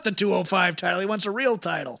doesn't want the 205 title. He wants a real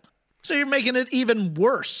title. So you're making it even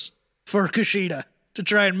worse for Kushida to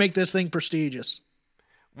try and make this thing prestigious.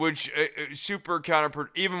 Which super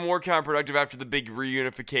even more counterproductive after the big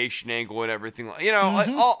reunification angle and everything. You know, like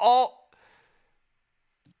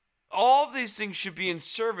all of these things should be in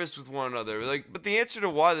service with one another. Like, but the answer to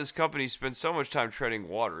why this company spends so much time treading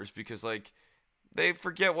water is because, like, they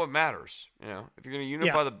forget what matters. You know, if you're going to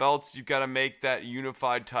unify the belts, you've got to make that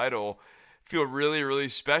unified title feel really, really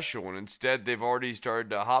special. And instead, they've already started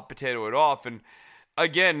to hot potato it off. And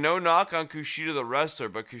again, no knock on Kushida the wrestler,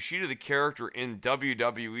 but Kushida the character in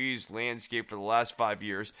WWE's landscape for the last 5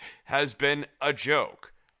 years has been a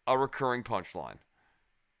joke, a recurring punchline.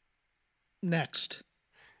 Next,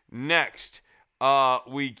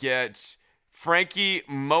 we get Frankie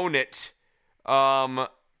Monit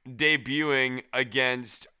debuting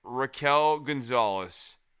against Raquel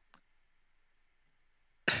Gonzalez.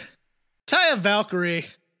 Taya Valkyrie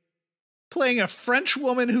playing a French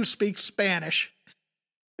woman who speaks Spanish.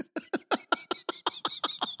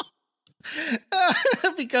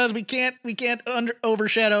 Because we can't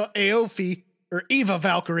overshadow Aofi or Eva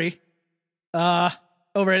Valkyrie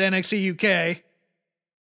over at NXT UK.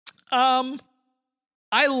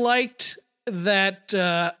 I liked that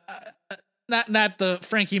not the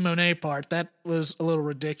Frankie Monet part. That was a little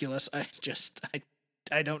ridiculous. I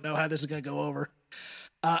don't know how this is going to go over.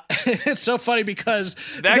 It's so funny because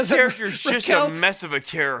character is just a mess of a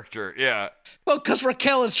character. Yeah. Well, because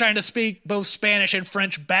Raquel is trying to speak both Spanish and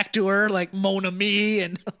French back to her, like Mon Ami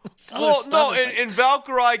and and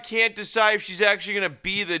Valkyrie can't decide if she's actually going to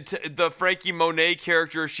be the Frankie Monet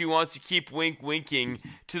character. Or she wants to keep winking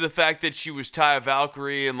to the fact that she was Taya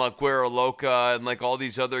Valkyrie and La Guerra Loca and like all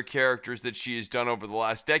these other characters that she has done over the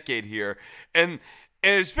last decade here, and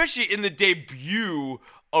especially in the debut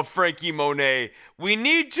of Frankie Monet, we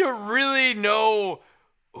need to really know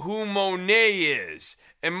who Monet is.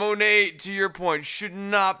 And Monet, to your point, should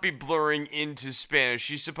not be blurring into Spanish.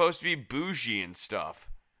 She's supposed to be bougie and stuff.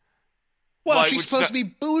 Well, she's supposed to be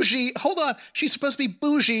bougie. Hold on. She's supposed to be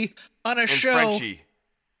bougie on a show Frenchie,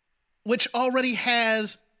 which already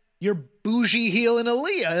has your bougie heel in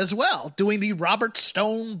Aaliyah as well, doing the Robert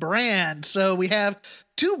Stone brand. So we have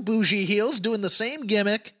two bougie heels doing the same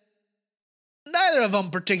gimmick. Neither of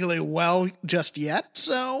them particularly well just yet.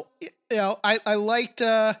 So, I liked,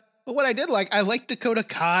 but what I did like, I liked Dakota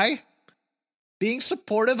Kai being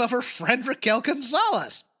supportive of her friend Raquel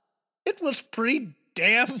Gonzalez. It was pretty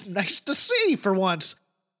damn nice to see for once.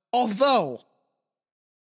 Although,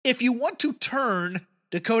 if you want to turn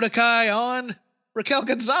Dakota Kai on Raquel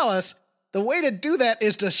Gonzalez, the way to do that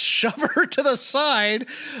is to shove her to the side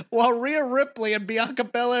while Rhea Ripley and Bianca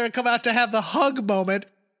Belair come out to have the hug moment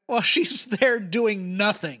while she's there doing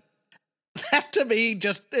nothing. That to me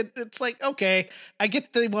it's like, okay, I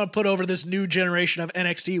get they want to put over this new generation of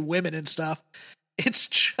NXT women and stuff. It's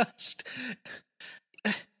just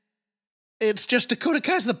Dakota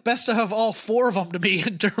Kai's the best of all four of them to me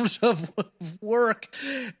in terms of work.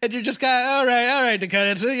 And you're just all right,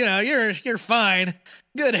 Dakota. So, you're fine.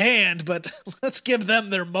 Good hand, but let's give them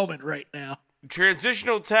their moment right now.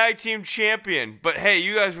 Transitional tag team champion. But hey,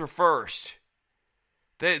 you guys were first.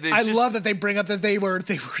 I love that they bring up that they were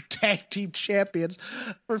tag team champions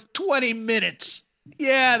for 20 minutes.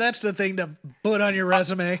 Yeah, that's the thing to put on your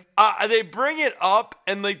resume. They bring it up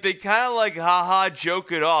and like they kind of like haha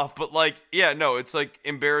joke it off, but like it's like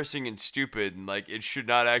embarrassing and stupid and like it should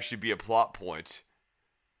not actually be a plot point.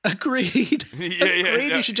 Agreed.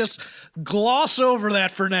 Agreed. You should just gloss over that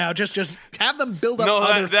for now. Just have them build up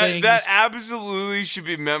other things. That absolutely should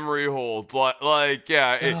be memory hold.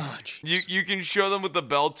 You can show them with the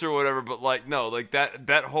belt or whatever, but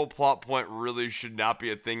that whole plot point really should not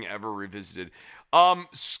be a thing ever revisited.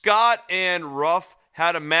 Scott and Ruff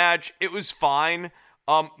had a match. It was fine.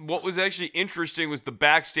 What was actually interesting was the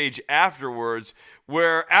backstage afterwards,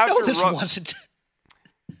 where after this wasn't.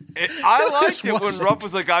 I liked it when Ruff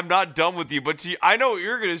was like, "I'm not done with you," but I know what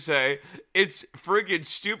you're gonna say. It's friggin'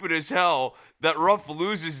 stupid as hell that Ruff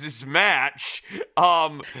loses this match.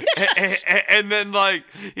 Yes. And then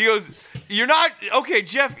he goes, "You're not okay,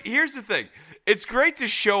 Jeff." Here's the thing. It's great to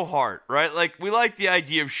show heart, right? Like, we like the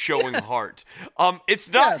idea of showing heart.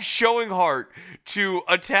 It's not showing heart to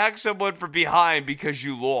attack someone from behind because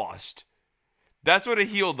you lost. That's what a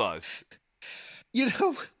heel does.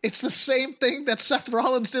 It's the same thing that Seth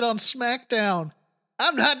Rollins did on SmackDown.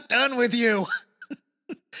 I'm not done with you.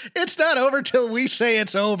 It's not over till we say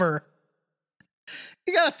it's over.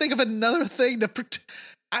 You gotta think of another thing to...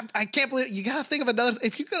 I can't believe... You gotta think of another...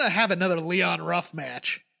 If you're gonna have another Leon Ruff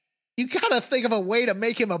match, you gotta think of a way to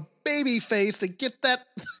make him a baby face to get that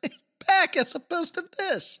thing back as opposed to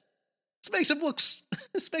this. This makes him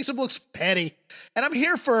look petty. And I'm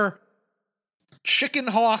here for Chicken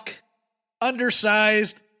Hawk,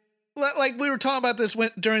 undersized. Like we were talking about this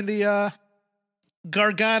during the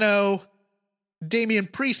Gargano Damian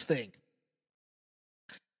Priest thing.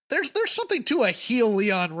 There's something to a heel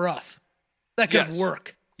Leon Ruff that could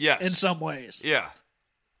work. Yes. In some ways. Yeah.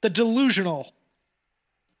 The delusional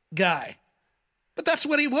guy. But that's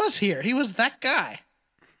what he was here. He was that guy.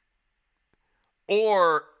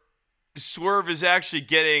 Or Swerve is actually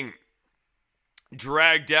getting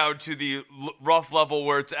dragged out to the rough level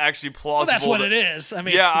where it's actually plausible. Well, that's what it is. I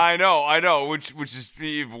mean, yeah, I know, which is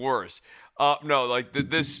even worse. No, like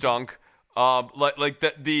this stunk. Like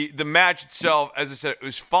the match itself, as I said, it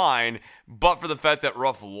was fine, but for the fact that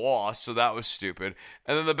Ruff lost, so that was stupid.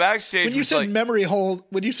 And then the backstage. When you said memory hold,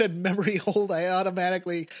 I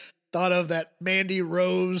automatically thought of that Mandy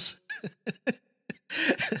Rose,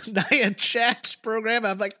 Nia Jax program.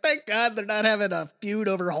 I'm like, thank God they're not having a feud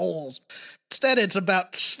over holes. Instead, it's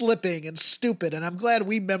about slipping and stupid, and I'm glad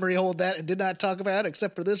we memory hold that and did not talk about it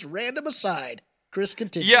except for this random aside. Chris,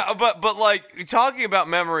 continue. Yeah, but like talking about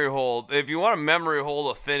memory hold, if you want to memory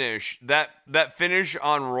hold a finish, that finish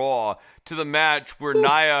on Raw to the match where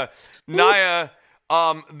Nia, the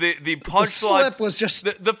punchline slip was just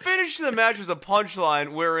the finish of the match was a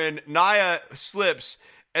punchline wherein Nia slips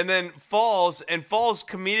and then falls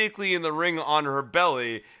comedically in the ring on her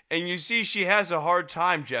belly. And you see she has a hard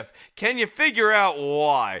time, Jeff. Can you figure out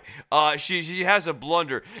why? She has a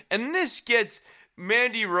blunder. And this gets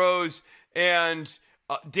Mandy Rose and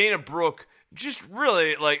Dana Brooke just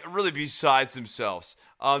really besides themselves.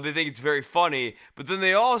 They think it's very funny, but then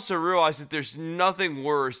they also realize that there's nothing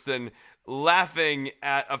worse than laughing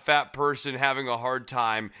at a fat person having a hard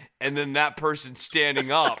time and then that person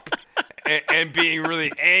standing up and being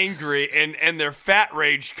really angry and their fat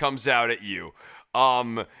rage comes out at you.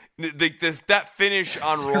 That finish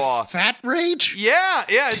on Raw. Fat rage? Yeah,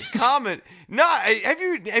 it's common. No, have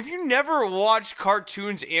you never watched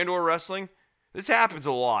cartoons and/or wrestling? This happens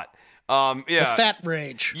a lot. Yeah, the fat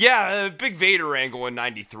rage. Yeah, big Vader angle in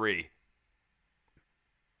 '93.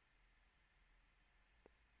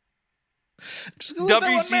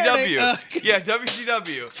 WCW. Yeah,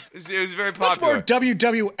 WCW. It was very popular. That's more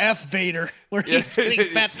WWF Vader, where he's getting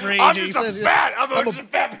fat rage. I'm just a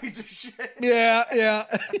fat piece of shit. Yeah.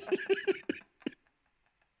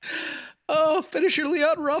 Oh, finish your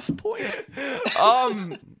Leon Ruff point.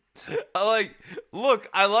 I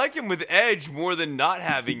like him with Edge more than not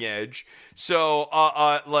having Edge. So,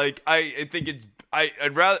 I think it's.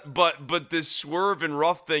 I'd rather, but this Swerve and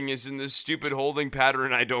Ruff thing is in this stupid holding pattern,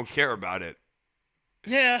 and I don't care about it.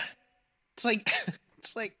 Yeah,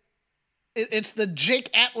 it's the Jake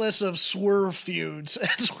Atlas of Swerve feuds.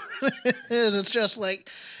 That's what it is. It's just like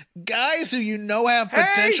guys who have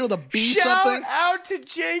potential to be something. Shout out to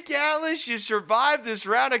Jake Atlas! You survived this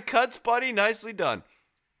round of cuts, buddy. Nicely done.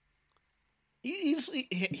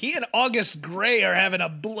 He and August Gray are having a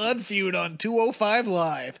blood feud on 205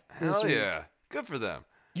 Live. Hell yeah. Good for them.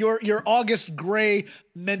 Your August Gray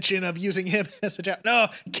mention of using him as a job. No,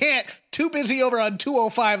 can't. Too busy over on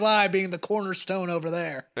 205 Live being the cornerstone over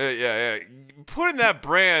there. Yeah. Putting that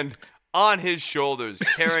brand on his shoulders,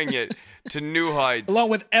 carrying it to new heights. Along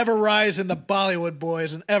with Everrise and the Bollywood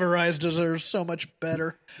Boys, and Everrise deserves so much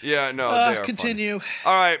better. Yeah, no, they are continue. Funny.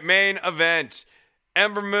 All right, main event.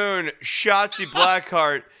 Ember Moon, Shotzi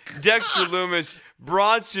Blackheart, Dexter Lumis,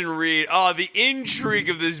 Bronson Reed. Oh, the intrigue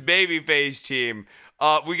of this babyface team.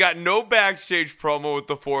 We got no backstage promo with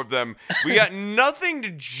the four of them. We got nothing to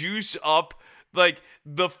juice up like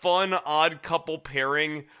the fun odd couple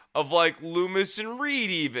pairing of like Lumis and Reed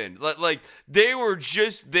even. Like they were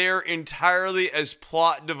just there entirely as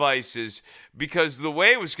plot devices because the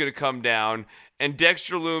way it was going to come down and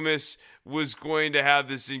Dexter Lumis was going to have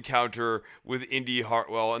this encounter with Indy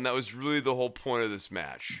Hartwell, and that was really the whole point of this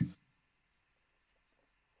match.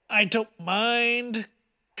 I don't mind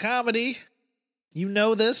comedy. You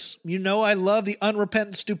know this. You know I love the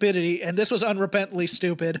unrepentant stupidity, and this was unrepentantly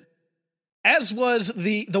stupid. As was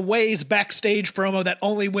the Waze backstage promo that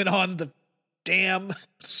only went on the damn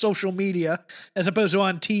social media as opposed to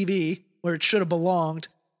on TV, where it should have belonged.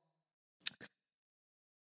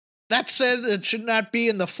 That said, it should not be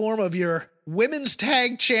in the form of your women's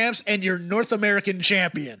tag champs and your North American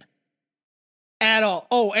champion. At all.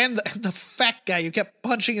 Oh, and the fat guy you kept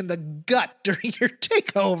punching in the gut during your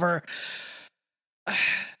takeover.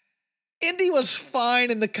 Indy was fine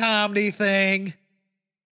in the comedy thing.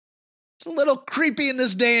 It's a little creepy in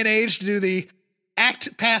this day and age to do the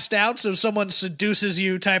act passed out so someone seduces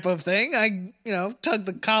you type of thing. I, tug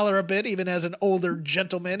the collar a bit, even as an older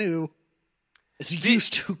gentleman who is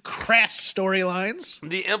used to crass storylines.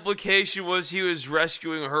 The implication was he was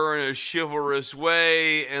rescuing her in a chivalrous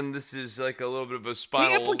way, and this is like a little bit of a spiral.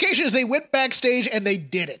 The implication is they went backstage and they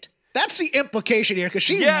did it. That's the implication here, because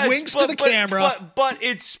she winks to the camera. But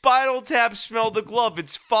it's Spinal Tap Smell the Glove.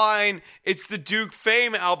 It's fine. It's the Duke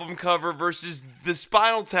Fame album cover versus the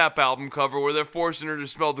Spinal Tap album cover where they're forcing her to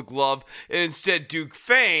smell the glove. And instead, Duke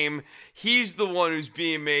Fame, he's the one who's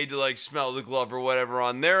being made to, like, smell the glove or whatever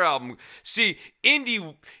on their album. See,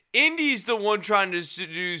 Indy's the one trying to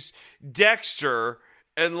seduce Dexter,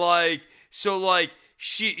 and, like, so, like,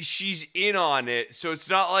 she's in on it, so it's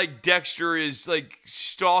not like Dexter is like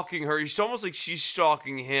stalking her. It's almost like she's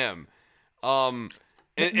stalking him. And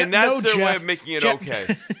that's their way of making it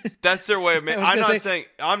okay. That's their way of making.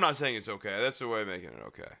 I'm not saying it's okay. That's their way of making it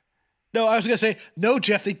okay. No, I was gonna say no,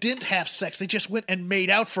 Jeff. They didn't have sex. They just went and made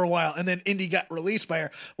out for a while, and then Indy got released by her.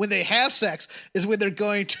 When they have sex, is when they're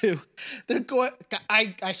going.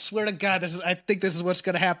 I swear to God, I think this is what's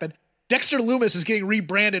gonna happen. Dexter Loomis is getting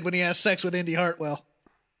rebranded when he has sex with Indy Hartwell.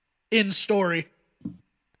 In story.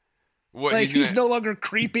 What, like, he's no longer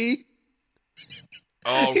creepy.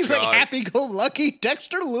 Oh, he's God. like happy-go-lucky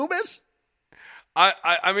Dexter Loomis.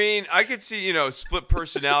 I mean, I could see, split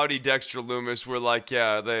personality Dexter Loomis where, like,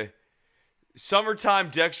 summertime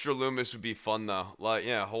Dexter Loomis would be fun, though. Like,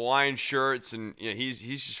 Hawaiian shirts, and he's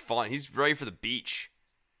just fun. He's ready for the beach.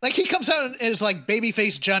 Like, he comes out and is like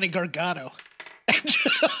babyface Johnny Gargano. And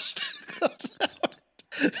just comes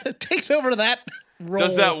out, takes over that role.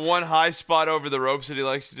 Does that one high spot over the ropes that he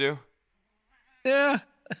likes to do? Yeah,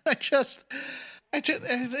 it's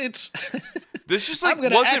this just like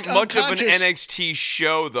wasn't much of an NXT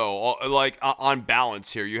show though. Like on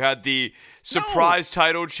balance here, you had the surprise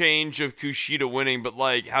title change of Kushida winning, but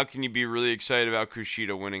like, how can you be really excited about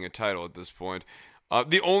Kushida winning a title at this point?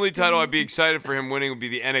 The only title I'd be excited for him winning would be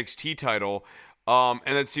the NXT title, and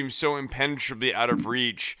that seems so impenetrably out of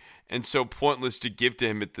reach and so pointless to give to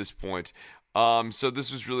him at this point. So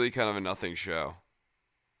this was really kind of a nothing show.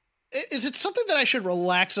 Is it something that I should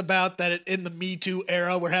relax about, that in the Me Too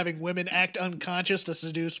era we're having women act unconscious to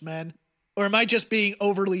seduce men? Or am I just being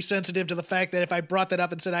overly sensitive to the fact that if I brought that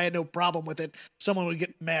up and said I had no problem with it, someone would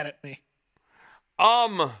get mad at me?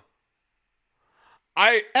 As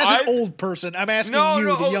an old person, I'm asking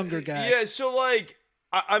the younger guy. Yeah, so like,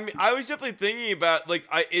 I mean, I was definitely thinking about, like,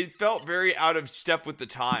 it felt very out of step with the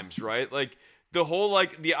times, right? Like, the whole,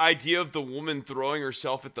 like, the idea of the woman throwing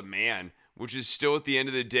herself at the man, which is still at the end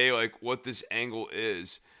of the day, like, what this angle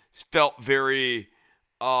is, felt very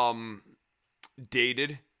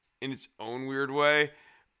dated in its own weird way.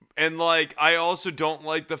 And, like, I also don't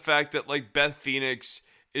like the fact that, like, Beth Phoenix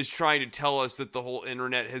is trying to tell us that the whole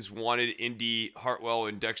internet has wanted Indy Hartwell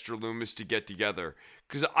and Dexter Loomis to get together.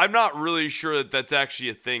 Because I'm not really sure that that's actually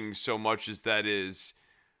a thing so much as that is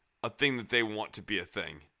a thing that they want to be a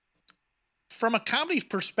thing. From a comedy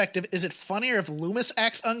perspective, is it funnier if Loomis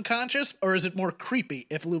acts unconscious, or is it more creepy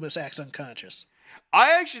if Loomis acts unconscious?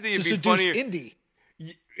 I actually think it'd be funnier. Indy.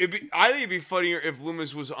 I think it'd be funnier if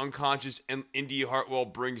Loomis was unconscious and Indy Hartwell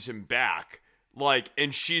brings him back, like,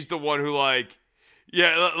 and she's the one who, like,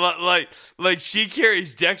 like she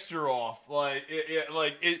carries Dexter off,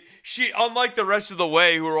 she, unlike the rest of the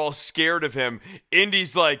way who are all scared of him,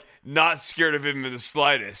 Indy's like not scared of him in the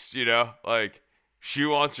slightest, like. She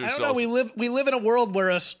wants herself. I don't know. We live in a world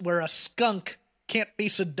where a skunk can't be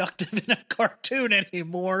seductive in a cartoon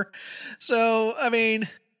anymore. So I mean,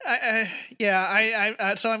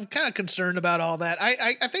 so I'm kind of concerned about all that.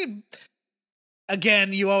 I think,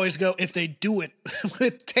 again, you always go if they do it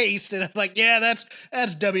with taste, and I'm like, yeah, that's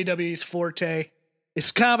WWE's forte.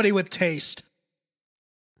 It's comedy with taste.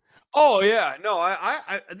 Oh yeah, no,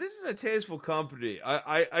 I this is a tasteful company.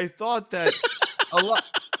 I thought that a lot.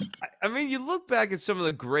 I mean, you look back at some of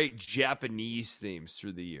the great Japanese themes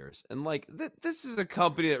through the years, and like this is a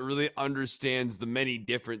company that really understands the many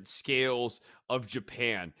different scales of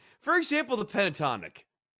Japan. For example, the pentatonic.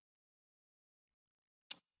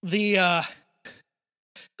 The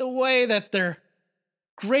way that their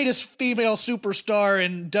greatest female superstar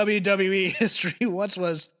in WWE history once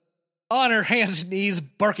was on her hands and knees,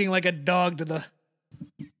 barking like a dog to the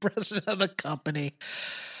president of the company.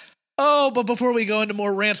 Oh, but before we go into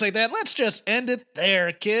more rants like that, let's just end it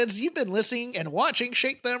there, kids. You've been listening and watching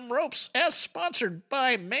Shake Them Ropes, as sponsored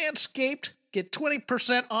by Manscaped. Get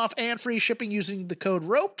 20% off and free shipping using the code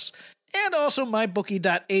ROPES, and also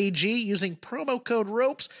mybookie.ag using promo code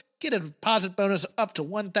ROPES. Get a deposit bonus up to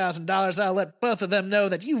 $1,000. I'll let both of them know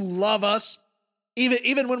that you love us,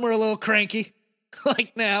 even when we're a little cranky,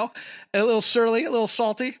 like now, a little surly, a little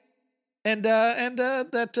salty. and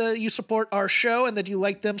that you support our show and that you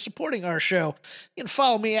like them supporting our show. You can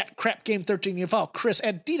follow me at CrapGame13. You can follow Chris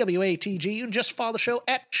at DWATG. You can just follow the show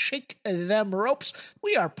at Shake Them Ropes.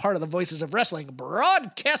 We are part of the Voices of Wrestling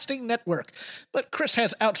Broadcasting Network. But Chris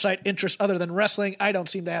has outside interests other than wrestling. I don't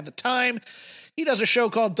seem to have the time. He does a show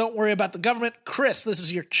called Don't Worry About the Government. Chris, this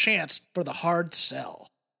is your chance for the hard sell.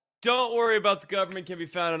 Don't Worry About the Government can be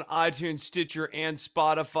found on iTunes, Stitcher, and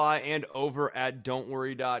Spotify, and over at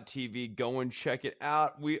don'tworry.tv. Go and check it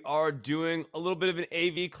out. We are doing a little bit of an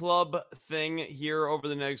AV Club thing here over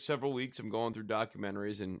the next several weeks. I'm going through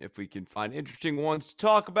documentaries, and if we can find interesting ones to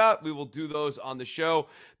talk about, we will do those on the show.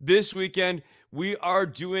 This weekend, we are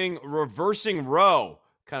doing Reversing Roe.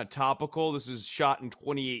 Kind of topical. This is shot in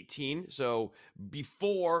 2018, so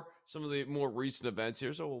before some of the more recent events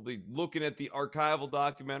here. So we'll be looking at the archival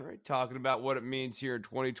documentary, talking about what it means here in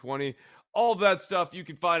 2020. All of that stuff, you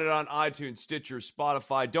can find it on iTunes, Stitcher,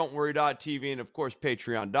 Spotify, don'tworry.tv, and of course,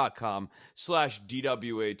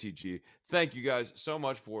 patreon.com/DWATG. Thank you guys so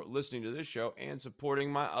much for listening to this show and supporting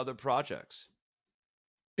my other projects.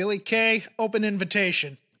 Billy K., open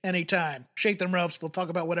invitation. Anytime. Shake them ropes. We'll talk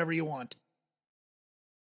about whatever you want.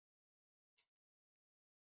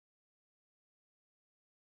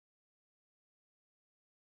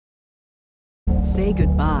 Say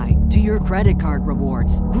goodbye to your credit card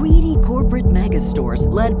rewards. Greedy corporate mega stores,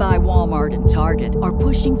 led by Walmart and Target, are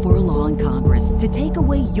pushing for a law in Congress to take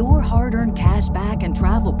away your hard-earned cash back and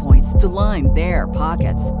travel points to line their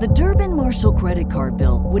pockets. The Durbin-Marshall credit card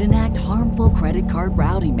bill would enact harmful credit card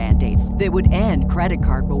routing mandates that would end credit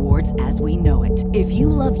card rewards as we know it. If you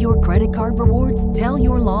love your credit card rewards, tell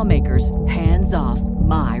your lawmakers, hands off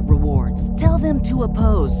my rewards. Tell them to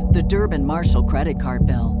oppose the Durbin-Marshall credit card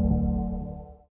bill.